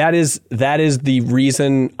 That is the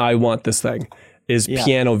reason I want this thing is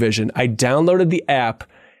Piano Vision. I downloaded the app.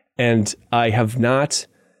 And I have not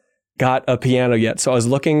got a piano yet. So I was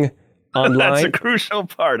looking online. That's a crucial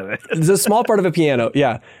part of it. It's a small part of a piano.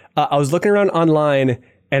 Yeah. I was looking around online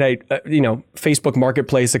And I, Facebook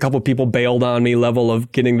Marketplace, a couple of people bailed on me level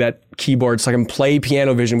of getting that keyboard so I can play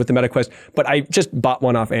Piano Vision with the MetaQuest. But I just bought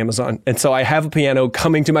one off Amazon. And so I have a piano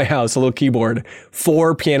coming to my house, a little keyboard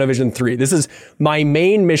for Piano Vision 3. This is my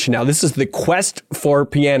main mission now. This is the quest for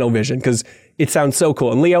Piano Vision because it sounds so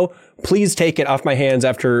cool. And Leo, please take it off my hands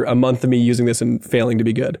after a month of me using this and failing to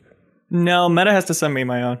be good. No, Meta has to send me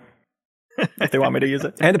my own if they want me to use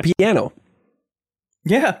it. And a piano.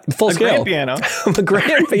 Yeah, full scale grand piano. A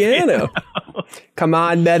grand piano. Come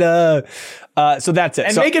on, Meta. So that's it.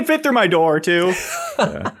 And make it fit through my door too.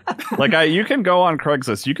 You can go on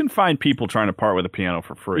Craigslist. You can find people trying to part with a piano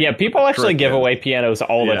for free. Yeah, people actually give away pianos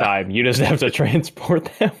all the time. You just have to transport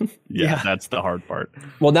them. Yeah, that's the hard part.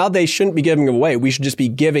 Well, now they shouldn't be giving them away. We should just be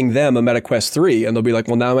giving them a MetaQuest 3, and they'll be like,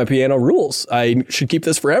 well, now my piano rules. I should keep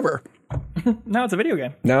this forever. Now it's a video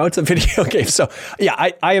game. Now it's a video game. So, yeah,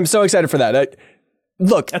 I am so excited for that.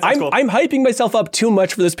 Look, I'm hyping myself up too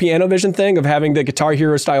much for this Piano Vision thing of having the Guitar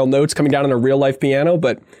Hero style notes coming down on a real life piano,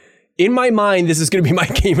 but in my mind, this is going to be my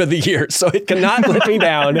game of the year, so it cannot let me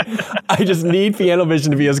down. I just need Piano Vision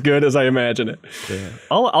to be as good as I imagine it. Yeah.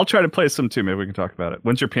 I'll try to play some too. Maybe we can talk about it.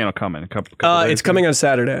 When's your piano coming? A couple days it's coming on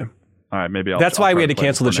Saturday. All right, maybe That's why we had to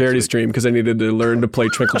cancel the charity stream because I needed to learn to play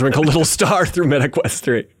Twinkle Twinkle Little Star through MetaQuest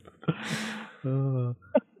 3.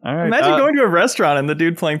 All right. Imagine going to a restaurant and the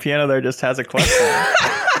dude playing piano there just has a question.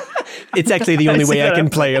 It's actually the only way I can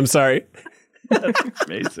play. I'm sorry. That's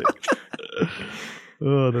amazing.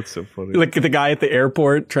 Oh, that's so funny. Like the guy at the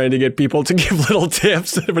airport trying to get people to give little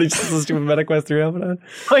tips, but he's just listening to MetaQuest 3 open on.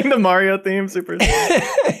 Playing the Mario theme super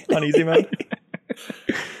on easy mode.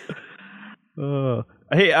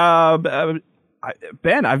 Hey,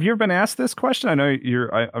 Ben, have you ever been asked this question? I know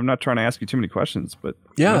I'm not trying to ask you too many questions, but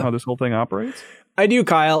you know how this whole thing operates? I do,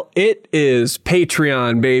 Kyle. It is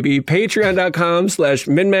Patreon, baby.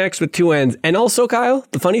 Patreon.com/minmax with 2 N's. And also, Kyle,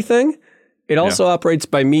 the funny thing, it also operates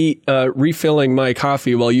by me refilling my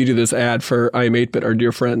coffee while you do this ad for I Am 8-Bit, our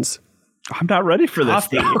dear friends. I'm not ready for this.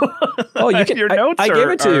 Oh, you can. Your notes I gave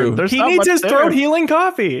it to you. He needs his throat healing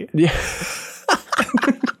coffee. Yeah.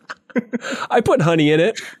 I put honey in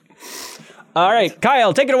it. All right,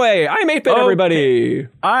 Kyle, take it away. I Am 8-Bit, everybody.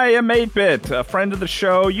 I Am 8-Bit, a friend of the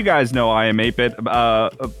show. You guys know I Am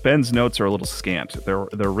 8-Bit. Ben's notes are a little scant. They're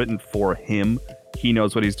written for him. He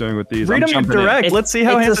knows what he's doing with these. Read them direct. Let's see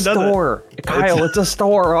how Hanson does it. Kyle, it's a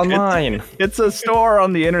store online. It's a store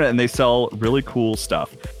on the internet, and they sell really cool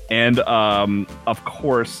stuff. And, of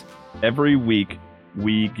course, every week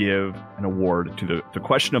we give an award to the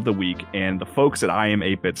question of the week, and the folks at I Am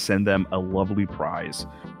 8-Bit send them a lovely prize,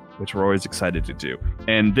 which we're always excited to do.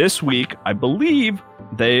 And this week, I believe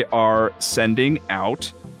they are sending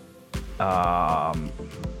out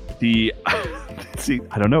the see,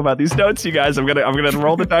 I don't know about these notes, you guys. I'm gonna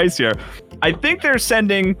roll the dice here. I think they're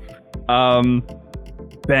sending Ben,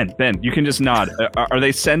 you can just nod. Are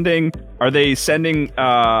they sending the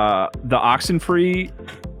Oxenfree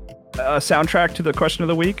soundtrack to the question of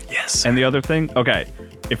the week? Yes. And the other thing? Okay.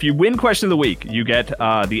 If you win question of the week, you get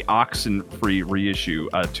the Oxenfree reissue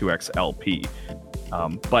 2X LP.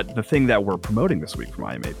 But the thing that we're promoting this week from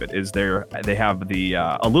I Am 8-Bit is they have the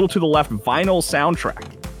A Little to the Left vinyl soundtrack.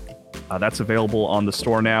 That's available on the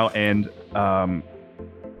store now. And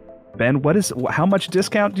Ben, how much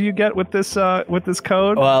discount do you get with this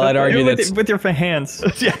code? Well, I'd argue that with your hands.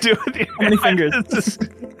 Yeah, do it. How many fingers? It's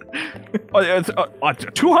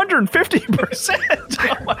 250%.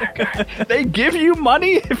 Oh my God. They give you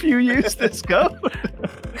money if you use this code.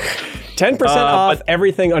 10% off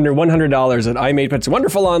everything under $100 at I Am 8-Bit's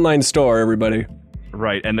wonderful online store, everybody.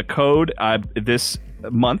 Right, and the code this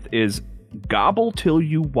month is Gobble Till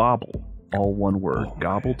You Wobble. All one word.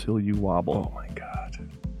 Gobble Till You Wobble. Oh my God.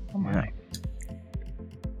 Oh my. Yeah.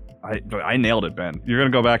 I nailed it, Ben. You're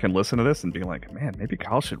going to go back and listen to this and be like, man, maybe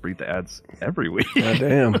Kyle should read the ads every week. God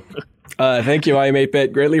damn. Thank you, I Am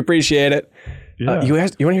 8-Bit. Greatly appreciate it. Yeah. You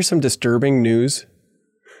want to hear some disturbing news?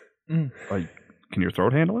 Can your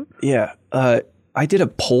throat handle it? Yeah. I did a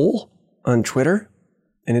poll on Twitter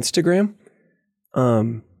and Instagram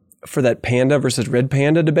for that panda versus red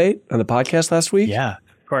panda debate on the podcast last week. Yeah,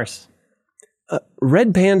 of course.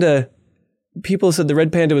 Red panda, people said the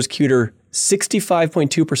red panda was cuter.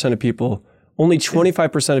 65.2% of people. Only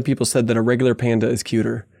 25% of people said that a regular panda is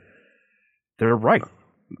cuter. They're right.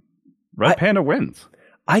 Red panda wins.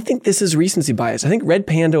 I think this is recency bias. I think red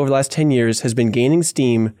panda over the last 10 years has been gaining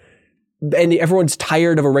steam, and everyone's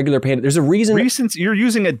tired of a regular panda. There's a reason. You're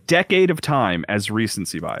using a decade of time as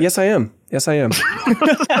recency bias. Yes, I am.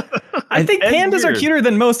 I think pandas are cuter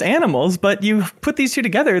than most animals, but you put these two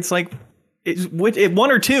together, it's like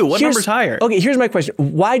One or two? What number's higher? Okay, here's my question.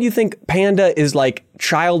 Why do you think panda is like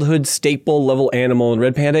childhood staple level animal and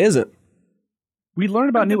red panda isn't? We learn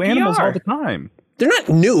about new animals all the time. They're not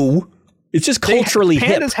new. It's just culturally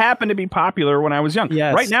hip. Pandas happened to be popular when I was young.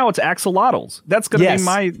 Yes. Right now, it's axolotls. That's going to be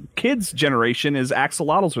my kids' generation. Is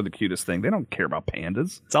axolotls are the cutest thing. They don't care about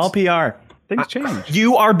pandas. It's all PR. Things change.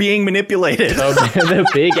 You are being manipulated. The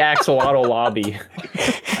big axolotl lobby.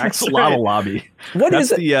 Axolotl lobby. That's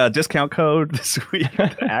the discount code this week.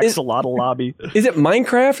 Axolotl lobby. Is it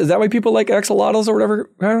Minecraft? Is that why people like axolotls or whatever?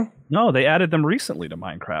 Huh? No, they added them recently to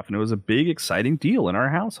Minecraft, and it was a big, exciting deal in our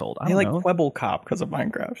household. I don't know. Quebblecop because of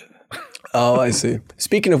Minecraft. Oh, I see.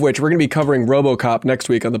 Speaking of which, we're going to be covering RoboCop next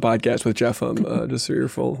week on the podcast with Jeff, just so you're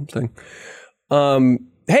full thing.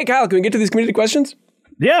 Hey, Kyle, can we get to these community questions?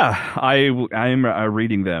 Yeah, I'm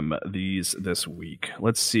reading them this week.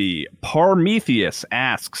 Let's see. Parmetheus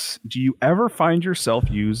asks, do you ever find yourself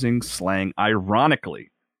using slang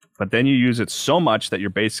ironically, but then you use it so much that you're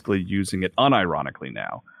basically using it unironically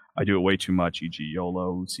now? I do it way too much, e.g.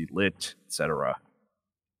 YOLO, see lit, etc.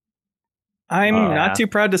 I'm not too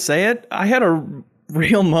proud to say it. I had a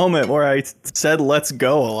real moment where I said let's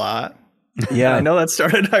go a lot. Yeah. I know that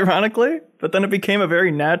started ironically, but then it became a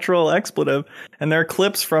very natural expletive. And there are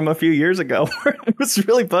clips from a few years ago where it was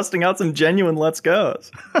really busting out some genuine let's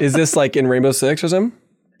goes. Is this like in Rainbow Six or something?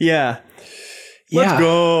 Yeah. Let's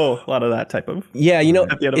go. A lot of that type of. Yeah,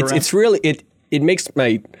 it's really, it makes my,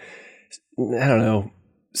 I don't know,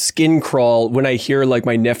 skin crawl when I hear like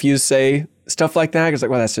my nephews say stuff like that. It's like,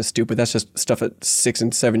 well, that's just stupid. That's just stuff a 6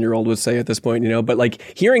 and 7 year old would say at this point, but like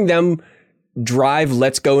hearing them drive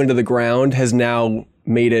let's go into the ground has now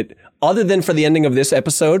made it, other than for the ending of this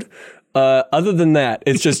episode, other than that,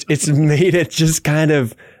 it's made it just kind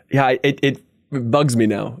of, it bugs me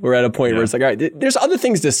now. We're at a point where it's like, all right, there's other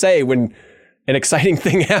things to say when an exciting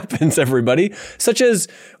thing happens, everybody, such as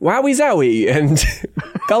wowie zowie and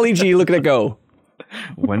golly gee, look at it go.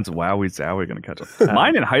 When's wowie zowie going to catch up?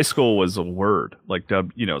 Mine in high school was a word, like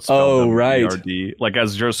spelled W-E-R-D, like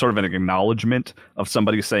as just sort of an acknowledgement of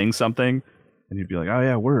somebody saying something, and you'd be like, oh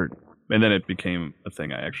yeah, word. And then it became a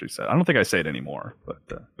thing I actually said. I don't think I say it anymore, but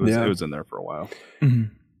it was in there for a while.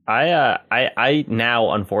 Mm-hmm. I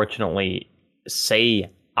now unfortunately say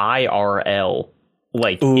IRL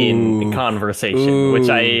in conversation, which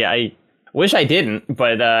I wish I didn't,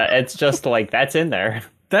 but it's just like that's in there.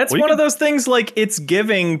 That's one of those things like it's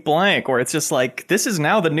giving blank, or it's just like this is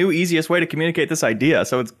now the new easiest way to communicate this idea,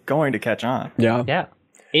 so it's going to catch on. Yeah.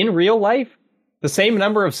 In real life, the same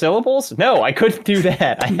number of syllables? No, I couldn't do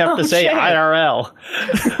that. I have to say IRL.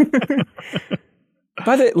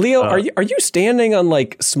 By the way, Leo, are you standing on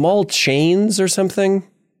like small chains or something?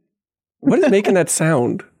 What is making that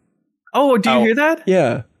sound? Oh, do you hear that?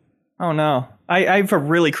 Yeah. Oh no. I have a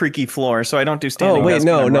really creaky floor, so I don't do standing. Oh wait,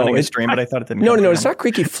 no, it's stream, but I thought it didn't. No, it's not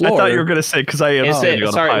creaky floor. I thought you were going to say because I am standing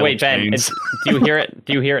on a pile of Ben. chains. Do you hear it?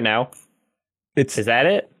 Do you hear it now? Is that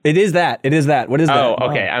it? It is that. What is that? Oh,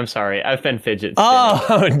 okay. I'm sorry. I've been fidget spinning.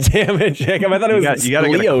 Oh, damn it, Jacob. I thought it was you got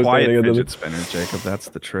to get a quiet fidget spinner, Jacob. That's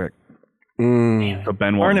the trick. So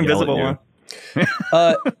Ben won't or an invisible one.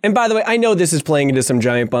 And by the way, I know this is playing into some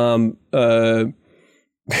Giant Bomb,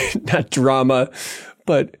 not drama,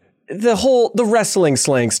 but the wrestling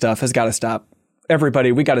slang stuff has got to stop.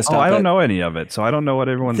 Everybody, we got to stop. I don't know any of it, so I don't know what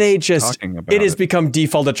everyone's talking about. It has become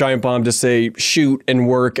default at Giant Bomb to say shoot and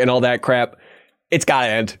work and all that crap. It's got to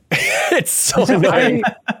end. It's so annoying.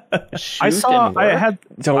 I had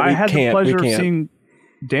the pleasure of seeing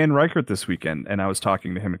Dan Reichert this weekend, and I was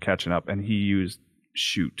talking to him and catching up, and he used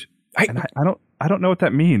shoot. I don't know what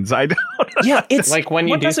that means. I don't. Yeah, it's like when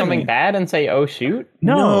you do something bad and say, "Oh shoot."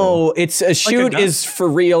 No, it's a shoot is for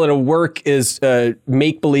real, and a work is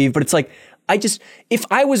make believe. But it's like if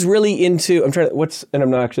I was really into, what's an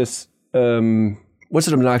obnoxious hobby?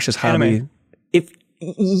 Anime.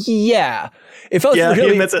 If I was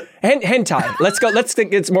really hentai. Let's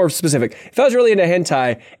think it's more specific. If I was really into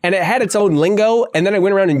hentai and it had its own lingo, and then I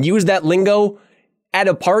went around and used that lingo at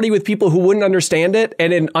a party with people who wouldn't understand it,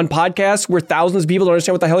 and on podcasts where thousands of people don't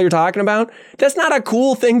understand what the hell you're talking about, that's not a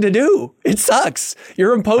cool thing to do. It sucks.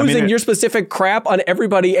 You're imposing your specific crap on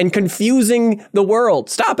everybody and confusing the world.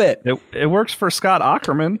 Stop it. It works for Scott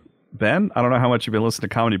Aukerman. Ben, I don't know how much you've been listening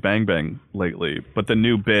to Comedy Bang Bang lately, but the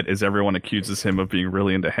new bit is everyone accuses him of being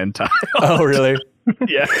really into hentai. Oh, really?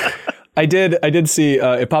 Yeah. I did see,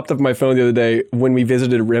 it popped up on my phone the other day when we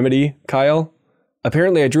visited Remedy, Kyle.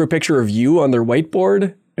 Apparently I drew a picture of you on their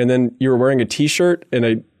whiteboard and then you were wearing a T-shirt, and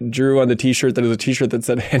I drew on the T-shirt that was a T-shirt that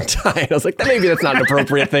said hentai. And I was like, maybe that's not an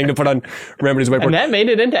appropriate thing to put on Remedy's whiteboard. And that made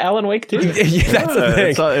it into Alan Wake too. Yeah, that's the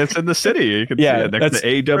thing. It's in the city. You can see it next to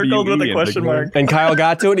AWE. With a question mark. And Kyle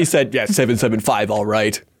got to it, and he said, yeah, 775, all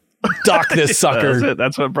right. Dock this sucker.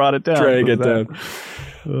 That's what brought it down. Drag it down.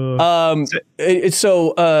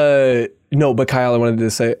 No, but Kyle, I wanted to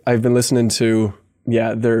say, I've been listening to,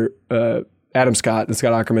 their Adam Scott and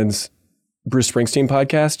Scott Aukerman's Bruce Springsteen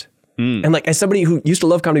podcast. And like, as somebody who used to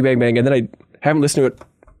love Comedy Bang Bang, and then I haven't listened to it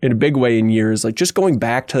in a big way in years, like just going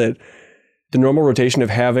back to the normal rotation of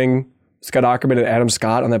having Scott Aukerman and Adam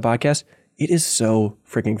Scott on that podcast, it is so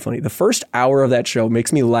freaking funny. The first hour of that show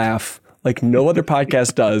makes me laugh like no other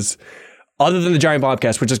podcast does, other than the Giant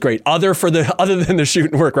Bombcast, which is great. Other than the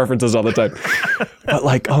shoot and work references all the time. But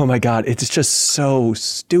like, oh my God, it's just so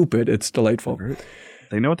stupid. It's delightful.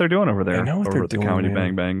 They know what they're doing over there. They know what over they're at the doing, Comedy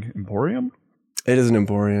man. Bang Bang Emporium. It is an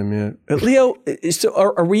emporium, yeah. Leo, so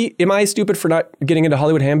are we? Am I stupid for not getting into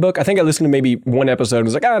Hollywood Handbook? I think I listened to maybe one episode and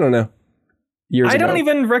was like, I don't know. Years ago. I don't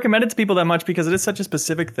even recommend it to people that much because it is such a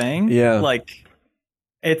specific thing. Yeah. Like,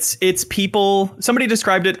 it's people. Somebody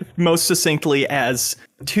described it most succinctly as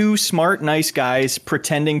two smart, nice guys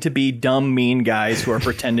pretending to be dumb, mean guys who are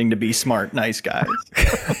pretending to be smart, nice guys.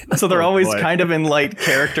 So they're always kind of in light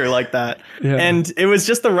character like that. Yeah. And it was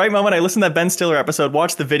just the right moment. I listened to that Ben Stiller episode,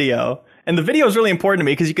 watched the video. And the video is really important to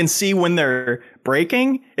me because you can see when they're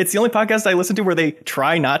breaking. It's the only podcast I listen to where they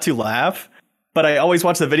try not to laugh. But I always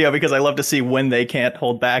watch the video because I love to see when they can't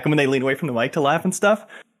hold back and when they lean away from the mic to laugh and stuff.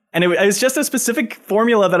 And it was just a specific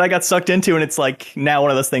formula that I got sucked into. And it's like now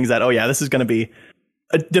one of those things that, oh, yeah, this is going to be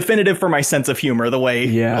a definitive for my sense of humor, the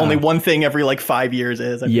way only one thing every like 5 years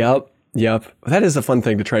is. Yep. That is a fun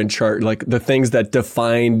thing to try and chart. Like the things that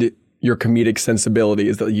defined your comedic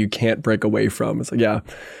sensibilities that you can't break away from. It's like,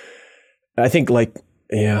 I think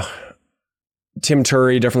Tim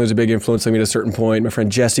Turry definitely was a big influence on me at a certain point. My friend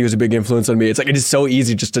Jesse was a big influence on me. It's like, it is so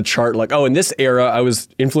easy just to chart like, oh, in this era, I was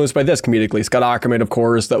influenced by this comedically. Scott Aukerman, of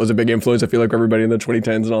course, that was a big influence. I feel like everybody in the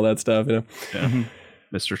 2010s and all that stuff, you know? Yeah. Mm-hmm.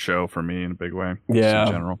 Mr. Show for me in a big way. Yeah.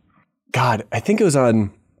 In general. God, I think it was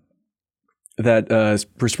on that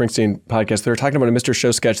Bruce Springsteen podcast. They were talking about a Mr.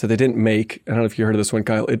 Show sketch that they didn't make. I don't know if you heard of this one,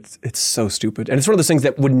 Kyle. It's so stupid. And it's one of those things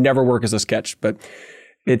that would never work as a sketch, but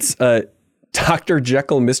it's Dr.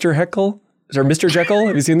 Jekyll, Mr. Heckle. Or Mr. Jekyll,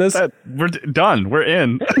 have you seen this? We're done. We're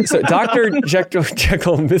in. So Dr. Jekyll,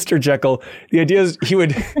 Mr. Jekyll, the idea is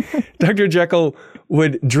Dr. Jekyll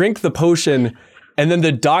would drink the potion and then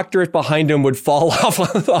the doctorate behind him would fall off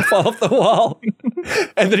the wall.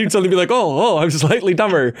 And then he'd suddenly be like, oh, I'm slightly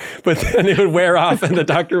dumber. But then it would wear off and the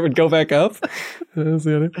doctor would go back up.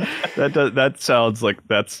 That sounds like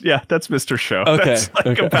that's Mr. Show. Okay. That's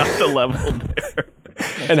like about the level there.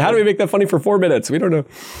 And how do we make that funny for 4 minutes? We don't know.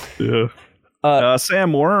 Yeah.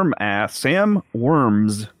 Sam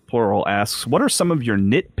Worms, plural, asks, what are some of your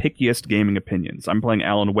nitpickiest gaming opinions? I'm playing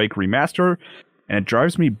Alan Wake Remaster, and it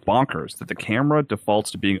drives me bonkers that the camera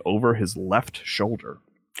defaults to being over his left shoulder.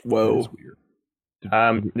 Whoa. That is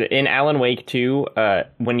weird. In Alan Wake 2,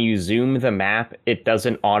 when you zoom the map, it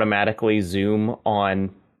doesn't automatically zoom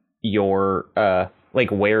on your,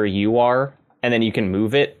 where you are. And then you can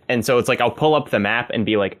move it. And so it's like, I'll pull up the map and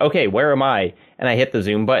be like, okay, where am I? And I hit the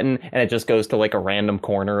zoom button and it just goes to like a random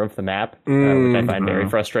corner of the map, which I find very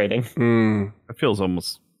frustrating. It feels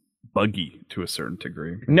almost buggy to a certain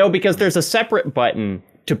degree. No, because there's a separate button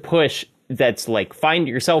to push that's like find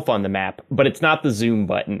yourself on the map, but it's not the zoom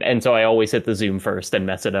button. And so I always hit the zoom first and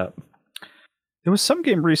mess it up. There was some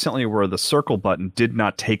game recently where the circle button did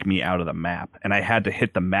not take me out of the map, and I had to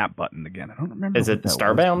hit the map button again. I don't remember. Is it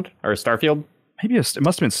Starbound or Starfield? Maybe it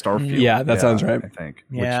must have been Starfield. Yeah, that sounds right. I think.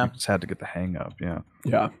 Yeah. Which you just had to get the hang of. Yeah.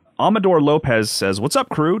 Yeah. Amador Lopez says, what's up,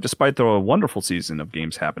 crew? Despite the wonderful season of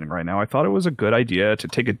games happening right now, I thought it was a good idea to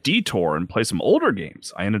take a detour and play some older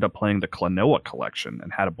games. I ended up playing the Klonoa collection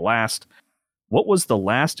and had a blast. What was the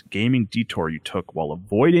last gaming detour you took while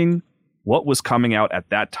avoiding what was coming out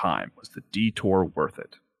at that time? Was the detour worth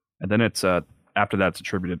it? And then it's after that's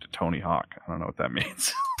attributed to Tony Hawk. I don't know what that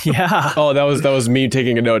means. Yeah. Oh, that was me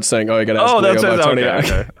taking a note saying, I got to ask Leo about Tony Hawk.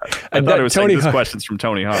 Okay. I thought it was Tony questions from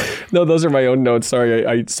Tony Hawk. No, those are my own notes. Sorry,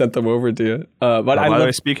 I sent them over to you. But by the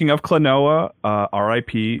way, speaking of Klonoa,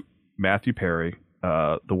 R.I.P. Matthew Perry,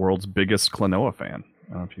 the world's biggest Klonoa fan.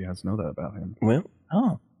 I don't know if you guys know that about him. Well,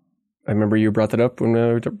 I remember you brought that up when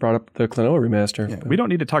we brought up the Klonoa remaster. Yeah, we don't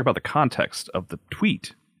need to talk about the context of the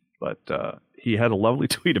tweet, but he had a lovely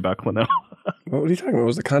tweet about Klonoa. What are you talking about? What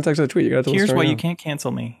was the context of the tweet? You got to Here's why you can't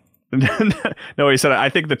cancel me. No, he said, I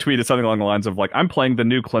think the tweet is something along the lines of like, I'm playing the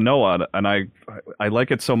new Klonoa and I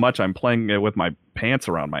like it so much I'm playing it with my pants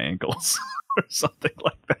around my ankles or something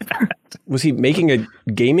like that. Was he making a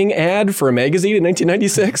gaming ad for a magazine in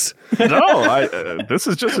 1996? No, this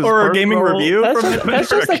is just his or a gaming personal- review. That's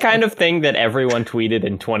just the kind of thing that everyone tweeted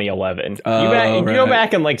in 2011. You go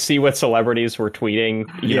back and like see what celebrities were tweeting,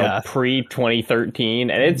 you know, pre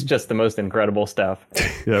 2013, and it's just the most incredible stuff.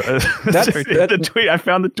 Yeah, the tweet. I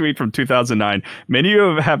found the tweet from 2009. Many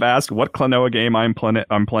of you have asked what Klonoa game I'm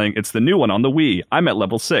playing. It's the new one on the Wii. I'm at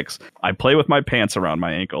level 6. I play with my pants around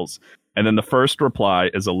my ankles. And then the first reply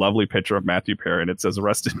is a lovely picture of Matthew Perry, and it says,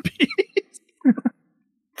 "Rest in peace."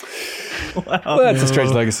 Wow. Well, that's a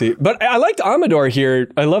strange legacy. But I liked Amador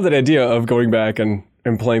here. I love that idea of going back and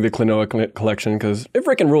playing the Klonoa collection because it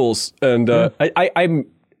freaking rules. And I'm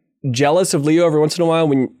jealous of Leo every once in a while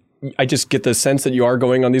when I just get the sense that you are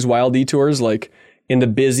going on these wild detours. Like in the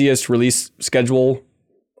busiest release schedule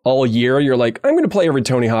all year, you're like, I'm going to play every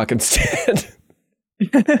Tony Hawk instead.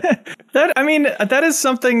 That is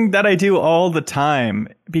something that I do all the time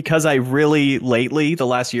because I really lately, the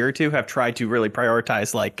last year or two, have tried to really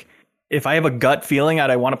prioritize, like, if I have a gut feeling that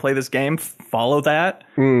I want to play this game, follow that.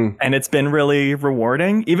 And it's been really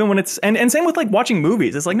rewarding, even when it's, and same with like watching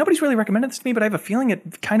movies. It's like, nobody's really recommended this to me, but I have a feeling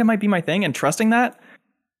it kind of might be my thing, and trusting that.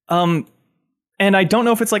 And I don't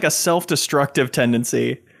know if it's like a self-destructive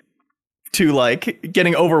tendency to like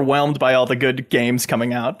getting overwhelmed by all the good games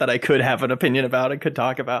coming out that I could have an opinion about and could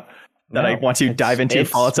talk about, that I want to dive into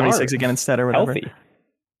Fallout 76 again instead or whatever. Healthy.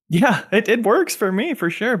 Yeah, it works for me for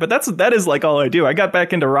sure. But that is like all I do. I got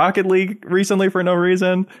back into Rocket League recently for no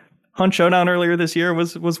reason. Hunt Showdown earlier this year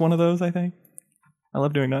was one of those, I think. I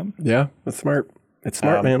love doing that. Yeah, that's smart. It's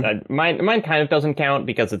smart, man. Mine kind of doesn't count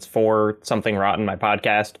because it's for Something Rotten, my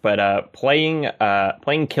podcast. But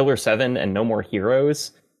playing Killer 7 and No More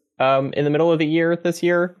Heroes in the middle of the year this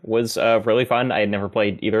year was really fun. I had never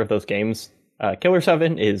played either of those games. Killer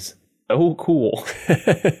 7 is so cool.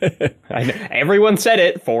 Everyone said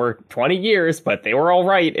it for 20 years, but they were all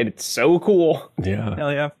right, and it's so cool. Yeah.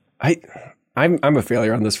 Hell yeah. I'm a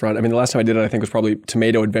failure on this front. I mean, the last time I did it, I think was probably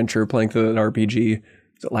Tomato Adventure, playing through an RPG.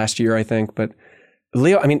 Was it last year, I think? But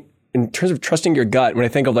Leo, I mean, in terms of trusting your gut, when I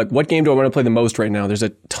think of like, what game do I want to play the most right now? There's a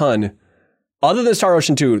ton. Other than Star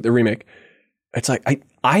Ocean 2, the remake, it's like,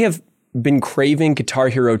 I have been craving Guitar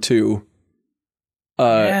Hero 2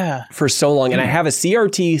 for so long. And I have a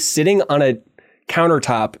CRT sitting on a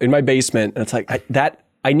countertop in my basement. And it's like,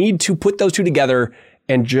 I need to put those two together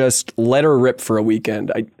and just let her rip for a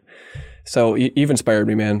weekend. So you've inspired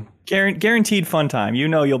me, man. Guaranteed fun time. You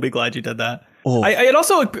know, you'll be glad you did that. Oh. It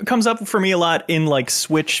also comes up for me a lot in like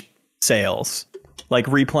Switch sales, like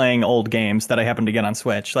replaying old games that I happen to get on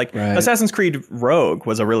Switch. Like Assassin's Creed Rogue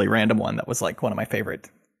was a really random one that was like one of my favorite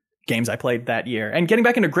games I played that year. And getting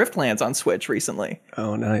back into Griftlands on Switch recently.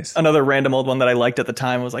 Oh, nice. Another random old one that I liked at the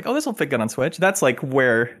time was like, oh, this will fit good on Switch. That's like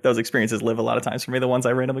where those experiences live a lot of times for me, the ones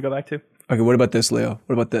I randomly go back to. Okay, what about this, Leo?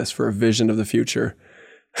 What about this for a vision of the future?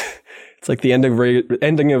 It's like the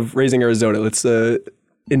ending of Raising Arizona. Let's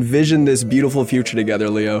envision this beautiful future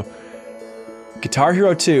together, Leo. Guitar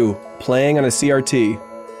Hero 2, playing on a CRT,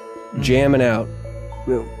 jamming out.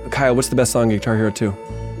 Kyle, what's the best song in Guitar Hero 2?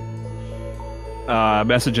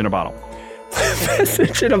 Message in a Bottle.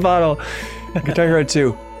 Message in a Bottle. Guitar Hero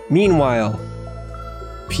 2. Meanwhile,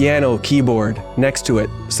 piano, keyboard, next to it,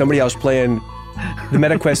 somebody else playing the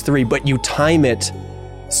MetaQuest 3, but you time it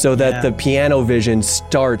so that the piano vision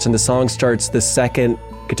starts and the song starts the second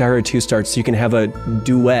Guitar Hero 2 starts, so you can have a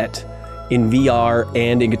duet in VR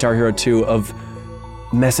and in Guitar Hero 2 of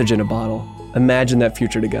Message in a Bottle. Imagine that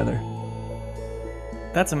future together.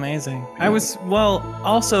 That's amazing.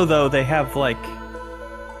 Also though, they have like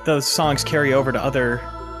those songs carry over to other.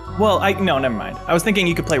 No, never mind. I was thinking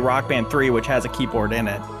you could play Rock Band 3, which has a keyboard in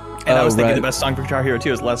it. And I was thinking the best song for Guitar Hero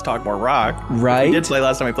 2 is Let's Talk More Rock. Right. We did play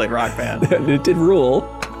last time we played Rock Band. It did rule.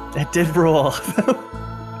 It did rule.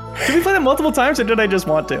 Did we play that multiple times, or did I just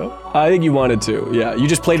want to? I think you wanted to. Yeah, you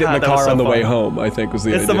just played it in the car on the way home, I think was the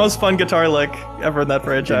idea. It's the most fun guitar lick ever in that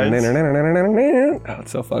franchise. Oh,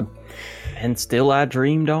 it's so fun. And still I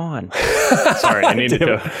dreamed on. Sorry, I needed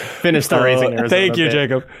to finish the Raising Arizona. Thank you,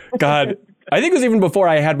 Jacob. God, I think it was even before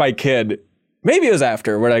I had my kid. Maybe it was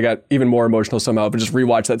after, when I got even more emotional somehow, but just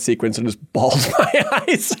rewatched that sequence and just bawled my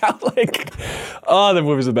eyes out like, oh, the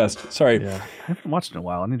movie's the best. Sorry. Yeah, I haven't watched it in a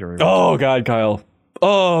while. I need to rewatch it. Oh, God, Kyle.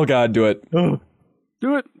 Oh, God, do it. Do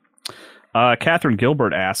it. Catherine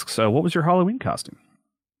Gilbert asks, what was your Halloween costume?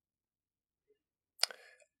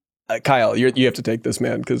 Kyle, you have to take this,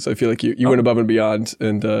 man, because I feel like you went above and beyond,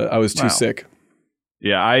 and I was too sick.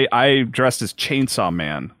 Yeah, I dressed as Chainsaw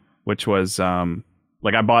Man which was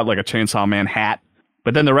like I bought like a Chainsaw Man hat,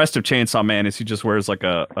 but then the rest of Chainsaw Man is he just wears like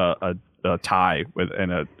a tie with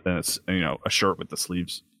and a shirt with the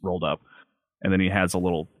sleeves rolled up, and then he has a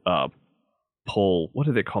little pull. What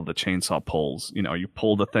do they call the chainsaw pulls? You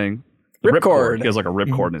pull the thing. Ripcord. He has like a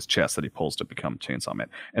ripcord in his chest that he pulls to become Chainsaw Man.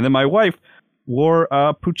 And then my wife wore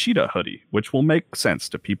a Puchita hoodie, which will make sense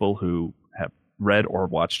to people who have read or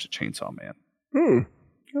watched Chainsaw Man.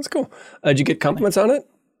 That's cool. Did you get compliments on it?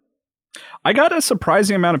 I got a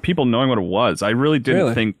surprising amount of people knowing what it was. I really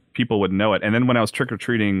didn't think people would know it. And then when I was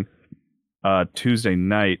trick-or-treating Tuesday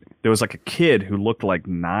night, there was like a kid who looked like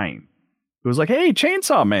 9 who was like, "Hey,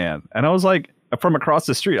 Chainsaw Man." And I was like, from across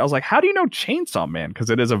the street, I was like, "How do you know Chainsaw Man?" Because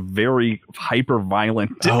it is a very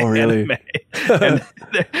hyper-violent anime.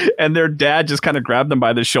 and their dad just kind of grabbed them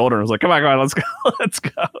by the shoulder and was like, come on, let's go, let's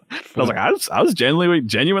go. And I was like, I was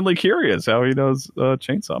genuinely curious how he knows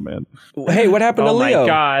Chainsaw Man. Hey, what happened to Leo? Oh my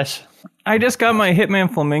gosh. I just got my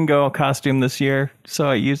Hitman Flamingo costume this year, so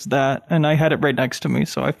I used that, and I had it right next to me,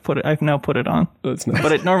 so I've now put it on. That's nice.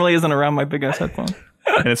 But it normally isn't around my big ass headphone.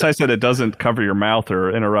 And it's nice that it doesn't cover your mouth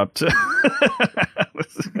or interrupt.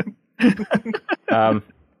 I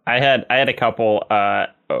had a couple.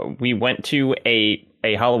 We went to a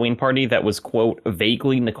Halloween party that was, quote,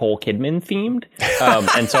 vaguely Nicole Kidman themed.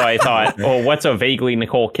 And so I thought, oh, what's a vaguely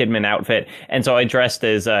Nicole Kidman outfit? And so I dressed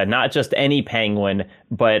as not just any penguin,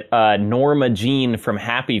 but Norma Jean from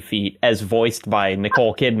Happy Feet, as voiced by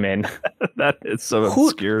Nicole Kidman. That is so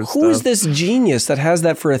obscure stuff. Who is this genius that has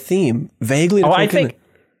that for a theme? Vaguely Nicole Kidman.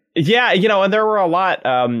 Yeah, and there were a lot.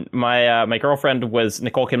 My girlfriend was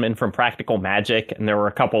Nicole Kidman from Practical Magic, and there were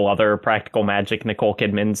a couple other Practical Magic Nicole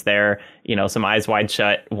Kidmans there. Some Eyes Wide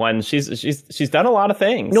Shut one. She's done a lot of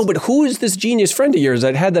things. No, but who is this genius friend of yours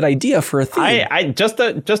that had that idea for a theme? I just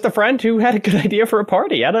a friend who had a good idea for a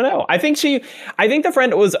party. I don't know. I think the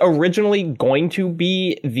friend was originally going to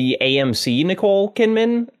be the AMC Nicole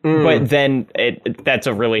Kidman, but then that's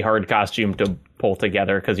a really hard costume to pull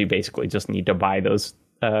together because you basically just need to buy those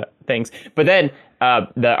things. But then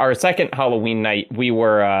our second Halloween night, we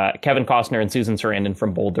were Kevin Costner and Susan Sarandon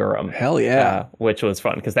from Bull Durham. Hell yeah. Which was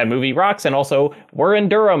fun because that movie rocks. And also we're in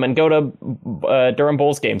Durham and go to Durham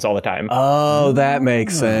Bulls games all the time. Oh, that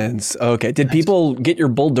makes sense. Okay. Did people get your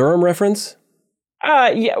Bull Durham reference?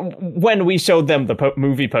 Yeah. When we showed them the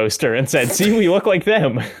movie poster and said, see, we look like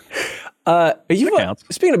them.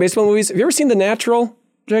 Speaking of baseball movies, have you ever seen The Natural,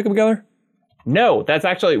 Jacob Geller? No, that's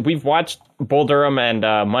actually, we've watched Bull Durham and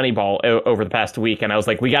Moneyball over the past week, and I was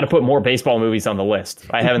like, we got to put more baseball movies on the list.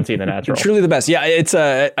 I haven't seen The Natural. Truly the best. Yeah, it's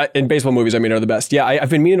in baseball movies, are the best. Yeah,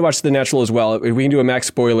 I've been meaning to watch The Natural as well. We can do a max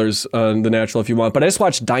spoilers on The Natural if you want, but I just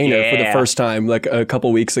watched Diner for the first time like a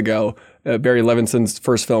couple weeks ago. Barry Levinson's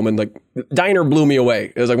first film, and like Diner blew me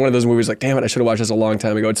away. It was like one of those movies like, damn it, I should have watched this a long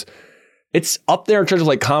time ago. It's up there in terms of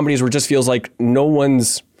like comedies where it just feels like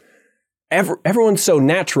everyone's so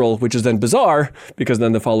natural, which is then bizarre because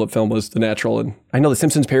then the follow-up film was The Natural, and I know The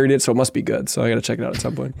Simpsons parodied it, so it must be good. So I got to check it out at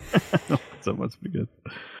some point. So it must be good.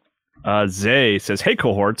 Zay says, "Hey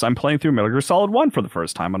cohorts, I'm playing through Metal Gear Solid 1 for the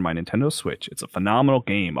first time on my Nintendo Switch. It's a phenomenal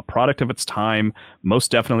game, a product of its time, most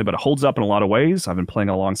definitely, but it holds up in a lot of ways. I've been playing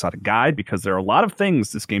alongside a guide because there are a lot of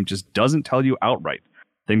things this game just doesn't tell you outright.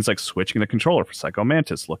 Things like switching the controller for Psycho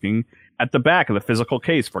Mantis, looking at the back of the physical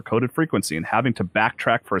case for coded frequency, and having to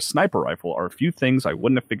backtrack for a sniper rifle are a few things I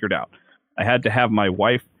wouldn't have figured out. I had to have my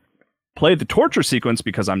wife play the torture sequence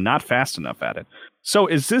because I'm not fast enough at it. So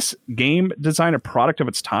is this game design a product of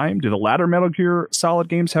its time? Do the latter Metal Gear Solid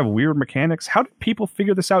games have weird mechanics? How did people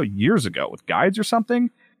figure this out years ago? With guides or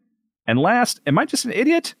something? And last, am I just an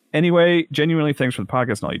idiot? Anyway, genuinely, thanks for the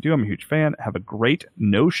podcast and all you do. I'm a huge fan. Have a great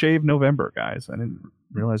no-shave November, guys. I didn't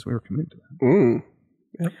realize we were committing to that.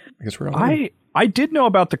 Yeah, I guess we're all I did know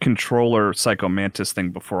about the controller Psycho Mantis thing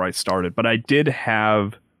before I started, but I did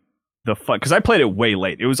have the fun because I played it way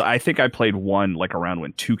late. I think I played 1 like around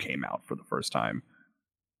when 2 came out for the first time.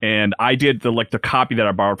 And I did the copy that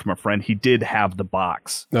I borrowed from a friend. He did have the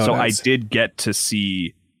box. So nice. I did get to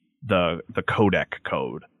see the codec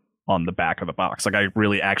code on the back of the box. Like I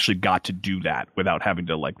really actually got to do that without having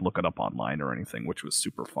to like look it up online or anything, which was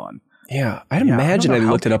super fun. Yeah, I'd imagine I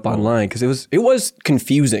looked it up online because it was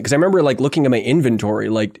confusing. Because I remember like looking at my inventory,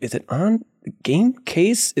 like, is it on the game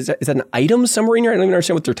case? Is that an item somewhere in here? I don't even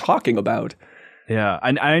understand what they're talking about. Yeah,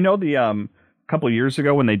 I know the couple of years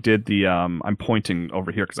ago when they did the I'm pointing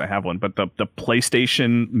over here because I have one, but the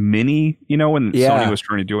PlayStation Mini, when Sony was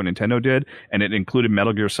trying to do what Nintendo did, and it included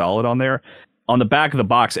Metal Gear Solid on there. On the back of the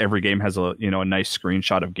box, every game has a nice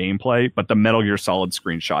screenshot of gameplay, but the Metal Gear Solid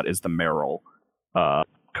screenshot is the Meryl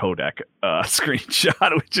codec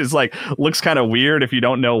screenshot, which is like looks kind of weird if you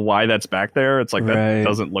don't know why that's back there. It's like that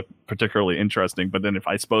doesn't look particularly interesting. But then if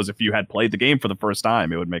you had played the game for the first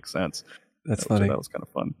time, it would make sense. That's funny. That was kind of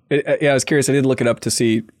fun. I was curious. I did look it up to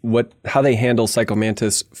see how they handle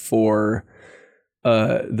Psychomantis for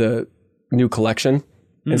the new collection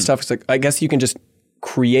and stuff. It's like, I guess you can just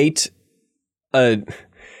create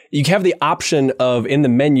you have the option of, in the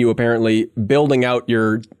menu, apparently, building out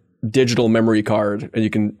your digital memory card, and you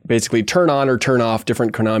can basically turn on or turn off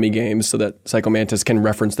different Konami games so that Psychomantis can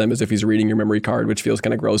reference them as if he's reading your memory card, which feels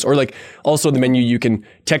kind of gross. Or like also in the menu, you can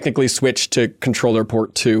technically switch to controller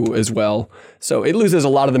port 2 as well. So it loses a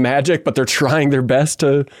lot of the magic, but they're trying their best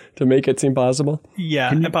to make it seem possible.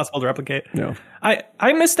 Yeah, impossible to replicate. No.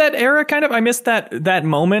 I missed that era kind of. I missed that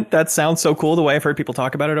moment. That sounds so cool the way I've heard people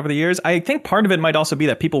talk about it over the years. I think part of it might also be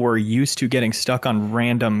that people were used to getting stuck on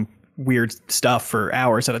random weird stuff for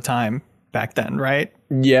hours at a time back then, right?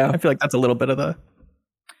 Yeah. I feel like that's a little bit of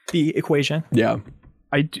the equation. Yeah.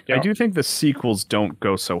 I do think the sequels don't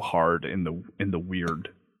go so hard in the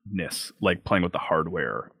weirdness, like playing with the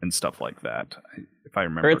hardware and stuff like that. If I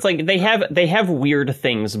remember, or it's like they have weird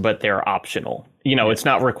things, but they're optional. It's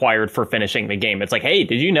not required for finishing the game. It's like, hey,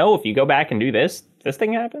 did you know if you go back and do this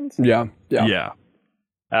thing happens? Yeah.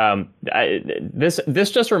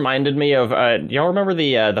 This just reminded me of y'all remember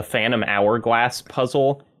the Phantom Hourglass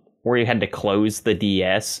puzzle where you had to close the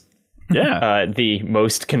DS? Yeah. The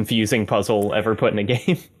most confusing puzzle ever put in a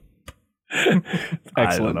game.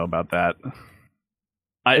 I don't know about that.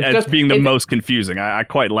 It's being the most confusing. I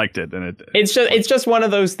quite liked it, and it's just one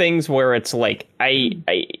of those things where it's like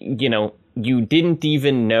you didn't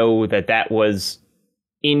even know that was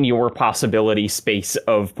in your possibility space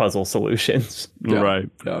of puzzle solutions. Yeah. Right.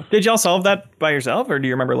 Yeah. Did y'all solve that by yourself, or do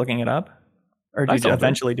you remember looking it up? Or did you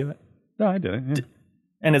eventually do it? No, I did it. Yeah.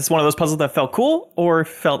 And it's one of those puzzles that felt cool or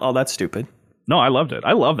felt, oh, that's stupid? No, I loved it.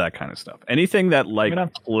 I love that kind of stuff. Anything that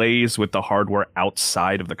plays with the hardware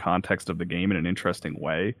outside of the context of the game in an interesting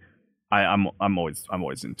way, I'm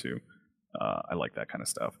always into. I like that kind of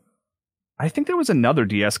stuff. I think there was another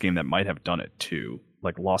DS game that might have done it too,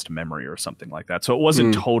 like Lost Memory or something like that. So it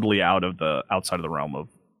wasn't totally outside of the realm of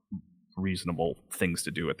reasonable things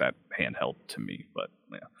to do with that handheld to me. But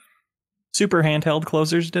yeah, Super Handheld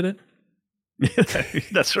Closers did it.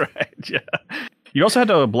 That's right. Yeah. You also had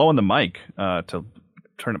to blow on the mic to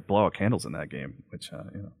blow out candles in that game, which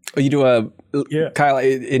You do Kyle,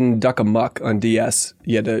 in Duck Amuck on DS.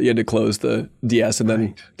 You had to close the DS, and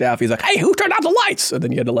then Daffy's like, "Hey, who turned out the lights?" And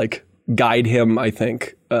then you had to guide him. I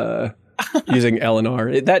think using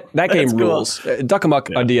Eleanor. That game rules. Cool. Duck Amuck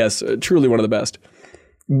on DS, truly one of the best.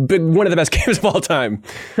 But one of the best games of all time.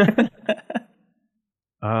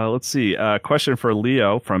 Let's see. Question for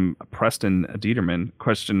Leo from Preston Dieterman.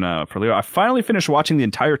 Question for Leo. I finally finished watching the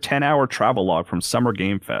entire 10-hour travel log from Summer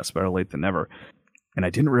Game Fest. Better late than never. And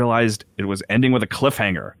I didn't realize it was ending with a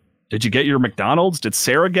cliffhanger. Did you get your McDonald's? Did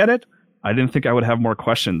Sarah get it? I didn't think I would have more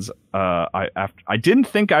questions. I didn't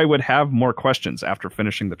think I would have more questions after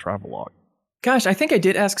finishing the travel log. Gosh, I think I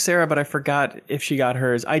did ask Sarah, but I forgot if she got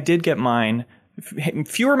hers. I did get mine.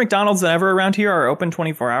 Fewer McDonald's than ever around here are open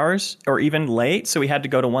 24 hours or even late, so we had to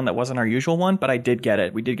go to one that wasn't our usual one, but I did get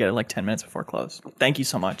it. We did get it 10 minutes before close. Thank you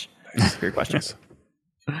so much for your questions.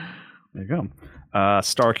 There you go.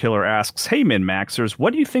 Star Killer asks, hey, Min-Maxers,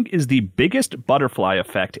 what do you think is the biggest butterfly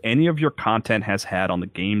effect any of your content has had on the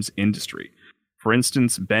games industry? For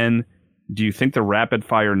instance, Ben, do you think the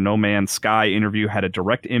rapid-fire No Man's Sky interview had a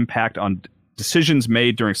direct impact on decisions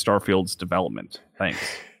made during Starfield's development? Thanks.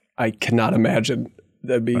 I cannot imagine.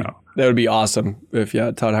 That would be awesome if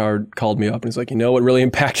Todd Howard called me up and he's like, what really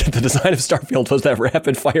impacted the design of Starfield was that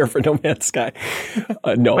rapid fire for No Man's Sky.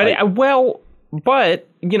 No. But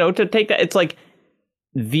to take that, it's like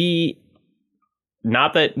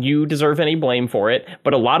not that you deserve any blame for it,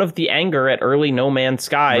 but a lot of the anger at early No Man's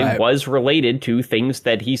Sky was related to things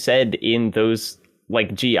that he said in those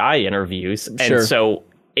GI interviews. Sure. And so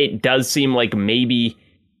it does seem like maybe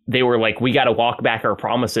they were like, we got to walk back our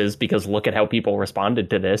promises because look at how people responded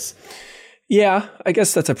to this. Yeah, I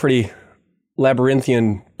guess that's a pretty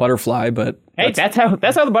labyrinthian butterfly, but hey, that's how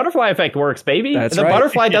the butterfly effect works, baby. The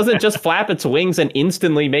butterfly doesn't just flap its wings and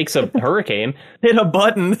instantly makes a hurricane. Hit a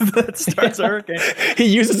button that starts a hurricane. He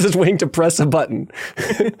uses his wing to press a button.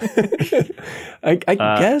 I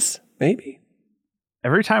guess maybe.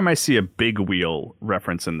 Every time I see a big wheel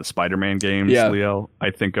reference in the Spider-Man games, Leo, I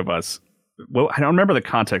think of us. Well, I don't remember the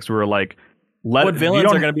context. We were like, what villains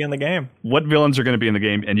are going to be in the game? What villains are going to be in the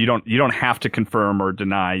game? And you don't have to confirm or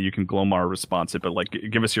deny. You can Glomar response it, but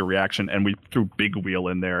give us your reaction. And we threw Big Wheel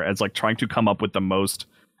in there as trying to come up with the most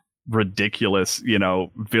ridiculous,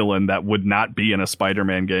 villain that would not be in a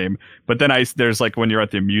Spider-Man game. But then there's like when you're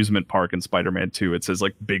at the amusement park in Spider-Man 2, it says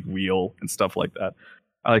like Big Wheel and stuff like that.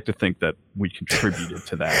 I like to think that we contributed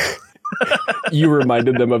to that. You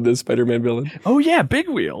reminded them of this Spider-Man villain. Oh yeah, Big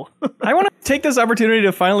Wheel. I want to take this opportunity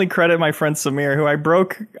to finally credit my friend Samir, who I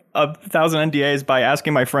broke 1,000 NDAs by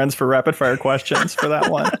asking my friends for rapid fire questions for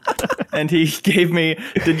that one. And he gave me,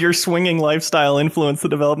 did your swinging lifestyle influence the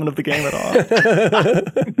development of the game at all?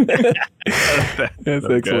 That's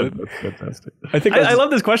excellent. That's fantastic. I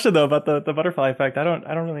love this question though about the butterfly effect. I don't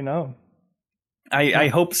really know. I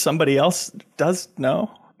hope somebody else does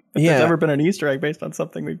know. If there's ever been an Easter egg based on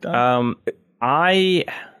something we've done.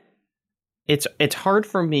 It's hard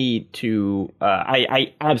for me to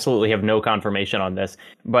I absolutely have no confirmation on this,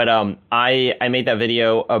 but I made that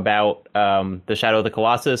video about the Shadow of the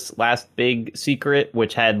Colossus last big secret,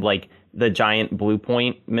 which had like the giant blue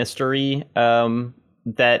point mystery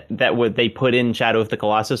that they put in Shadow of the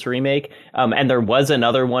Colossus remake, and there was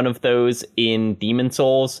another one of those in Demon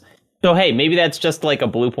Souls. So, hey, maybe that's just like a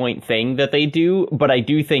blue point thing that they do. But I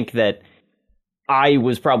do think that I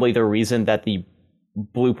was probably the reason that the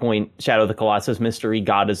blue point Shadow of the Colossus mystery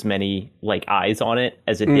got as many like eyes on it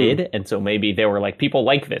as it did. And so maybe they were like, people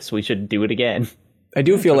like this. We should do it again. I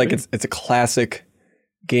do feel like it's a classic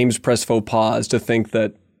Games Press faux pas to think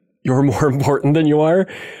that you're more important than you are.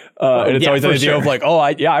 And it's always the idea of like,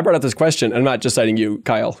 I brought up this question. I'm not just citing you,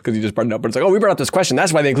 Kyle, because you just brought it up. But it's like, we brought up this question.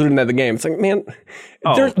 That's why they included it in the game. It's like, man,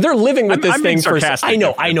 they're living with this thing for. I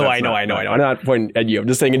know. I'm not pointing at you. I'm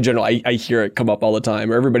just saying in general. I hear it come up all the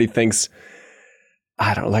time. Or everybody thinks,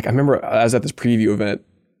 I don't know. Like I remember I was at this preview event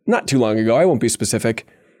not too long ago. I won't be specific.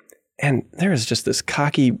 And there is just this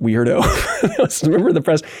cocky weirdo. I remember the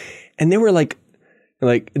press, and they were like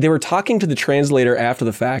they were talking to the translator after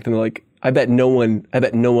the fact, and they're like, I bet no one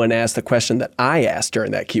asked the question that I asked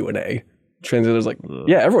during that Q&A. Translator's like,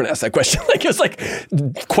 yeah, everyone asked that question. Like, it was like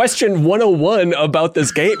question 101 about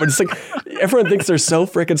this game. But it's like, everyone thinks they're so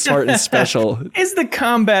freaking smart and special. Is the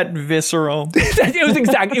combat visceral?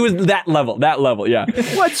 It was that level, yeah.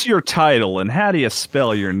 What's your title and how do you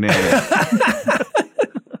spell your name?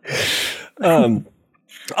 On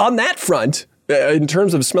that front, in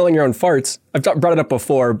terms of smelling your own farts, I've brought it up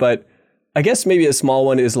before, but I guess maybe a small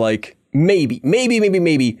one is like, maybe,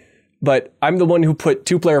 but I'm the one who put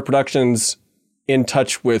Two Player Productions in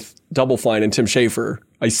touch with Double Fine and Tim Schafer.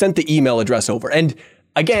 I sent the email address over. And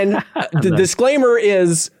again, the disclaimer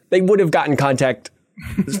is they would have gotten contact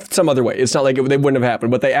some other way. It's not like they wouldn't have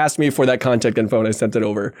happened, but they asked me for that contact info and I sent it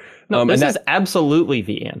over. No, this is absolutely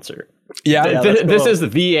the answer. Yeah. This is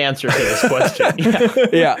the answer to this question.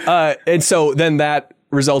 Yeah. And so then that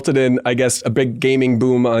resulted in, I guess, a big gaming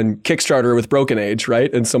boom on Kickstarter with Broken Age,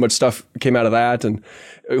 right? And so much stuff came out of that. And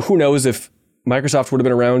who knows if Microsoft would have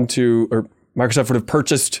been around or Microsoft would have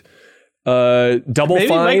purchased Double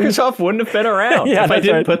Fine. Maybe Microsoft wouldn't have been around if I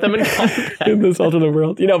didn't put them in contact. In this alternate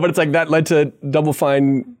world. But it's like that led to Double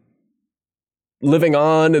Fine living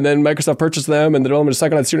on, and then Microsoft purchased them, and the development of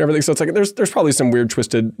Psychonauts 2 and everything. So it's like there's probably some weird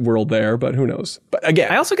twisted world there, but who knows? But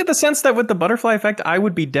again, I also get the sense that with the butterfly effect, I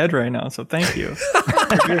would be dead right now. So thank you.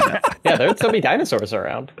 Yeah, there'd still be dinosaurs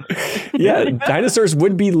around. Yeah, dinosaurs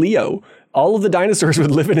would be Leo. All of the dinosaurs would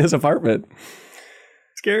live in his apartment.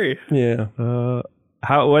 Scary. Yeah.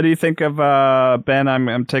 What do you think of Ben?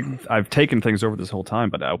 I've taken things over this whole time,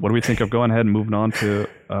 but what do we think of going ahead and moving on to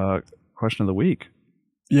question of the week?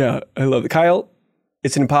 Yeah, I love it. Kyle,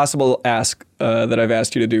 it's an impossible ask that I've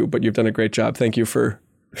asked you to do, but you've done a great job. Thank you for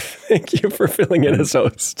filling in as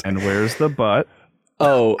host. And where's the butt?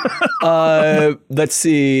 Oh, let's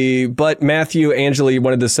see. But Matthew Angeli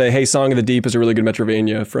wanted to say, hey, Song of the Deep is a really good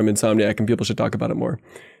Metroidvania from Insomniac, and people should talk about it more.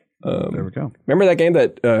 There we go. Remember that game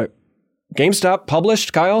that GameStop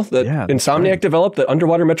published, Kyle? That Insomniac developed, the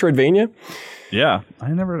underwater Metroidvania? Yeah,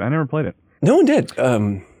 I never played it. No one did.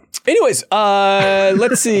 Anyways,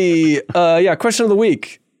 let's see. Question of the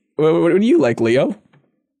week. What do you like, Leo?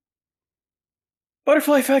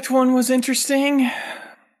 Butterfly Effect one was interesting.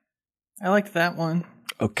 I liked that one.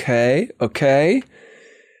 Okay.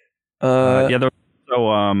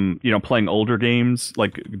 Playing older games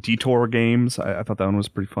like Detour games. I thought that one was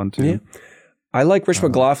pretty fun too. Yeah. I like Rich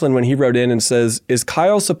McLaughlin when he wrote in and says, is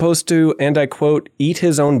Kyle supposed to, and I quote, eat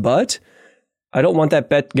his own butt? I don't want that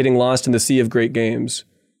bet getting lost in the sea of great games.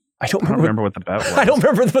 I don't remember what the bet was. I don't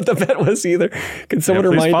remember what the bet was either. Can someone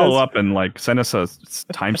remind us? Please follow up and send us a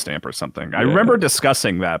timestamp or something. I remember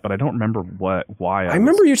discussing that, but I don't remember why. I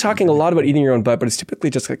remember you talking a lot about eating your own butt, but it's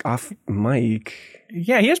typically just like off mic.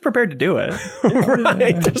 Yeah, he is prepared to do it.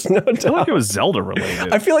 Right. There's no doubt. I feel like it was Zelda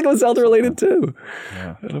related. I feel like it was Zelda related too.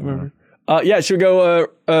 Yeah. I don't remember. Yeah, should we go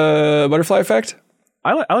butterfly effect?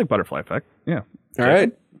 I like butterfly effect. Yeah. All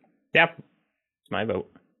right. Yep. It's my vote.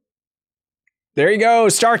 There you go,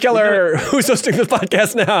 Star Killer. Who's hosting this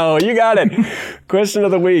podcast now? You got it. Question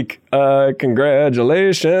of the week.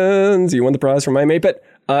 Congratulations. You won the prize from my Mapeit.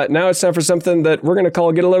 Now it's time for something that we're going to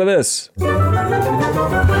call Get a Load of This.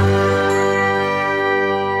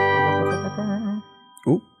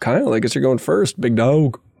 Ooh, Kyle, I guess you're going first, big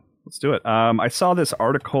dog. Let's do it. I saw this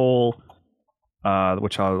article,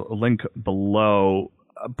 which I'll link below.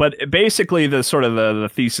 But basically, the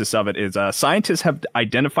thesis of it is scientists have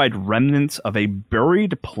identified remnants of a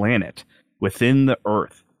buried planet within the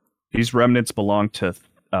Earth. These remnants belong to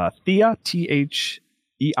Theia,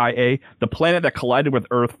 Theia, the planet that collided with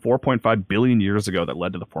Earth 4.5 billion years ago that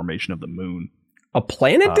led to the formation of the moon. A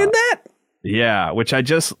planet did that? Yeah, which I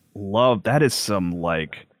just love. That is some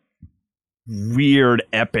like weird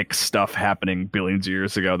epic stuff happening billions of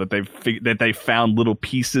years ago that they found little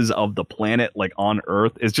pieces of the planet like on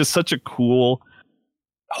Earth. Is just such a cool,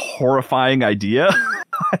 horrifying idea.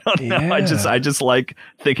 I don't know. I just like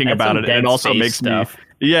thinking about it, and it also makes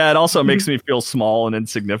me feel small and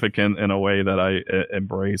insignificant in a way that I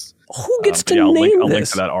embrace. Who gets to name I'll this? link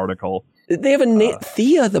to that article. They have a name,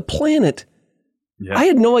 Theia, the planet. Yeah. I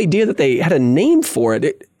had no idea that they had a name for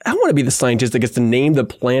it. I want to be the scientist that gets to name the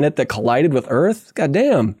planet that collided with Earth. God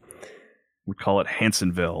damn. We call it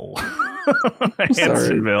Hansonville.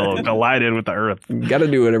 Hansonville collided with the Earth. Got to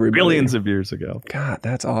do it, everybody. Billions of years ago. God,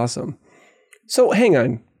 that's awesome. So hang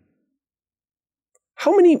on.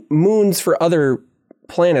 How many moons for other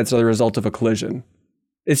planets are the result of a collision?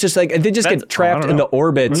 It's just like they just get trapped in the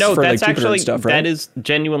orbits for like Jupiter and stuff, right? That is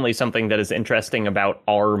genuinely something that is interesting about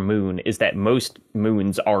our moon, is that most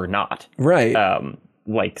moons are not. Right.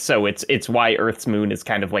 So it's why Earth's moon is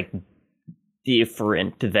kind of like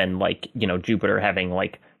different than like, Jupiter having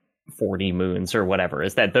like 40 moons or whatever,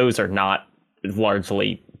 is that those are not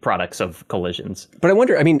largely products of collisions. But I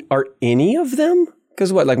wonder, are any of them?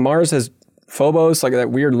 Because like Mars has Phobos, like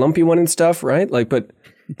that weird lumpy one and stuff, right? Like, but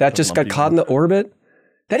that just got caught in the orbit.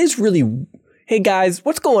 That is really, hey guys,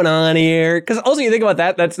 what's going on here? Because also you think about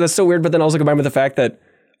that, that's so weird, but then also combined with the fact that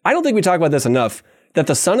I don't think we talk about this enough, that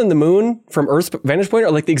the sun and the moon from Earth's vantage point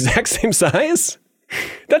are like the exact same size.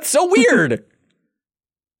 That's so weird.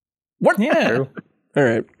 What? Yeah. All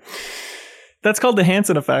right. That's called the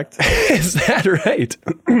Hansen effect. Is that right?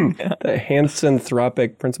 The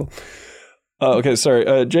Hansen-thropic principle. Okay,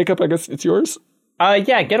 sorry. Jacob, I guess it's yours?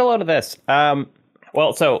 Yeah, get a load of this.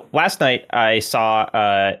 Well, so last night I saw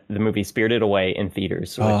the movie Spirited Away in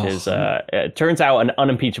theaters, which is, it turns out, an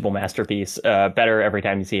unimpeachable masterpiece. Better every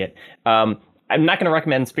time you see it. I'm not going to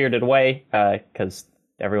recommend Spirited Away because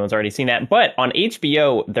everyone's already seen that. But on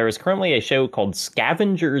HBO, there is currently a show called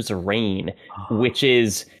Scavenger's Reign, which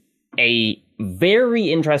is a very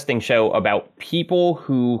interesting show about people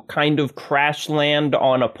who kind of crash land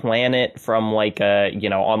on a planet from like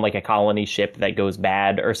on like a colony ship that goes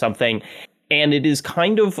bad or something. And it is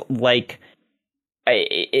kind of like,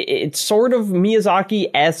 it's sort of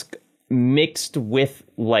Miyazaki-esque mixed with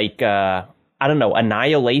like,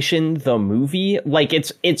 Annihilation, the movie. Like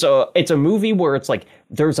it's a movie where it's like,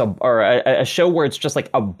 there's a show where it's just like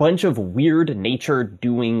a bunch of weird nature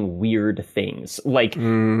doing weird things. Like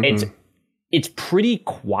it's pretty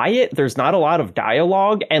quiet. There's not a lot of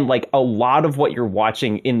dialogue. And like a lot of what you're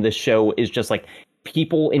watching in the show is just like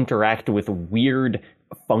people interact with weird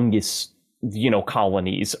fungus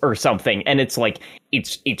colonies or something, and it's like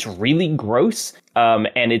it's really gross,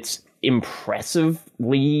 and it's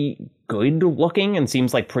impressively good looking and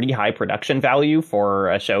seems like pretty high production value for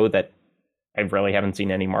a show that I really haven't seen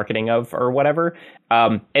any marketing of or whatever.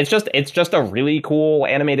 It's just a really cool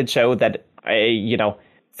animated show that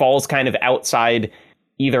falls kind of outside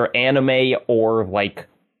either anime or like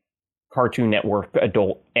Cartoon Network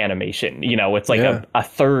adult animation. It's like a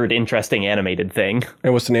third interesting animted thing.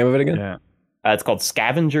 And what's the name of it again? Yeah. It's called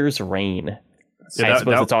Scavenger's Reign. I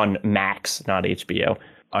suppose it's on Max, not HBO.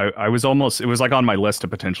 I was almost, it was like on my list to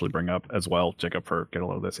potentially bring up as well, Jacob, for get a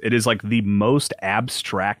load of this. It is like the most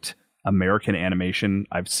abstract American animation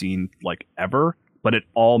I've seen like ever, but it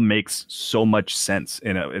all makes so much sense.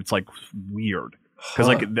 It's like weird. Because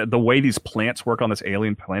like the way these plants work on this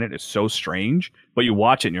alien planet is so strange, but you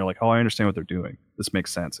watch it and you're like, oh, I understand what they're doing. This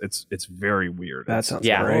makes sense. It's very weird. That sounds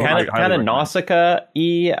great. kind of Nausicaa-y.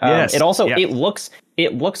 Yes. It also it looks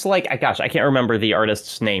like, gosh, I can't remember the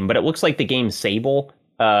artist's name, but it looks like the game Sable.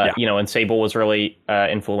 And Sable was really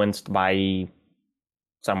influenced by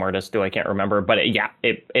some artist who I can't remember, but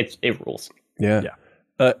it rules. Yeah.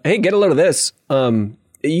 Hey, get a load of this.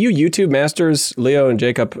 You YouTube masters, Leo and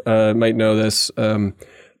Jacob might know this,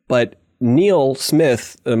 but Neil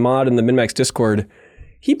Smith, a mod in the MinMax Discord,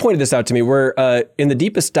 he pointed this out to me where in the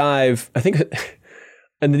deepest dive, I think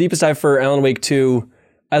in the deepest dive for Alan Wake 2,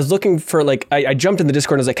 I was looking for like, I jumped in the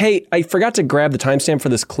Discord and I was like, hey, I forgot to grab the timestamp for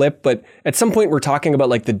this clip, but at some point we're talking about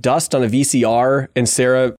like the dust on a VCR, and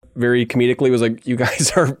Sarah very comedically was like, you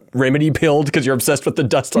guys are Remedy pilled because you're obsessed with the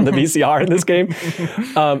dust on the VCR in this game.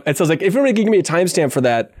 And so I was like, if anybody can give me a timestamp for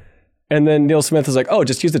that. And then Neil Smith was like, oh,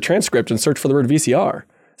 just use the transcript and search for the word VCR.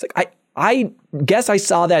 It's like, I guess I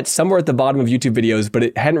saw that somewhere at the bottom of YouTube videos, but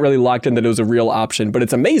it hadn't really locked in that it was a real option. But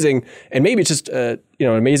it's amazing, and maybe it's just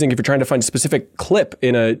amazing if you're trying to find a specific clip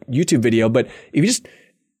in a YouTube video. But if you just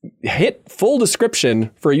hit full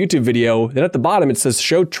description for a YouTube video, then at the bottom it says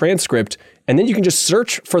show transcript, and then you can just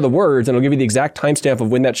search for the words, and it'll give you the exact timestamp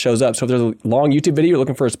of when that shows up. So if there's a long YouTube video you're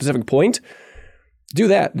looking for a specific point, do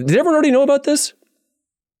that. Did everyone already know about this?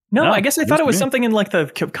 No, I guess I thought it was something in like the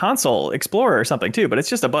console Explorer or something too, but it's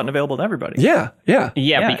just a button available to everybody. Yeah,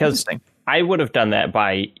 because I would have done that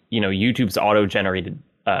by, YouTube's auto-generated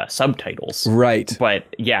subtitles. Right.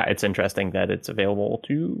 But yeah, it's interesting that it's available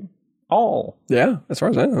to all. Yeah, as far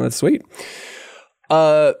as I know, that's sweet.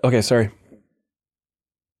 Okay, sorry.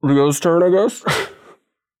 Leo's turn, I guess.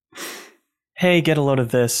 Hey, get a load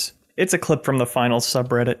of this. It's a clip from the Finals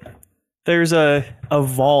subreddit. There's a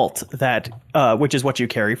vault that, which is what you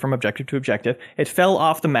carry from objective to objective. It fell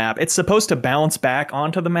off the map. It's supposed to bounce back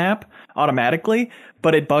onto the map automatically,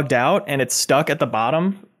 but it bugged out and it's stuck at the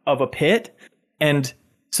bottom of a pit. And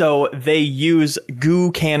so they use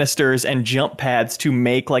goo canisters and jump pads to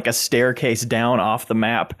make like a staircase down off the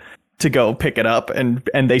map to go pick it up. And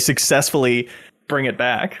they successfully bring it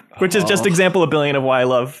back, which is just example a billion of why I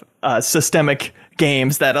love systemic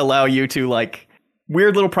games that allow you to like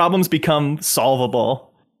weird little problems become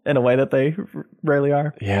solvable in a way that they rarely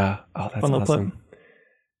are. Yeah. Oh, that's awesome.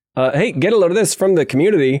 Hey, get a load of this from the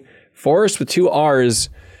community. Forrest with 2 R's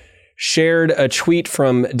shared a tweet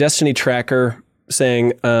from Destiny Tracker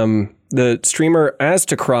saying the streamer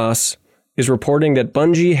Astacross is reporting that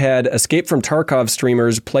Bungie had Escape from Tarkov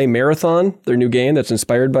streamers play Marathon, their new game that's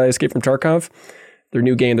inspired by Escape from Tarkov. Their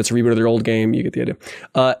new game that's a reboot of their old game. You get the idea.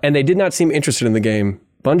 And they did not seem interested in the game.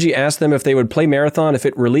 Bungie asked them if they would play Marathon if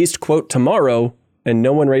it released, quote, tomorrow, and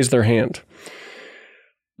no one raised their hand.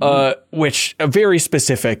 Which, a very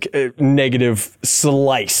specific negative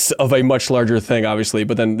slice of a much larger thing, obviously.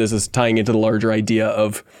 But then this is tying into the larger idea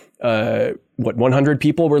of, 100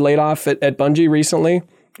 people were laid off at Bungie recently,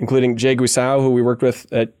 including Jay Guisao, who we worked with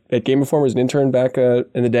at Game Informer as an intern back in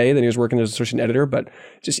the day. Then he was working as associate editor, but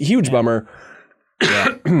just a huge bummer.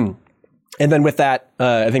 Yeah. And then with that,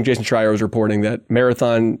 I think Jason Schreier was reporting that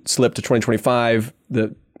Marathon slipped to 2025.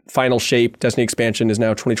 The final shape, Destiny expansion, is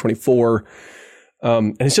now 2024.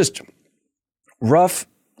 And it's just rough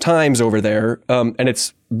times over there. And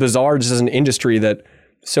it's bizarre just as an industry that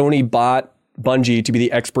Sony bought Bungie to be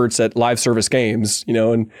the experts at live service games,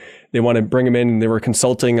 and they want to bring them in. And they were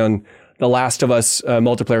consulting on the Last of Us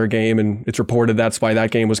multiplayer game. And it's reported that's why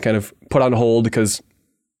that game was kind of put on hold because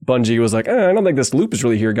Bungie was like, I don't think this loop is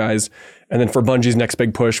really here, guys. And then for Bungie's next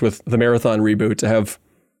big push with the Marathon reboot to have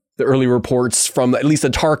the early reports from at least the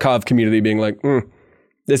Tarkov community being like,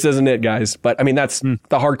 this isn't it, guys. But I mean, that's the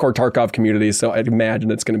hardcore Tarkov community. So I'd imagine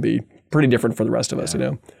it's going to be pretty different for the rest of us,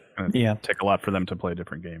 Yeah. Take a lot for them to play a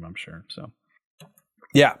different game, I'm sure. So.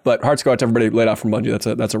 Yeah, but hearts go out to everybody laid off from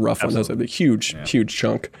Bungie. That's a rough one. That's a huge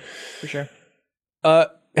chunk. For sure.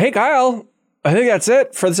 Hey, Kyle, I think that's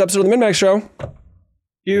it for this episode of the MinMax Show.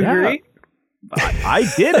 You agree? I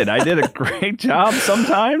did it. I did a great job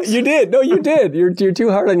sometimes. You did. No, you did. You're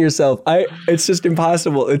too hard on yourself. It's just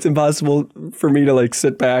impossible. It's impossible for me to like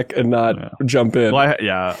sit back and not jump in. Well,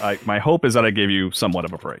 my hope is that I gave you somewhat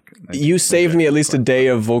of a break. You saved me at least a day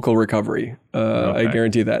of vocal recovery. Okay. I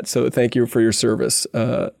guarantee that. So thank you for your service.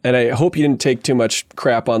 And I hope you didn't take too much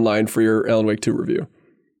crap online for your Alan Wake 2 review.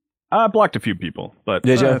 I blocked a few people, but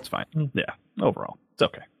it's fine. Yeah, overall, it's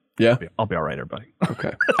okay. Yeah, I'll be all right, everybody.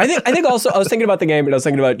 Okay. I think also I was thinking about the game, and I was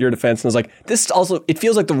thinking about your defense, and I was like, this also it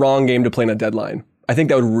feels like the wrong game to play on a deadline. I think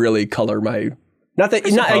that would really color my.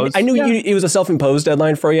 I knew it was a self-imposed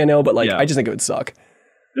deadline for you, I know, but I just think it would suck.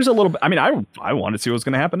 There's a little bit. I mean, I wanted to see what was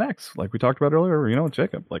going to happen next, like we talked about earlier. With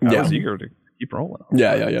Jacob. I was eager to keep rolling.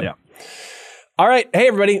 Yeah. All right. Hey,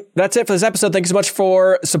 everybody. That's it for this episode. Thank you so much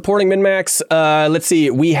for supporting MinMax. Let's see.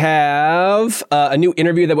 We have a new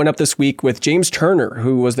interview that went up this week with James Turner,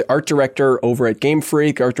 who was the art director over at Game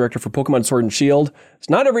Freak, art director for Pokemon Sword and Shield. It's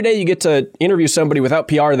not every day you get to interview somebody without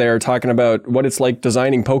PR there talking about what it's like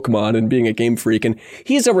designing Pokemon and being a Game Freak. And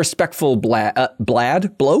he's a respectful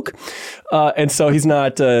bloke. And so he's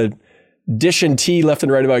not dishing tea left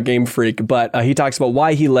and right about Game Freak, but he talks about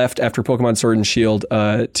why he left after Pokemon Sword and Shield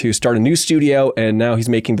to start a new studio, and now he's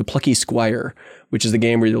making the Plucky Squire, which is the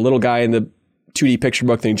game where you're the little guy in the 2D picture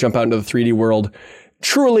book, then you jump out into the 3D world.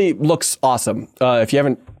 Truly looks awesome. If you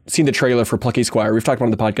haven't seen the trailer for Plucky Squire, we've talked about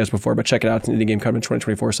it on the podcast before, but check it out. It's an indie game coming in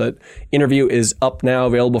 2024, so that interview is up now,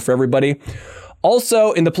 available for everybody.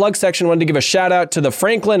 Also, in the plug section, I wanted to give a shout out to the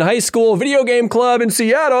Franklin High School Video Game Club in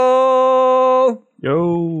Seattle.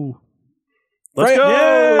 Yo. Let's go!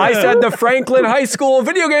 Yeah. I said the Franklin High School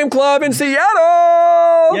Video Game Club in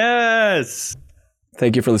Seattle! Yes!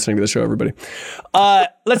 Thank you for listening to the show, everybody.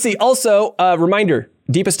 Let's see. Also, reminder,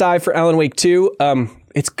 Deepest Dive for Alan Wake 2.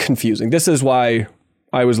 It's confusing. This is why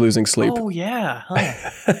I was losing sleep. Oh, yeah. Huh.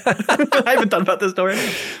 I haven't thought about this already.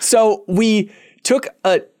 So we took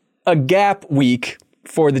a gap week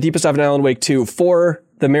for the Deepest Dive in Alan Wake 2 for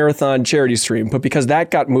the marathon charity stream, but because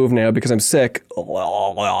that got moved now because I'm sick,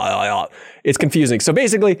 it's confusing. So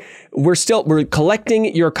basically, we're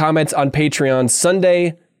collecting your comments on Patreon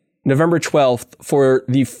Sunday, November 12th for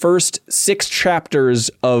the first 6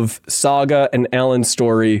 chapters of Saga and Alan's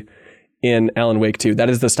story in Alan Wake 2.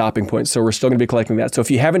 That is the stopping point. So we're still going to be collecting that. So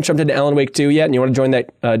if you haven't jumped into Alan Wake 2 yet and you want to join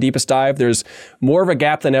that Deepest Dive, there's more of a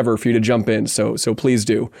gap than ever for you to jump in. So please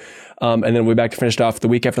do. And then we'll be back to finish it off the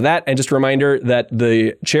week after that. And just a reminder that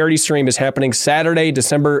the charity stream is happening Saturday,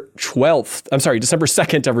 December 12th. I'm sorry, December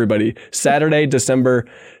 2nd, everybody. Saturday, December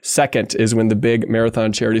 2nd is when the big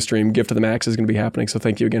marathon charity stream, Gift to the Max, is going to be happening. So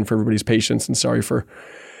thank you again for everybody's patience and sorry for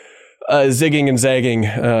zigging and zagging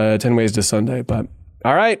 10 ways to Sunday. But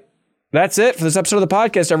all right, that's it for this episode of the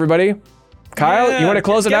podcast, everybody. Kyle, you want to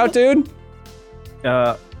close it out, dude?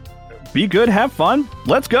 Be good, have fun.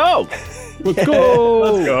 Let's go. Let's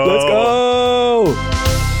go. Let's go.